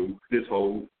differentiates into this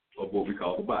whole of what we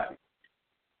call the body.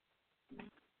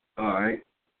 All right.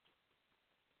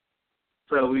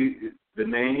 So the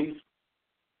names,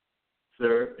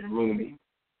 Sir and Rumi.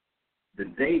 The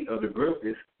date of the birth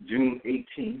is June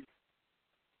 18th,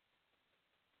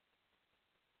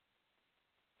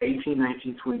 18,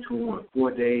 19, 20, 21.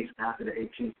 4 days after the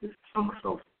 18th is summer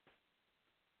solstice.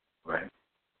 Right.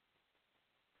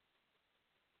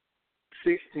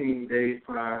 16 days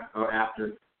prior or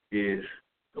after is,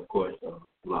 of course,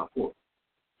 July 4th,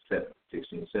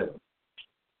 16/7.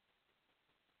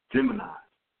 Gemini.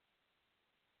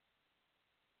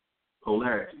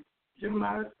 Polarity.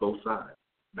 Gemini is both sides.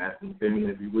 Masculine, feminine,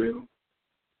 if you will,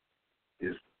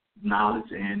 is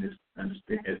knowledge and is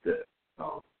understanding, is the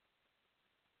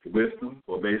wisdom,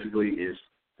 or basically is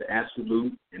the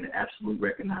absolute, and the absolute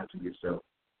recognizing yourself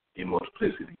in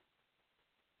multiplicity.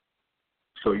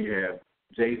 So you have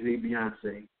Jay-Z,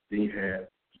 Beyonce, then you have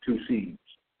the two C's.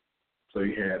 So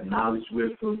you have knowledge,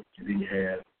 wisdom, and then you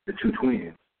have the two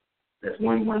twins. That's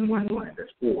 1, 1, 1, 1.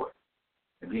 That's 4.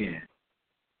 Again.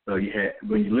 So you have,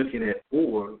 when you're looking at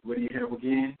 4, what do you have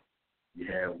again? You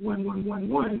have 1, 1, 1,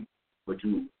 1, but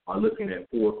you are looking at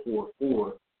 4, 4,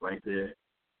 4 right there.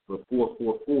 But 4,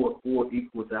 4, 4, 4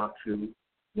 equals out to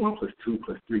 1 plus 2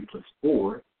 plus 3 plus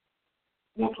 4.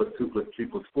 1 plus 2 plus 3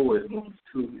 plus 4 is 1 plus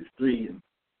 2 is 3,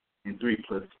 and 3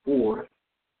 plus 4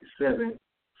 is 7.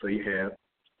 So you have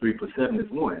 3 plus 7 is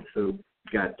 1. So you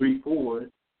got 3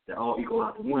 4s that all equal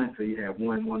out to 1. So you have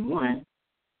 1, 1, 1,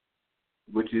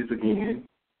 which is, again,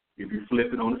 if you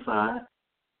flip it on the side,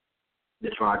 the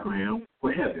trigram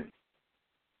for heaven,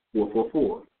 4, 4,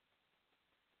 4.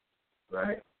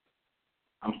 Right?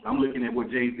 I'm looking at what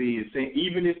Jay-Z is saying.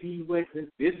 Even if he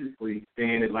wasn't physically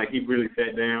saying it like he really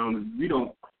sat down, we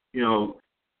don't,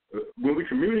 when we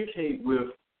communicate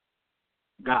with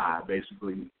God,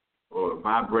 basically, or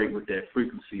vibrate with that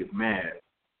frequency of mass,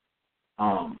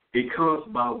 it comes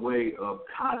by way of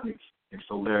cosmic and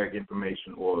solaric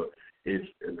information, or it's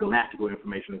galactical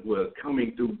information as well,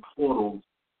 coming through portals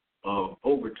of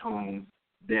overtones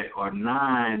that are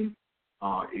non-existent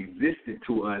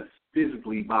to us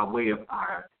physically by way of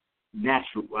our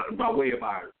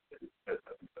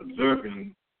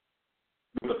observing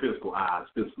with physical eyes,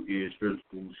 physical ears,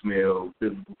 physical smell,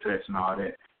 physical touch, and all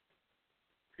that.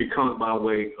 It comes by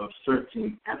way of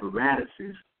certain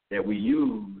apparatuses that we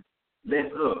use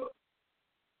less of.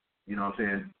 You know what I'm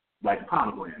saying? Like the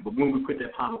pineal gland. But when we put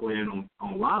that pineal gland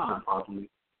online properly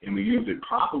and we use it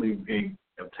properly and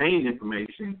obtain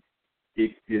information,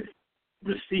 it is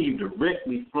received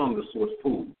directly from the source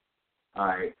pool. All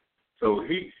right. So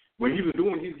when he was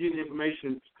getting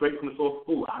information straight from the source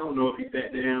pool. I don't know if he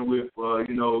sat down with,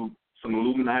 some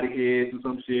Illuminati heads or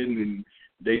some shit and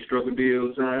they struck a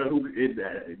deal,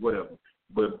 whatever.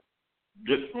 But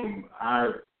just from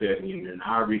our studying and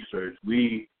our research,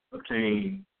 we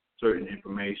obtain certain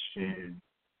information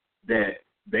that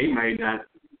they may not,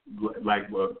 like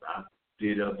what I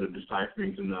did of the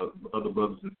decipherings and the other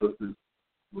brothers and sisters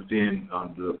within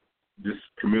this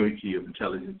community of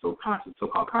intelligence or conscious,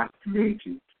 so-called conscious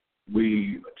community,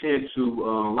 we tend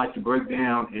to like to break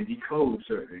down and decode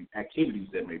certain activities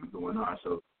that may be going on.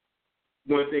 So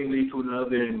one thing leads to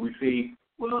another, and we see,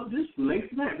 well, this relates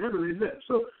to that relates to that.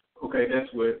 So, okay,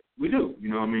 that's what we do. You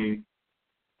know what I mean?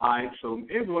 All right, so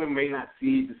everyone may not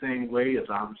see it the same way as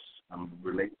I'm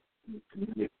related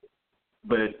to it.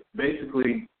 But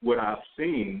basically what I've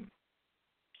seen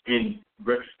in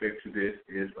retrospect to this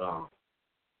is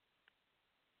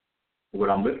what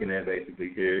I'm looking at basically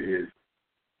here is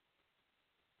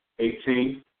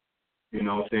 18, you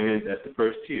know what I'm saying? That's the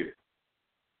first tier.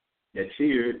 That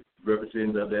tier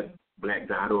represents that black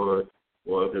dot or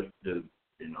the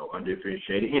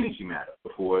undifferentiated energy matter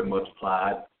before it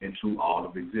multiplied into all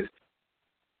of existence.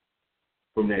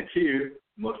 From that tier,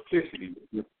 multiplicity,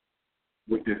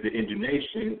 which is the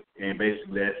indignation, and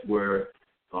basically that's where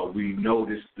we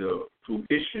notice the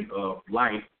fruition of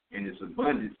life and its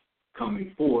abundance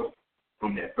coming forth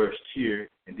from that first tier,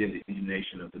 and then the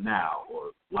indignation of the now,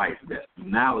 or life. That the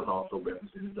now is also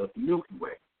represented of the Milky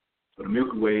Way. So the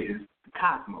Milky Way is the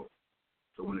cosmos.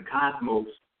 So when the cosmos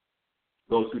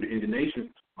goes through the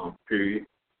indignation period,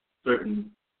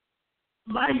 certain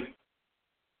life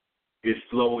is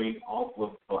flowing off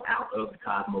of or out of the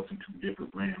cosmos into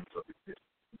different realms of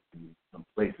existence, some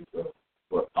places of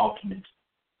alternate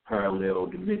parallel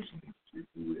dimensions, if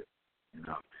you will. You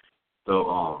know,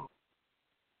 so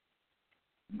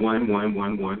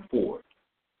 11114,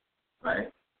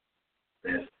 right?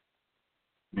 That's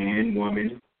man,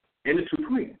 woman, and the two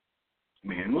twins,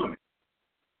 man, woman.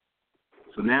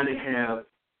 So now they have,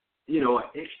 an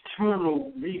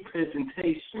external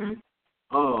representation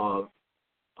of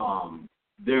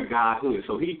their godhood.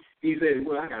 So he said,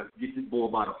 well, I got to get this boy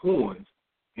by the horns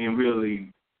and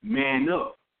really man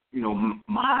up,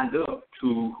 mind up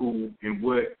to who and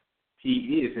what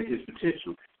he is and his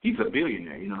potential. He's a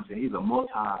billionaire, you know what I'm saying? He's a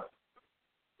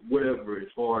whatever,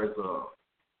 as far as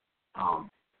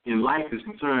in life is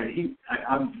concerned.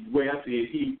 The way I see it,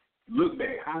 he looked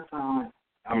back,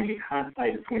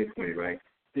 hindsight is 20/20, right?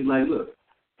 He's like, look,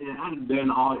 man, I've done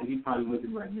all. He's probably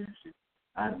looking right now.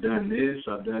 I've done this,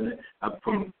 I've done that.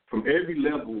 From every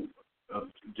level of,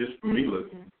 just from me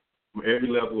looking, from every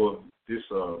level of this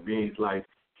being's life,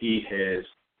 he has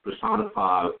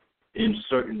personified in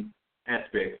certain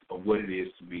aspects of what it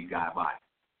is to be God-body.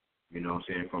 You know what I'm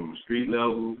saying? From a street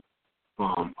level,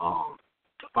 from a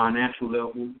financial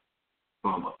level,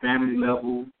 from a family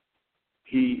level,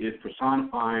 he is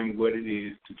personifying what it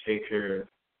is to take care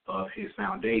of his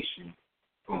foundation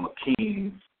from a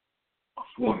king's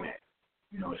format.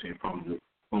 You know what I'm saying?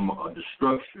 From the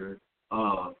structure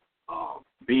of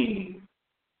being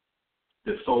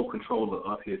the sole controller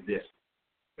of his destiny,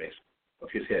 basically, of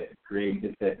his heaven, creating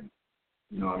his heaven.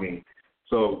 You know what I mean?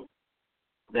 So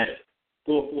that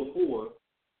 444,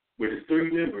 with its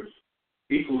three members,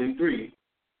 equaling 3,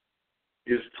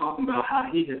 is talking about how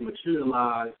he has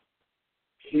materialized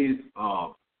his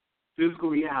physical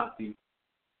reality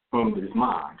from his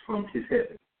mind, from his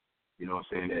heaven. You know what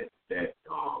I'm saying? That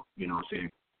you know what I'm saying,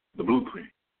 the blueprint.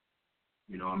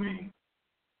 You know what I mean?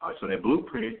 So that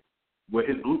blueprint, what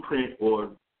his blueprint,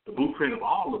 or the blueprint of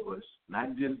all of us,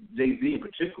 not just Jay-Z in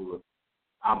particular,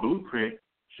 our blueprint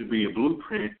should be a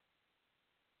blueprint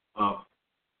of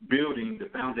building the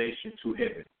foundation to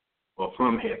heaven, or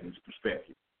from heaven's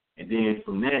perspective. And then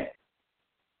from that,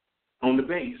 on the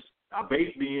base, our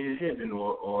base being in heaven,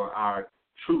 or our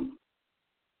truth,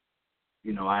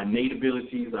 our innate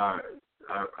abilities, our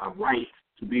right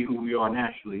to be who we are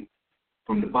naturally,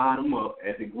 from the bottom up,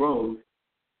 as it grows,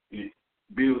 it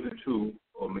builds into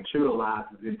or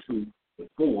materializes into the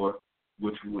 4,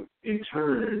 which would in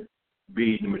turn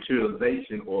be the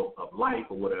materialization of life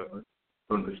or whatever,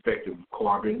 from the perspective of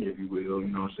carbon, if you will, you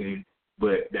know what I'm saying?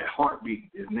 But that heartbeat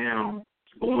is now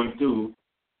going through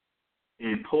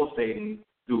and pulsating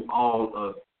through all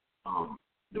of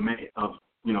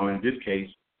in this case,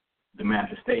 the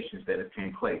manifestations that have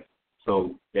taken place.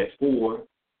 So that's 4,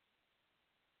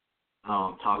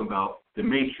 talking about the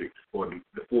matrix, or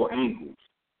the 4 angles,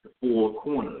 the 4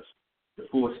 corners, the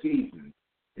 4 seasons.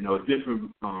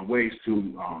 Different ways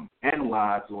to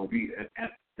analyze or be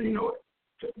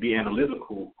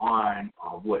analytical on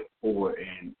what 4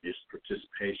 and its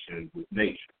participation with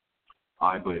nature. All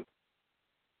right, but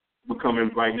we're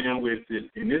coming right now with it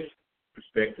in this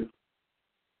perspective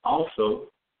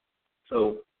also.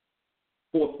 So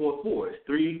 444 is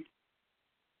three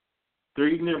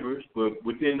numbers, but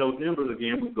within those numbers,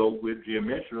 again, we go with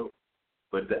geometrical,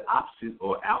 but the opposite,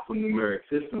 or alphanumeric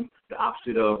system, the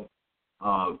opposite of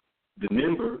the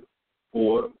number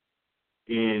 4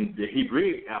 in the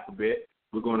Hebrew alphabet,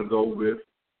 we're going to go with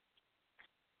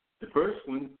The first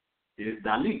one is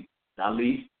dalith.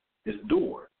 Dalith is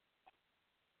door,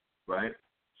 right?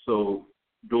 So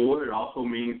door, it also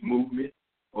means movement,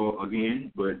 or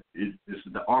again, but this is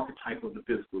the archetype of the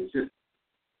physical existence.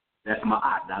 That's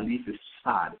ma'at. Dalith is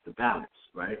side, it's the balance,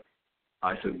 right?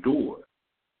 All right, so door.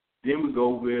 Then we go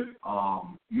with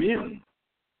mem.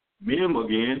 Mem,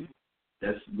 again,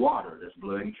 that's water, that's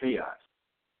blood and chaos.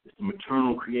 It's the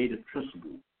maternal creative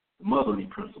principle, the motherly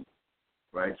principle,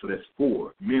 right? So that's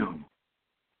 4, mem.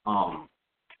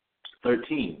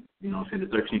 13, you know what I'm saying,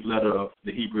 the 13th letter of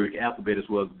the Hebrew alphabet as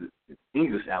well as the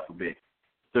English alphabet.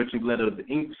 13th letter of the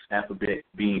English alphabet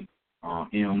being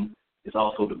M is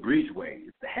also the bridgeway.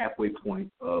 It's the halfway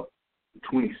point of the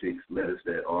 26 letters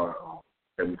that are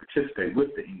that we participate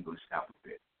with the English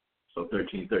alphabet. So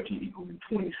 13 equaling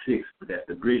 26, but that's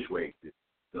the bridgeway.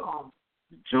 The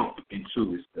jump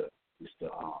into is the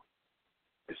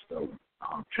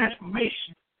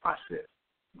transformation process,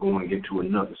 going into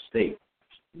another state.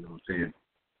 You know what I'm saying?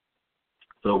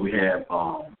 So we have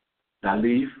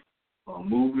dalith,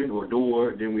 movement or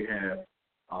door. Then we have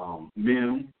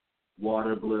mem,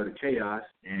 water, blood, and chaos.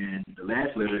 And the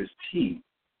last letter is T,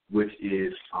 which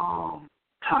is ta.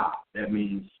 That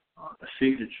means a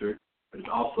signature, but it's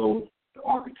also the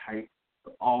archetype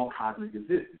of all cosmic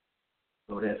existence.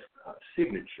 So that's a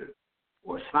signature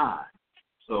or a sign.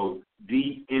 So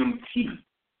DMT,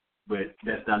 but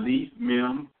that's dalith,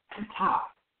 mem, and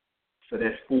ta. So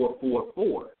that's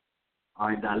 444. All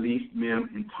right, dalith, mem,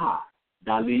 and ta.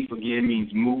 Dalith again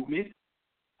means movement.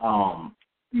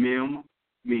 Mem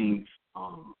means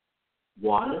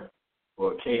water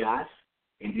or chaos,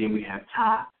 and then we have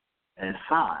ta and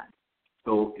sign.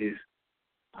 So it's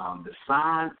the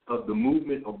sign of the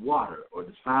movement of water or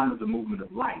the sign of the movement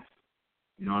of life.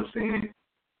 You know what I'm saying?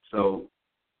 So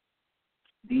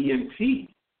DMT.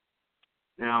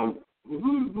 Now,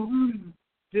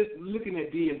 just looking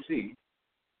at DMT,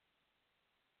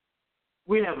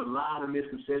 we have a lot of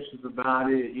misconceptions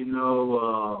about it. You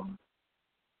know,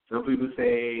 some people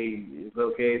say it's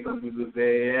okay. Some people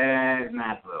say, it's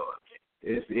not so okay.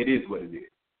 It is what it is.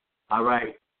 All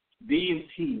right.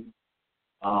 DMT,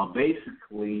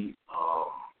 basically,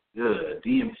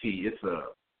 DMT,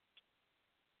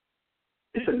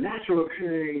 it's a natural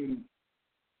occurring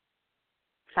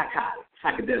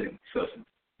psychedelic substance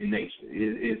in nature.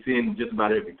 It's in just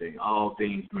about everything. All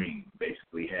things green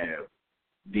basically have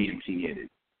DMT in it.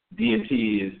 DMT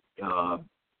is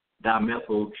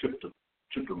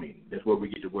dimethyltryptamine. That's where we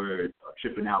get the word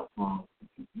tripping out from.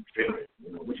 Tripping,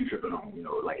 you know, what you tripping on? You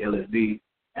know, like LSD,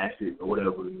 acid, or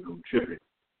whatever. You know, tripping.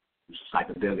 It's a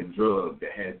psychedelic drug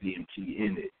that has DMT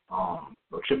in it, or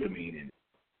tryptamine in it.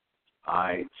 All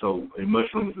right, so in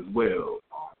mushrooms as well.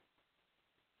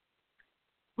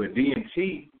 But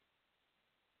DMT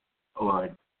or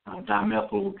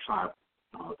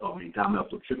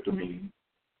dimethyltryptamine,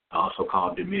 also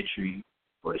called Dimitri,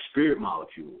 or the spirit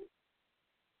molecule,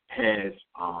 has,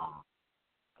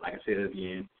 like I said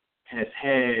again, has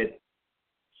had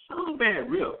some bad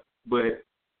rep. But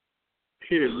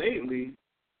here lately,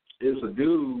 there's a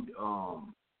dude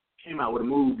came out with a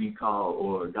movie called,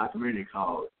 or a documentary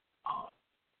called,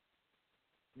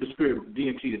 the spirit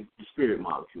DMT, the spirit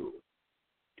molecule,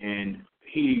 and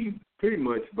he pretty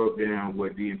much broke down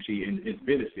what DMT and its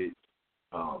benefits,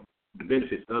 the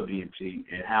benefits of DMT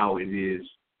and how it is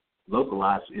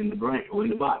localized in the brain or in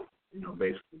the body. You know,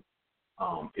 basically,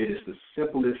 it is the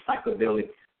simplest psychedelic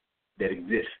that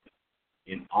exists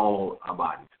in all our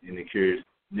bodies, and it occurs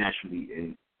naturally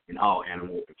in all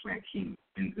animal and plant kingdom,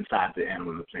 inside the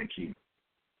animal and plant kingdom.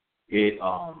 It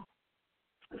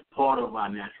is part of our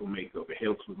natural makeup. It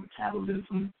helps with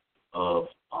metabolism of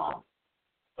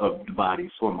the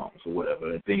body's hormones or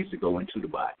whatever, and things that go into the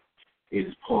body. It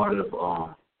is part of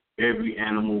every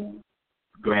animal,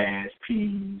 grass,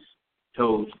 peas,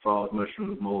 toads, frogs,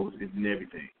 mushrooms, moles, and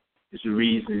everything. It's the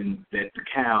reason that the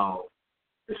cow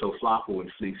is so slothful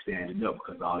and sleep standing up,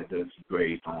 because all it does is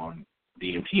graze on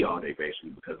DMT all day,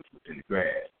 basically, because it's within the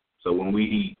grass. So when we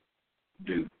eat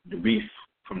the beef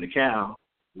from the cow,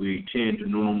 we tend to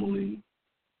normally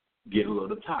get a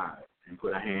little tired and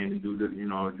put our hand and do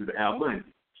the Al Bundy.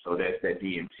 So that's that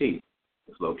DMT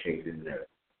that's located in there.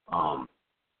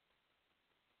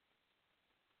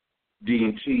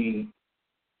 DMT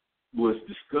was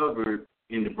discovered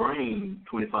in the brain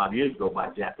 25 years ago by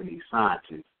Japanese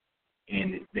scientists,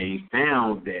 and they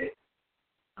found that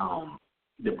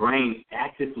the brain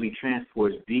actively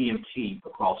transports DMT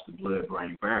across the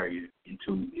blood-brain barrier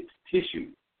into its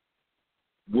tissue.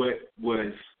 What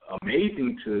was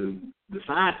amazing to the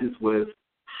scientists was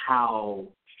how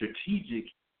strategic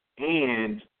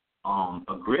and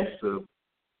aggressive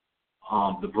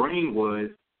the brain was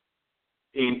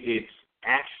in its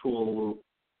actual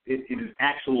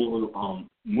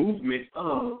movement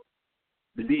of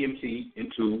the DMT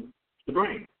into the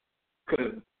brain,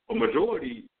 because a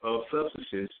majority of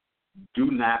substances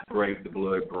do not break the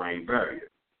blood-brain barrier.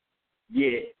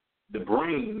 Yet the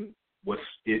brain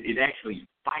it actually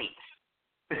fights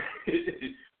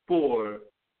for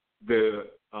the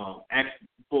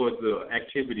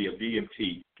activity of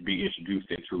DMT to be introduced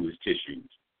into its tissues.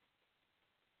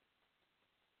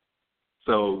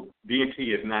 So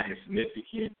DMT is not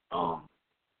insignificant.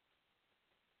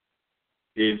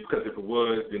 Because if it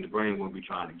was, then the brain wouldn't be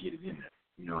trying to get it in there.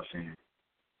 You know what I'm saying? It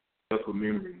helps with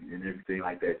memory and everything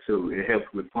like that too. It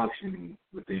helps with functioning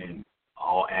within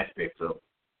all aspects of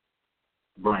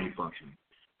brain functioning.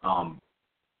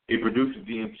 It produces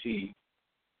DMT.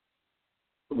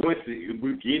 Once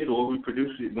we get it or we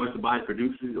produce it, once the body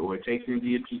produces it or it takes in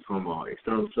DMT from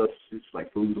external substances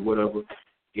like food or whatever,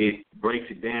 it breaks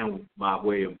it down by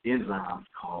way of enzymes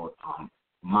called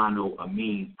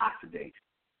monoamine oxidase.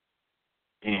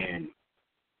 And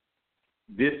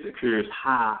this occurs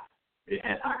high. It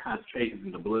has high concentrations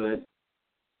in the blood.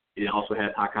 It also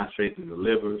has high concentrations in the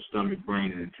liver, stomach,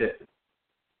 brain, and intestine.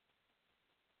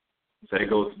 So that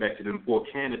goes back to them four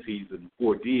canopies of the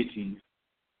four deities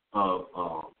of,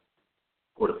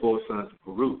 or the four sons of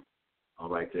Peru,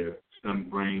 right there, stomach,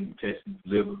 brain, intestine,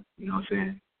 liver, you know what I'm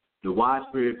saying? The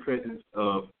widespread presence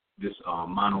of this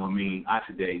monoamine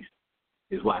oxidase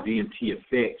is why DMT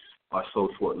effects are so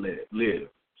short-lived.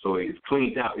 So it's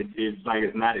cleaned out. It's like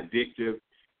it's not addictive.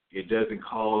 It doesn't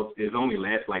cause, it only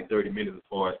lasts like 30 minutes as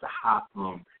far as the high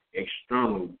from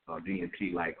external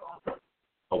DMT, like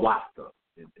ayahuasca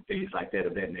and things like that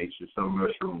of that nature, some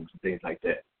mushrooms and things like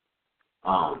that.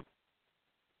 On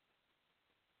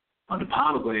the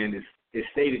pineal gland, it's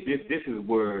stated this is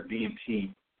where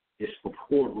DMT is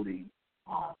purportedly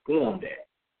formed at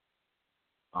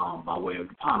by way of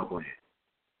the pineal gland.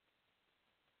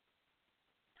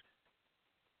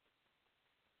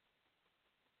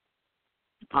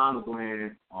 The pineal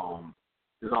gland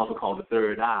is also called the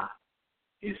third eye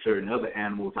in certain other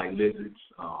animals like lizards,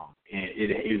 and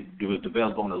it was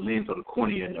developed on the lens of the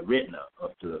cornea and the retina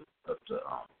of the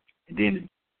and then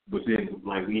within,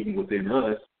 like even within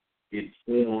us, it's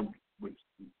formed with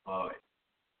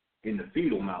in the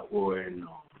fetal mouth or in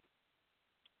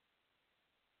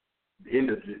the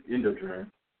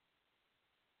endoderm.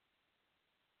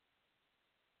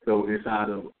 So inside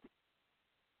of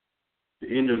the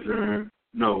endoderm,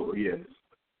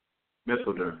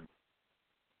 mesoderm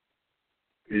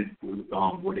is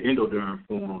where the endoderm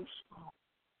forms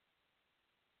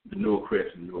the neural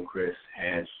crest, and the neural crest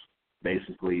has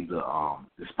basically the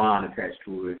spine attached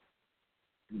to it.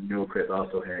 The neural crest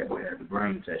also will have the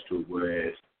brain attached to it,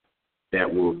 whereas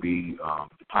that will be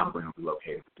the pineal gland will be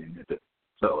located within it.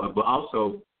 So, but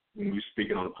also when we're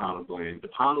speaking on the pineal gland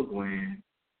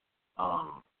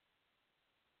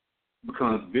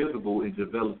becomes visible in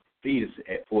developed fetus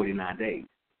at 49 days.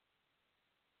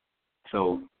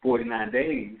 So 49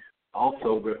 days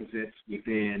also represents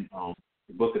within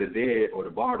the Book of the Dead or the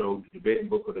Bardo, the Tibetan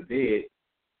Book of the Dead.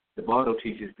 The Bardo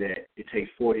teaches that it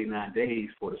takes 49 days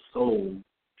for the soul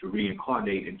to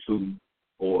reincarnate into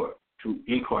or to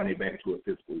incarnate back into a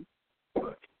physical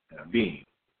being.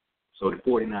 So the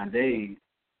 49 days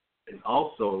is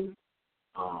also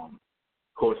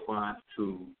corresponds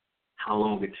to how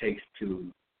long it takes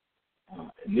to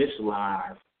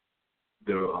initialize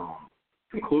the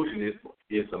conclusion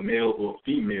is a male or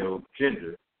female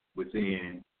gender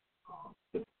within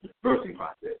the birthing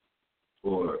process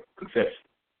or conception.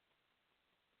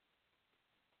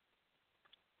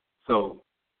 So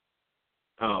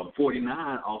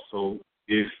 49 also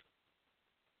is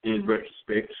in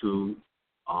retrospect to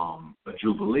a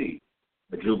jubilee.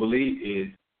 A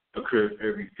jubilee occurs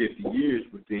every 50 years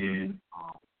within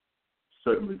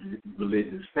certain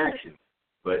religious factions.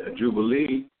 But a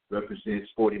jubilee represents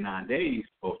 49 days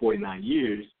or 49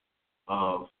 years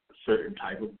of a certain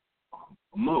type of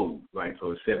mode, right?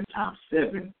 So it's 7 times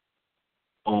 7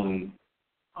 on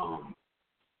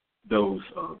those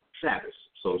Sabbaths.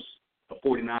 So a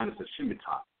 49 is a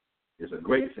Shemitah. It's a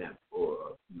great Sabbath,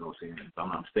 or, you know what I'm saying, if I'm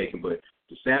not mistaken. But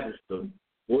the Sabbath, the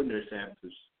ordinary Sabbath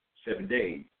is 7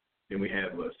 days. Then we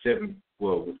have 7,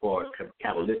 well, as far as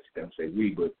Kabbalistic, I don't say we,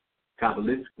 but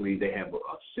Kabbalistically, they have a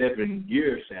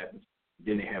 7-year Sabbath.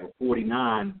 Then they have a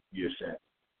 49-year Sabbath.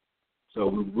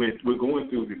 So we're going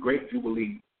through the Great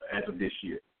Jubilee as of this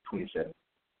year,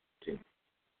 2017.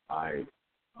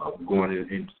 We're going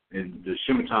in the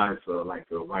Shemitah is like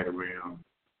right around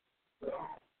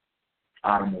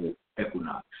autumnal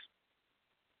equinox.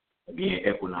 Again,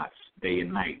 equinox day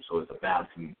and night, so it's a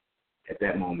balancing at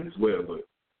that moment as well. But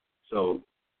so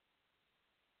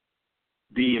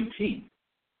DMT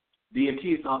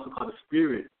is also called a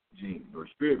spirit gene or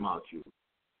spirit molecule.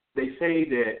 They say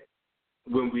that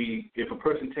if a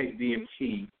person takes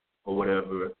DMT or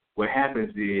whatever, what happens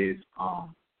is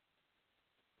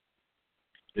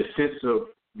the sense of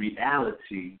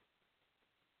reality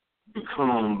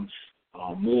becomes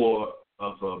more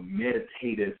of a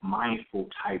meditative, mindful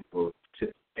type of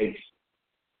participation,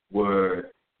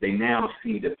 where they now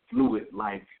see the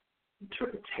fluid-like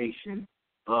interpretation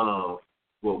of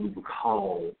what we would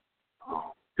call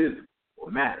physical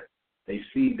or matter. They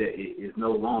see that it is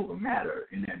no longer matter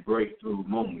in that breakthrough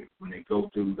moment when they go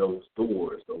through those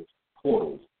doors, those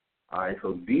portals. All right,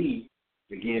 so D,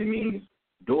 again, means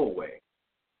doorway.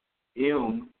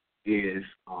 M is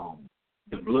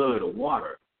the blood or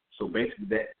water. So basically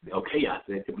chaos,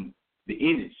 that could be the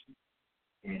energy.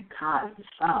 And Chi is the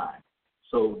sign.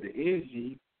 So the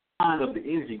energy, sign of the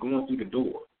energy going through the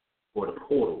door or the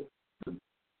portal,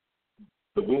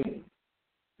 the womb.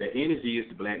 The energy is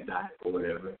the black dot or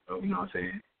whatever, you know what I'm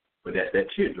saying? But that's that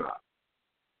teardrop,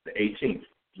 the 18th,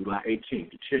 July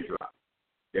 18th, the teardrop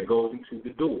that goes into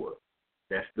the door.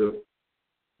 That's the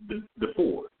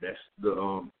 4. That's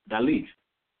the Dalit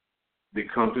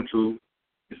that comes into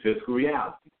the physical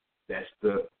reality. That's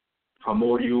the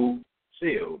primordial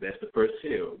cell. That's the first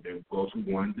cell that goes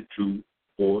from 1 to 2,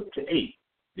 4 to 8,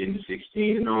 then to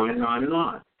 16, and on and on and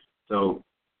on. So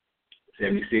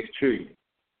 76 trillion.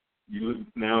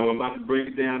 Now I'm about to break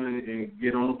it down and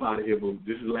get on up out of here, but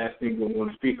this is the last thing we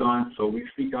want to speak on. So we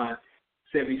speak on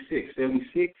 76.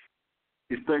 76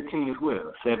 is 13 as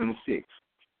well, 7 and 6.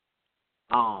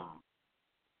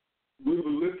 We were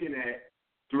looking at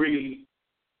 3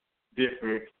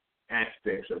 different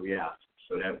aspects of reality,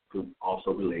 so that could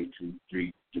also relate to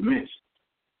 3 dimensions.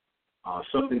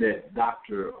 Something that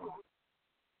Dr.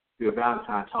 Phil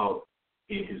Valentine taught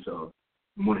in his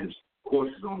one of his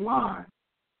courses online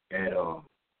at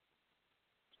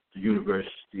the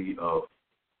University of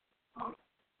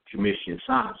Commission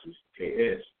Sciences,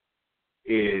 KS,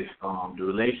 is the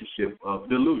relationship of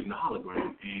the illusion, the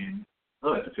hologram, and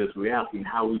us, the physical reality, and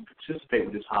how we participate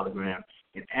with this hologram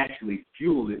and actually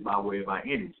fuel it by way of our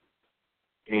energy.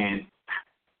 And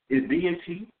is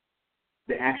DMT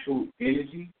the actual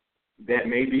energy that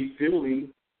may be fueling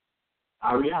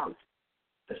our reality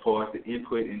as far as the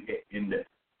input and the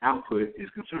output is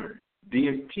concerned?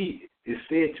 DMT is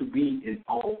said to be in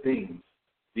all things.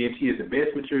 DMT is the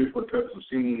best material for the purpose of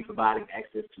seemingly providing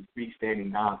access to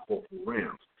freestanding non-corporeal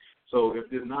realms. So if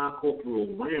this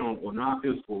non-corporeal realm or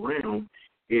non-physical realm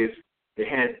it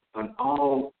has an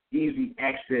all easy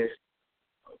access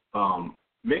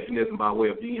mechanism by way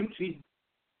of DMT,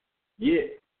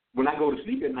 yet when I go to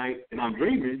sleep at night and I'm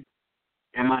dreaming,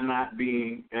 am I not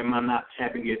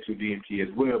tapping into DMT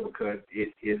as well, because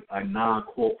it is a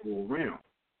non-corporeal realm?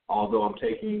 Although I'm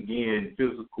taking, again,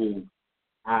 physical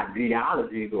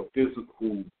ideologies or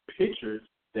physical pictures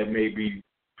that may be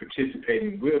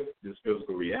participating with this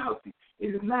physical reality, it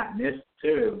is not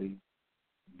necessarily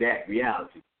that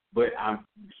reality. But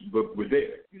we're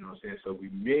there, you know what I'm saying? So we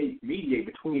mediate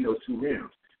between those 2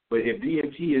 realms. But if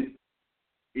DMT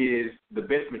is the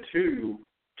best material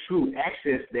to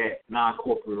access that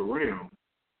non-corporeal realm,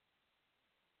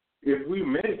 if we're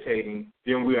meditating,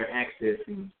 then we are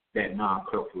accessing that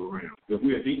non-corporeal realm. If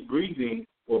we are deep breathing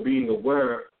or being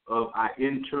aware of our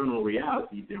internal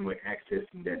reality, then we're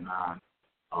accessing that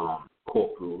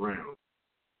non-corporeal realm.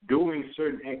 Doing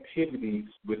certain activities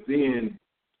within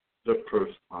the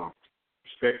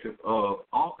perspective of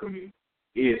alchemy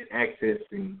is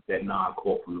accessing that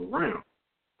non-corporeal realm.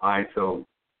 All right, so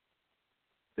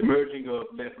the merging of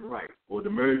left and right, or the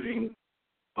merging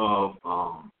of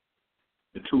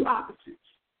the 2 opposites,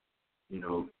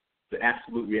 the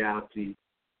absolute reality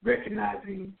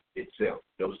recognizing itself,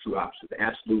 those 2 opposites, the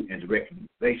absolute and the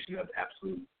recognition of the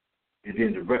absolute, and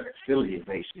then the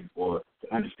reconciliation or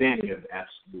the understanding of the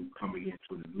absolute coming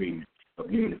into an agreement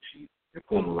of unity and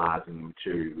formalizing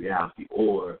material reality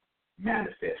or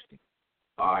manifesting.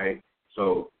 All right,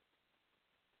 so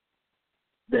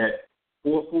that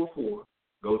 444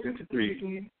 goes into 3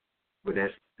 again, but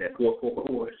that's that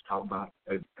 444 is talking about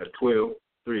a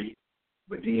 12-3,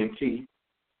 but DMT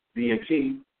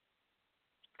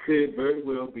could very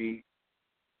well be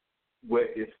what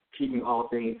is keeping all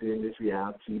things in this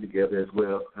reality together as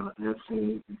well, kind of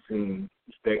unseen and seen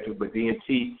perspective. But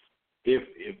DMT,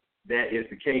 if that is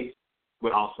the case,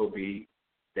 would also be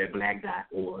that black dot,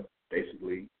 or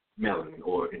basically melanin,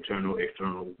 or internal,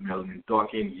 external melanin, dark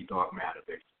energy, dark matter,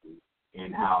 basically,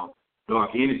 and how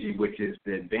dark energy, which is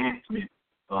the advancement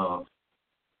of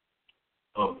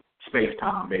of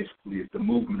space-time, basically. It's the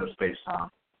movement of space-time.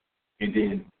 And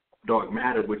then dark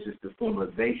matter, which is the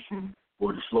formalization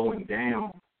or the slowing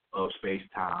down of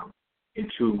space-time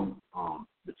into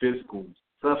the physical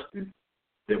substance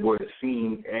that we're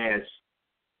seeing as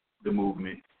the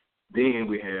movement. Then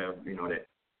we have, that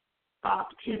 5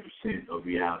 to 10% of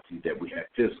reality that we have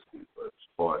physically, as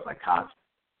far as like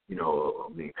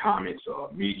comets,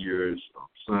 meteors,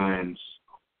 suns,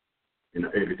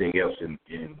 everything else in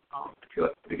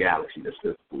the galaxy that's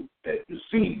physical, that is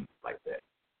seen like that.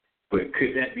 But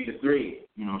could that be the thread?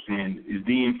 You know what I'm saying? Is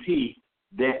DMT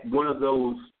that one of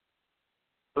those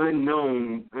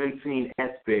unknown, unseen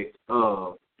aspects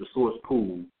of the source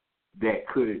pool that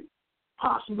could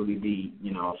possibly be,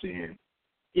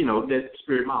 that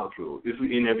spirit molecule? It's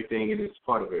in everything and it's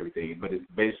part of everything. But it's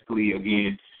basically,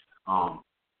 again,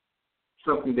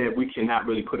 something that we cannot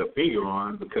really put a finger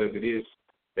on because it is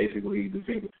basically the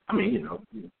finger. I mean,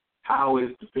 how is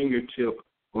the fingertip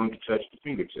going to touch the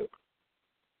fingertip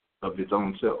of its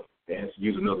own self? It has to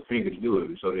use another finger to do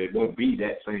it, so that it won't be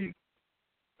that same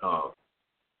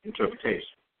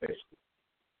interpretation, basically.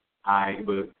 All right,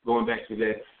 but going back to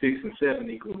that 6 and 7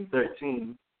 equals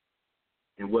 13,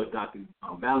 and what Dr.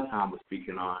 Valentine was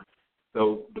speaking on.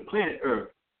 So the planet Earth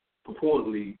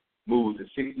purportedly moves at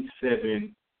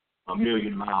 67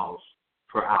 million miles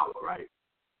per hour, right?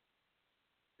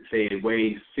 Say it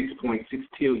weighs 6.6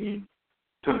 trillion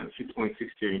tons,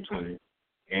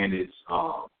 and it's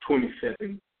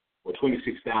 27 or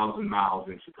 26,000 miles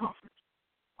in circumference.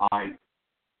 All right.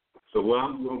 So what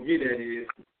I'm going to get at is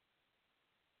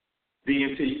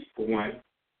DMT for one,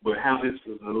 but how this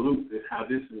is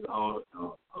all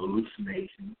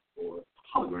hallucination or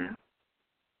hologram.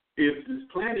 If this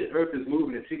planet Earth is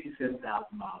moving at 67,000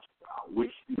 miles per hour,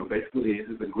 which basically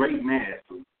is a great mass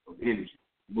of energy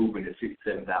moving at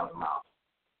 67,000 miles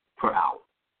per hour.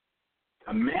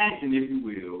 Imagine, if you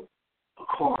will, a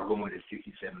car going at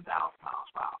 67,000 miles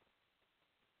per hour.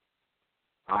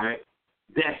 All right?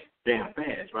 That's damn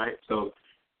fast, right? So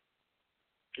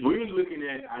we're looking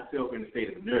at ourselves in a state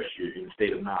of inertia, in a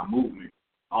state of non-movement.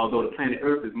 Although the planet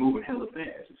Earth is moving hella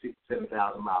fast at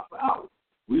 67,000 miles per hour,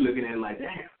 we're looking at it like,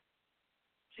 damn,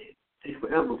 shit, it takes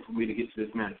forever for me to get to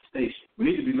this manifestation. We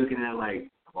need to be looking at it like,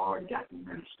 I've already got the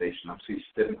manifestation. I'm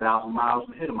 67,000 miles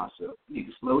ahead of myself. I need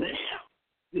to slow down. I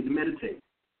need to meditate.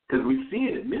 Because we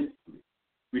see it mentally.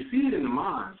 We see it in the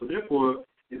mind. So therefore,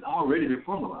 it's already been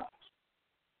formalized.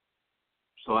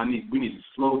 So we need to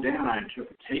slow down our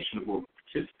interpretation of what we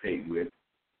participate with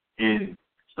and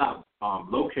stop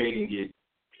locating it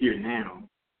here now,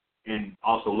 and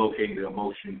also locating the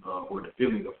emotion or the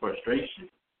feeling of frustration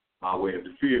by way of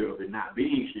the fear of it not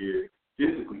being here,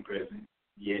 physically present,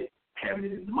 yet having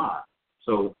it in the mind.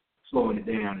 So slowing it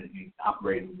down and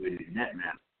operating with it in that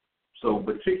manner. So,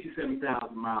 but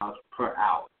 67,000 miles per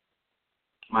hour.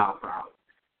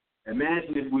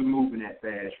 Imagine if we're moving that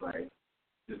fast, right?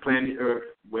 The planet Earth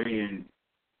weighing,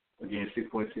 again,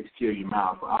 6.6 trillion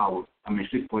miles per hour.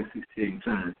 6.6 trillion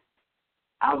tons.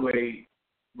 I weigh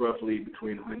roughly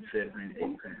between 170 and 80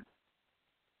 pounds.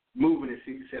 Moving at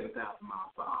 67,000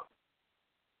 miles per hour.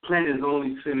 Planet is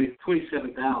only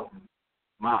 27,000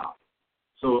 miles.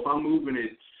 So if I'm moving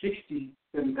at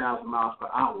 67,000 miles per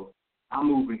hour, I'm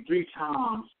moving 3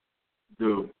 times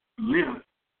the length.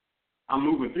 I'm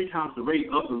moving 3 times the rate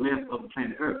of the length of the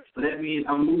planet Earth. So that means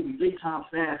I'm moving 3 times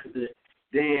faster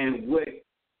than what,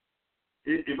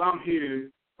 if I'm here,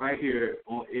 right here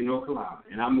in North Carolina,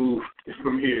 and I move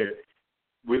from here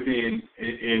within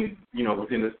a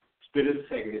split of a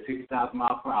second at 60,000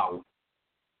 miles per hour,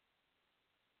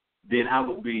 then I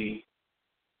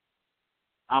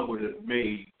would have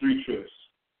made 3 trips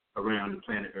around the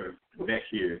planet Earth back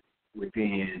here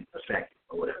within a second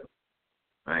or whatever,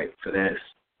 right? So that's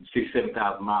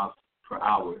 67,000 miles per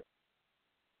hour,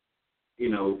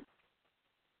 so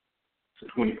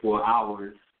 24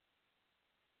 hours,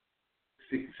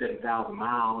 67,000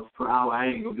 miles per hour. I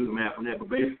ain't going to do the math on that, but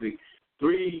basically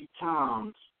 3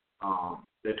 times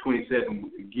that 27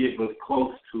 would give us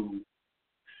close to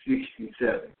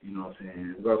 67, you know what I'm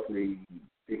saying? Roughly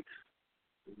 6,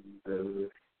 7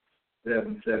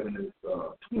 is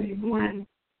 21.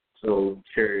 So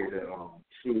carry the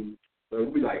 2. So it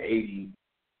would be like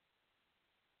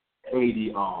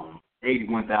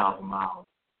 81,000 miles,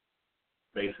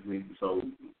 basically. So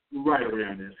right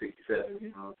around there, 67, you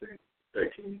know what I'm saying?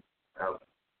 13,000.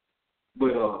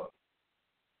 But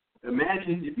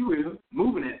imagine, if you will,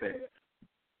 moving that fast.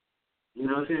 You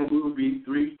know what I'm saying? We would be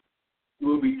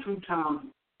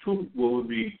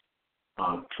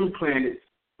 2 planets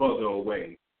further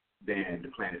away than the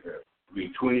planet Earth. It would be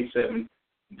 27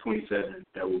 27,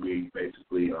 that will be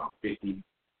basically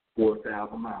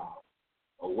 54,000 miles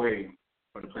away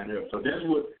from the planet Earth. So that's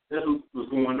what's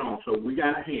going on. So we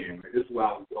got a hand. Right? This is why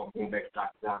I was going back to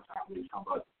Dr. Downtown when he was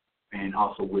talking about, and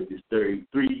also with this three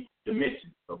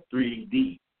dimensions of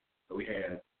 3D. So we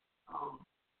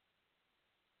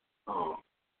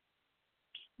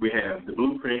have the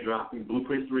blueprint dropping,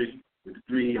 blueprint 3 with the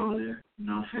 3 on there. You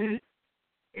know what I'm saying?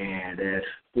 And that's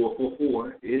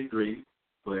 444 is 3,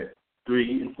 but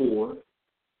 3 and 4,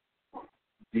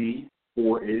 D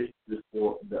 4 is the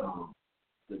fourth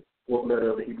letter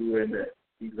of the Hebrew and the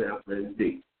Hebrew alphabet is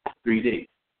D, 3D.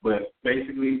 But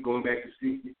basically, going back to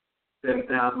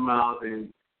 67,000 miles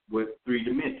and with 3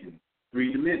 dimensions.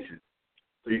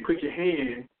 So you put your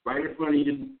hand right in front of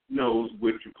your nose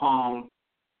with your palm.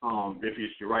 If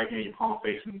it's your right hand, your palm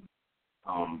facing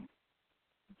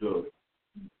your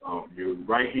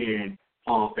right hand,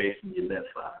 palm facing your left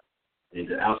side, and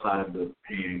the outside of the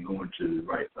hand going to the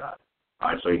right side. All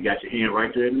right, so you got your hand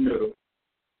right there in the middle.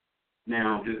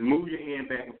 Now, just move your hand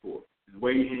back and forth. Just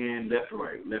wave your hand left to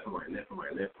right, left to right, left to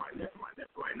right, left to right, left to right,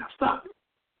 left to right. Now stop it.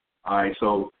 All right,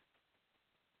 so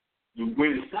when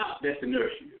you stop, that's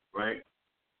inertia, right?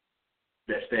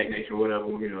 That's stagnation or whatever,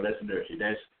 that's inertia.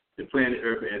 That's the planet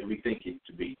Earth as we think it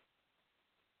to be.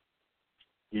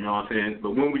 You know what I'm saying?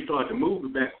 But when we start to move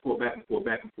it back and forth, back and forth,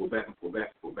 back and forth, back and forth, back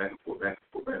and forth, back and forth, back and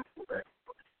forth, back and forth, back and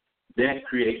forth, that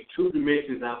creates 2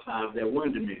 dimensions outside of that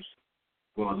 1 dimension.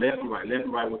 Going left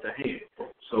and right with the hand.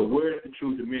 So where's the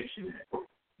true dimension at?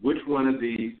 Which one of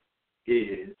these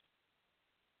is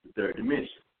the 3rd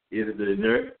dimension? Is it the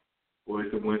inert or is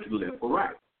it the one to the left or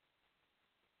right?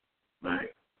 Right?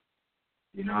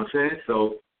 You know what I'm saying?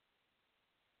 So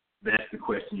that's the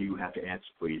question you have to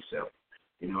answer for yourself.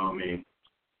 You know what I mean?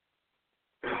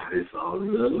 It's all an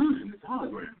illusion. It's a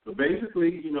hologram. So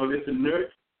basically, this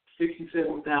inert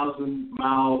 67,000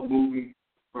 mile moving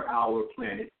per hour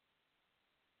planet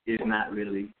is not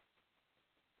really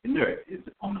inert. It's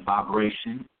on the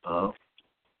vibration of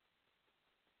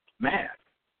mass.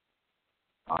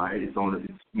 All right, it's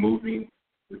moving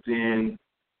within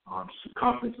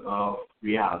circumference of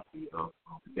reality of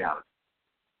the galaxy.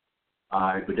 All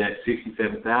right, but that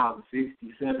 67,000,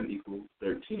 67 equals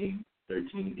 13.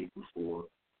 13 equals 4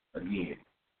 again.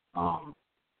 I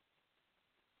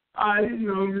just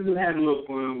had a little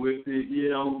fun with it.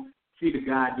 See the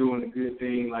guy doing a good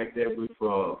thing like that with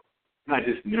not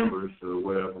just numbers or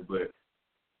whatever, but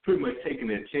pretty much taking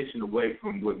the attention away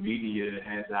from what media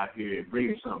has out here and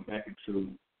bringing something back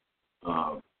into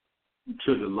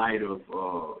to the light of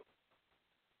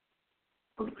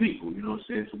the people. You know what I'm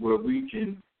saying? To where we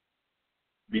can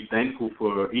be thankful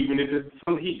for, even if it's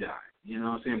something he died. You know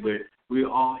what I'm saying? But we're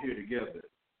all here together.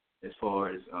 As far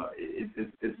as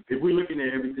if we're looking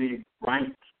at everything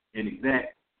right and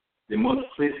exact, the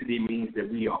multiplicity means that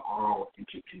we are all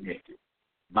interconnected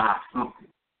by something.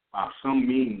 By some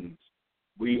means,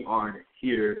 we are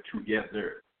here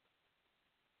together.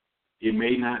 It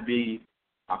may not be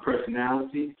our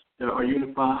personalities that are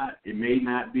unified. It may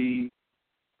not be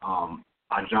our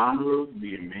genre,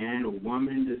 be a man or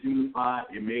woman that's unified.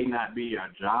 It may not be our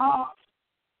jobs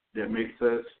that makes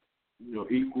us,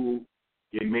 equal.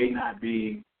 It may not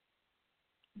be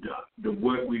the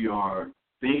what we are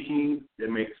thinking that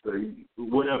makes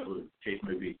whatever the case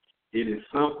may be. It is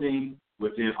something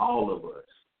within all of us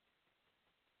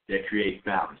that creates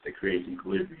balance, that creates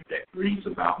equilibrium, that brings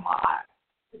about mind,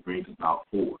 that brings about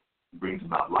force, that brings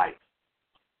about life.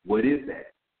 What is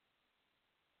that?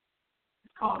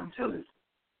 It's called intelligence.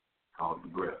 It's called the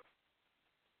breath.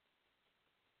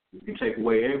 You can take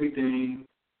away everything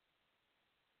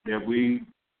that we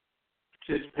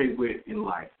participate with in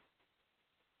life,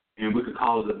 and we could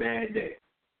call it a bad day.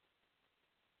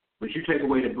 But you take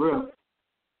away the breath,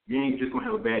 you ain't just going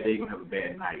to have a bad day, you're going to have a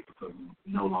bad night because you're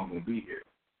no longer going to be here.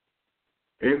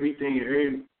 Every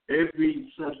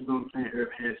substance on the planet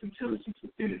Earth has intelligence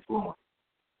within its flowing.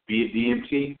 Be it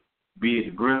DMT, be it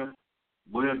the breath,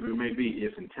 whatever it may be,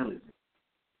 it's intelligence.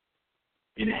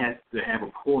 And it has to have a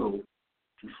portal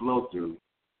to flow through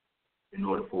in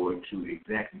order for it to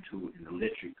exact into an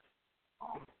electric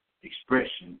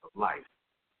expression of life.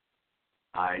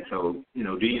 All right, so,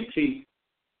 DMT,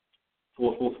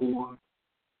 444,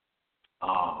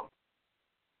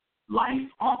 life,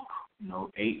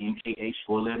 ANKH,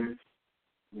 4 letters,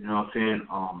 you know what I'm saying?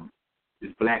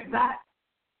 This black dot,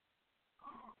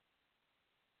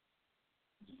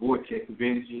 this vortex of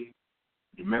energy,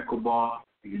 the Merkaba,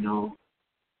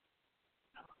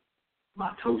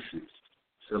 mitosis,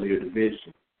 cellular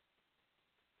division,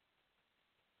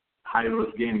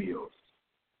 heterogamios.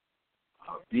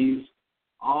 These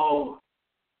all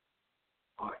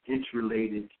are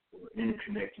interrelated or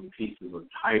interconnecting pieces or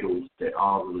titles that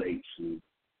all relate to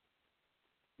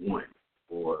one,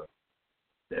 or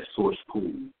that source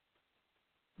pool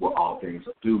where all things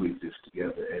do exist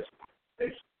together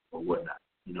as or whatnot.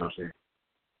 You know what I'm saying?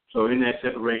 So in that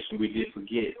separation, we did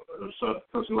forget or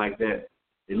something like that.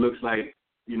 It looks like,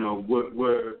 you know,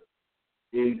 we're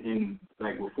in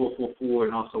like with 444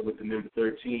 and also with the number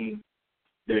 13,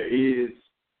 there is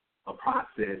a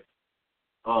process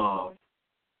of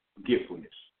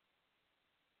forgetfulness.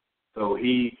 So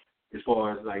he, as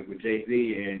far as like with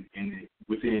Jay-Z and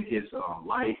within his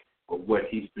life or what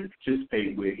he's been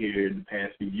participating with here in the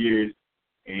past few years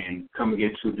and coming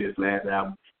into this last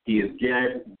album, he is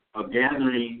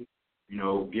gathering, you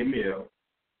know, Gimel,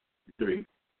 3,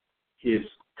 his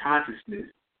consciousness,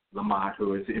 Lamont,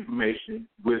 or his information,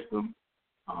 wisdom,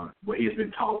 what he has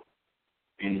been taught,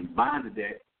 and he bonded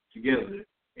that together,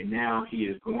 and now he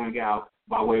is going out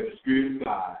by way of the Spirit of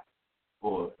God,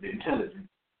 or the intelligence,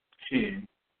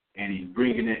 and he's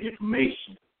bringing that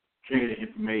information, sharing that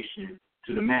information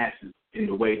to the masses in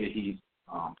the way that he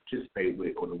participated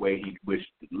with or the way he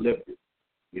wished to deliver it.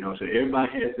 You know, so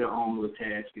everybody has their own little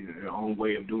task and their own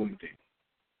way of doing things.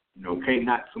 You know, can't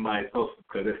knock somebody else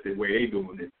because that's the way they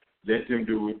doing it. Let them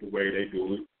do it the way they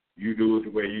do it. You do it the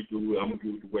way you do it. I'm going to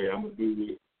do it the way I'm going to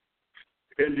do it.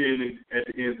 And then at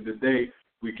the end of the day,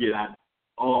 we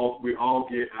all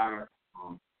get our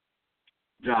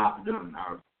job done,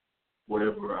 our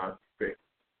whatever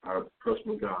our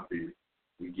personal job is.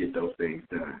 We get those things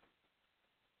done.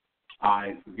 All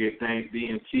right, we get things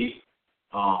DMT,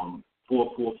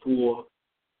 444,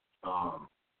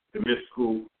 the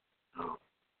mystical,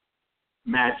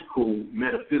 magical,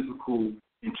 metaphysical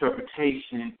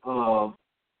interpretation of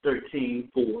 13-4.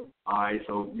 All right,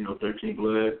 so, you know, 13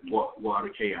 blood, water,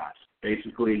 chaos.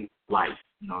 Basically, life,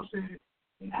 you know what I'm saying?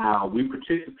 And how we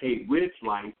participate with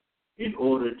life in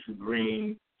order to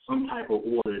bring some type of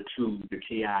order to the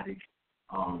chaotic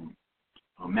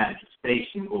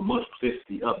manifestation or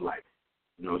multiplicity of life.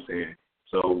 You know what I'm saying?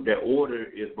 So that order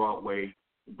is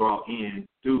brought in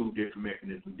through different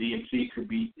mechanisms. DMT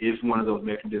is one of those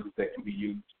mechanisms that can be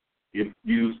used if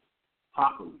used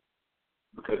properly,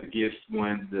 because it gives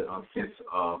one the sense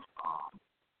of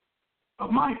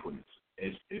mindfulness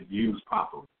if used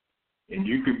properly. And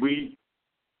you could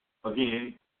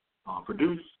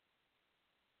produce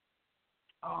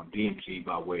DMT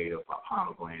by way of our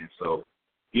pineal gland. So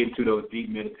get into those deep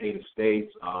meditative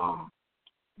states,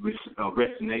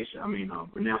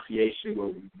 renunciation, where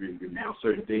we renounce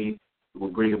certain things, will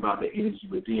bring about the energy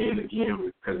within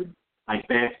again, because like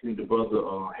fasting, the brother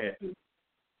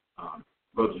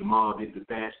Brother Jamal did the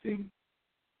fasting,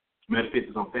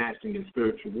 metaphysics on fasting and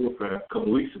spiritual warfare a couple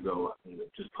of weeks ago. I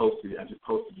just posted it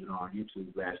on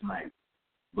YouTube last night.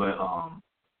 But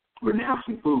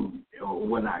renouncing food or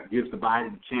whatnot gives the body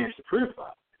the chance to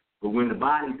purify. But when the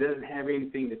body doesn't have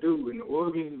anything to do, when the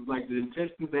organs, like the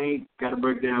intestines, they ain't got to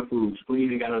break down food. Spleen,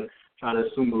 they got to try to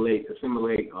assimilate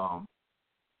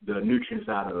the nutrients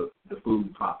out of the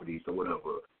food properties or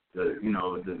whatever.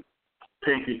 The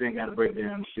pancreas ain't got to break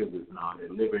down the sugars and all that.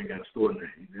 The liver ain't got to store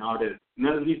nothing and all that.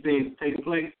 None of these things take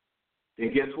place.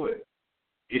 Then guess what?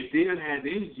 It still has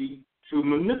energy to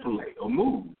manipulate or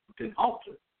move, to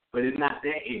alter, but it's not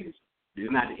that energy.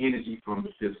 It's not the energy from the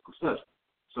physical substance.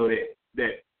 So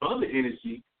that other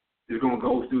energy is going to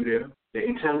go through there. The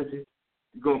intelligence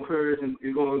is going to purge and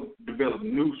it's going to develop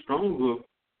new, stronger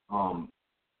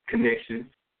connections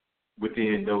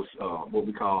within those what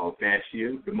we call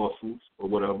fascia, the muscles or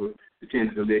whatever, the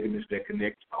tendons and ligaments that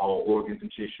connect all organs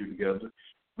and tissue together.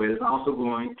 But it's also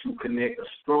going to connect a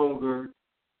stronger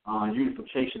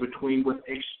unification between what's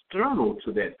external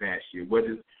to that fascia,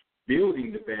 whether it's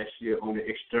building the fascia on the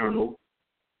external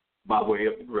by way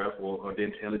of the breath or the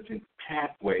intelligent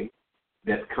pathway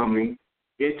that's coming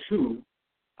into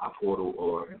our portal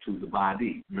or into the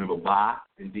body. Remember, ba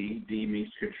and D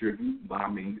means contribute, ba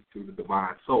means to the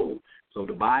divine soul. So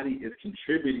the body is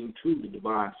contributing to the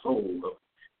divine soul,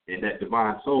 and that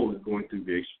divine soul is going through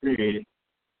the experience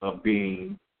of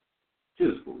being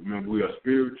physical. Remember, we are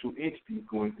spiritual entities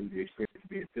going through the experience of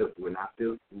being physical. We're not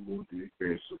physical, we're going through the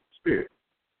experience of the spirit.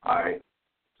 All right?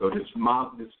 So the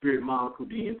spirit molecule,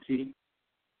 DMT,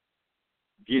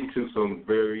 get into some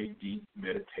very deep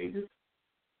meditative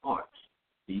arts,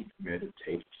 deep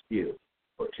meditative skills,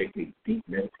 or technique, deep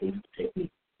meditative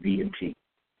technique, DMT.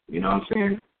 You know what I'm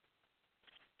saying?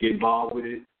 Get involved with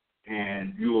it,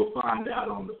 and you will find out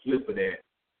on the flip of that,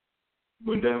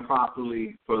 when done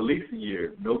properly for at least a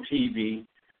year, no TV,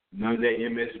 none of that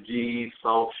MSG,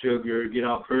 salt, sugar,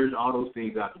 purge all those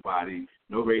things out the body,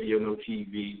 no radio, no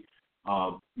TV,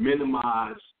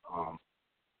 minimize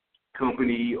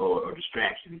company or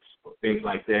distractions or things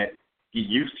like that. Get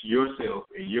used to yourself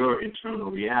and your internal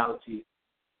reality.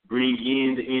 Bring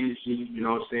in the energy, you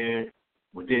know what I'm saying,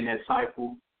 within that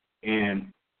cycle,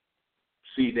 and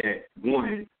see that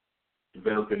 1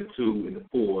 develop into 2 and the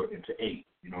 4 into 8,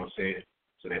 you know what I'm saying?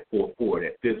 So that 4,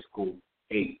 that physical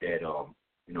 8, that,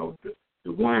 you know,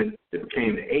 the 1 that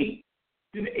became the 8,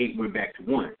 then the 8 went back to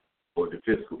 1, or the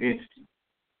physical entity,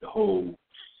 the whole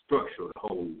structure, the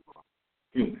whole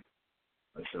human.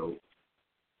 So,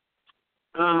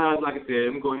 like I said,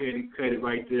 I'm going to go ahead and cut it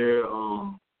right there.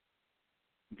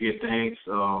 Give thanks,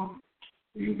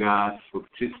 you guys, for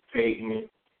participating.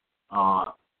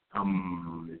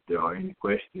 If there are any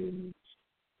questions,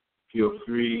 feel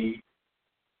free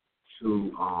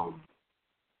to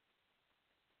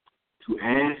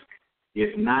ask.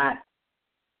 If not,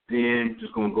 then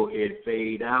just gonna go ahead and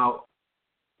fade out.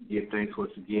 Give thanks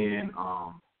once again.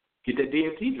 Get that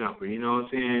DMT jumper, you know what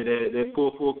I'm saying? That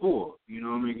 444, you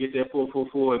know what I mean? Get that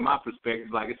 444. In my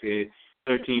perspective, like I said,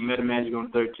 13 Meta Magic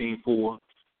on 13-4.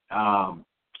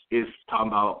 Is talking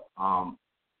about an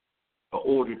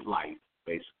ordered life,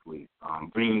 basically,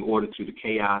 bringing order to the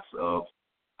chaos of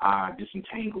our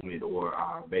disentanglement or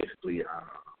our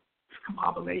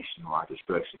discombobulation or our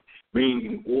destruction,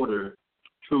 bringing order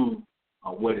to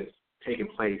what is taking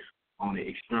place on the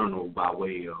external by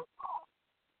way of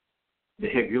the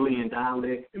Hegelian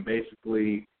dialect and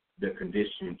basically the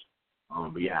conditioned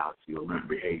reality or learned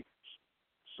behaviors.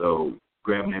 So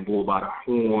grabbing that bull by the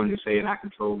horn and saying, I'm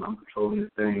controlling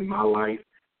this thing in my life,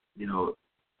 you know,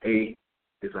 A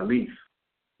is Alif,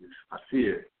 it's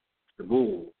Asir, it's the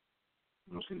bull,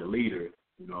 you know what I'm saying, the leader,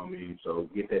 you know what I mean? So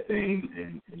get that thing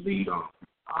and lead on.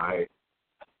 All right.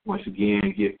 Once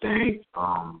again, give thanks.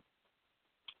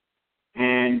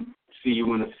 And see you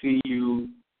when I see you,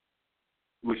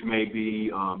 which may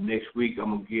be next week. I'm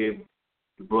going to give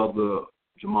the brother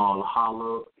Jamal a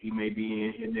holler. He may be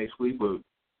in here next week, but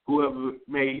whoever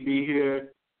may be here,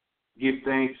 give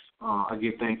thanks. I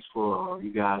give thanks for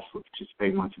you guys for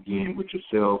participating once again with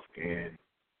yourself, and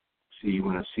see you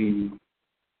when I see you.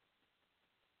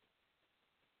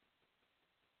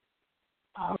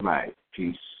 All right.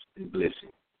 Peace and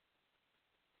blessings.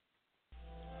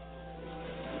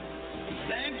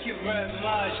 Thank you very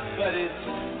much, but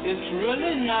it's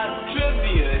really not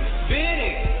trivial. It's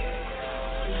big.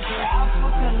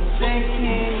 African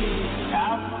thinking,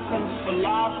 African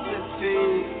philosophy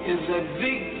is a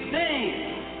big thing.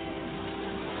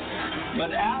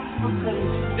 But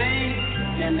Africans think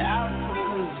and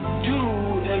Africans do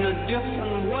in a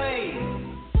different way.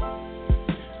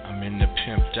 I'm in the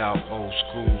pimped out old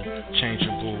school,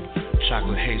 changeable,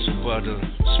 chocolate hazel butter,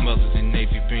 smothered in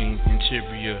navy bean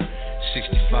interior,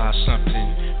 65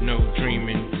 something, no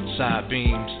dreaming, side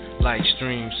beams, light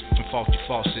streams from faulty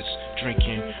faucets,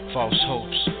 drinking false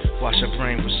hopes, wash our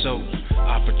brain with soap,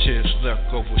 operatives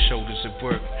lurk over shoulders at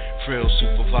work, frail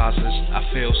supervisors, I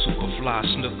fail superfly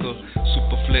snooker,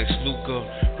 superflex Luca,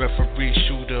 referee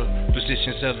shooter,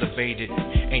 positions elevated,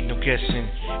 ain't no guessing,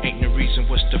 ain't no reason,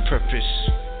 what's the purpose?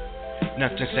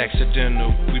 Nothing's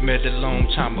accidental, we met a long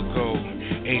time ago.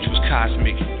 Age was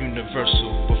cosmic,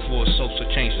 universal, before Sosa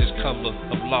changed his color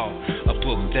of law. A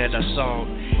book that I saw,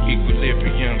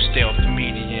 Equilibrium, Stealth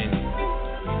Median.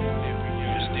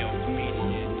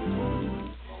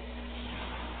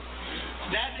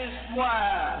 That is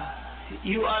why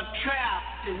you are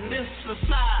trapped in this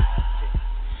society.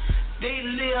 They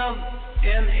live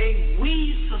in a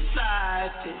we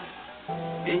society,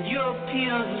 and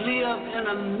Europeans live in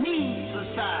a me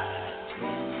society.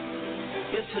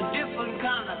 It's a different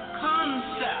kind of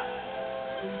concept.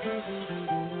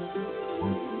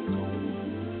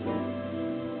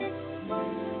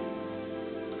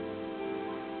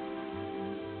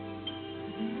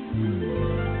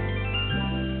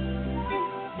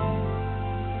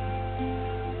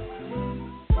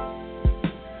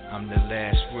 I'm the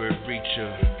last word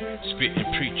reacher,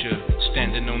 spitting preacher,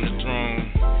 standing on the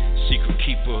throne, secret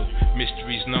keeper,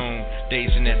 mysteries known,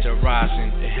 dazing at the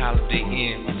horizon, a holiday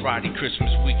end on Friday,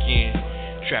 Christmas weekend,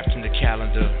 trapped in the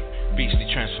calendar, beastly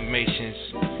transformations,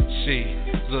 see,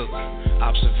 look,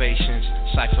 observations,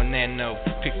 cipher nano,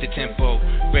 pick the tempo,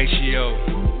 ratio,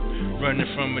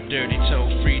 running from a dirty toe,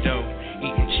 Frito,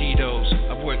 eating Cheetos,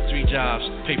 I worked 3 jobs,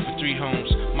 paid for 3 homes,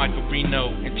 Michael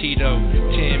Reno and Tito,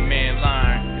 10-man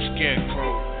line, a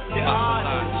scarecrow, the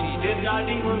artist did not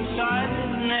even sign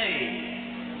his name,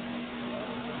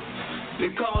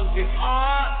 because the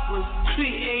art was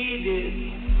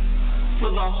created for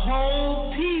the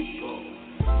whole people.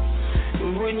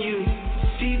 And when you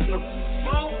see the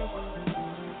folk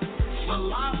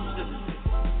philosophy,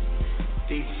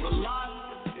 the philosophy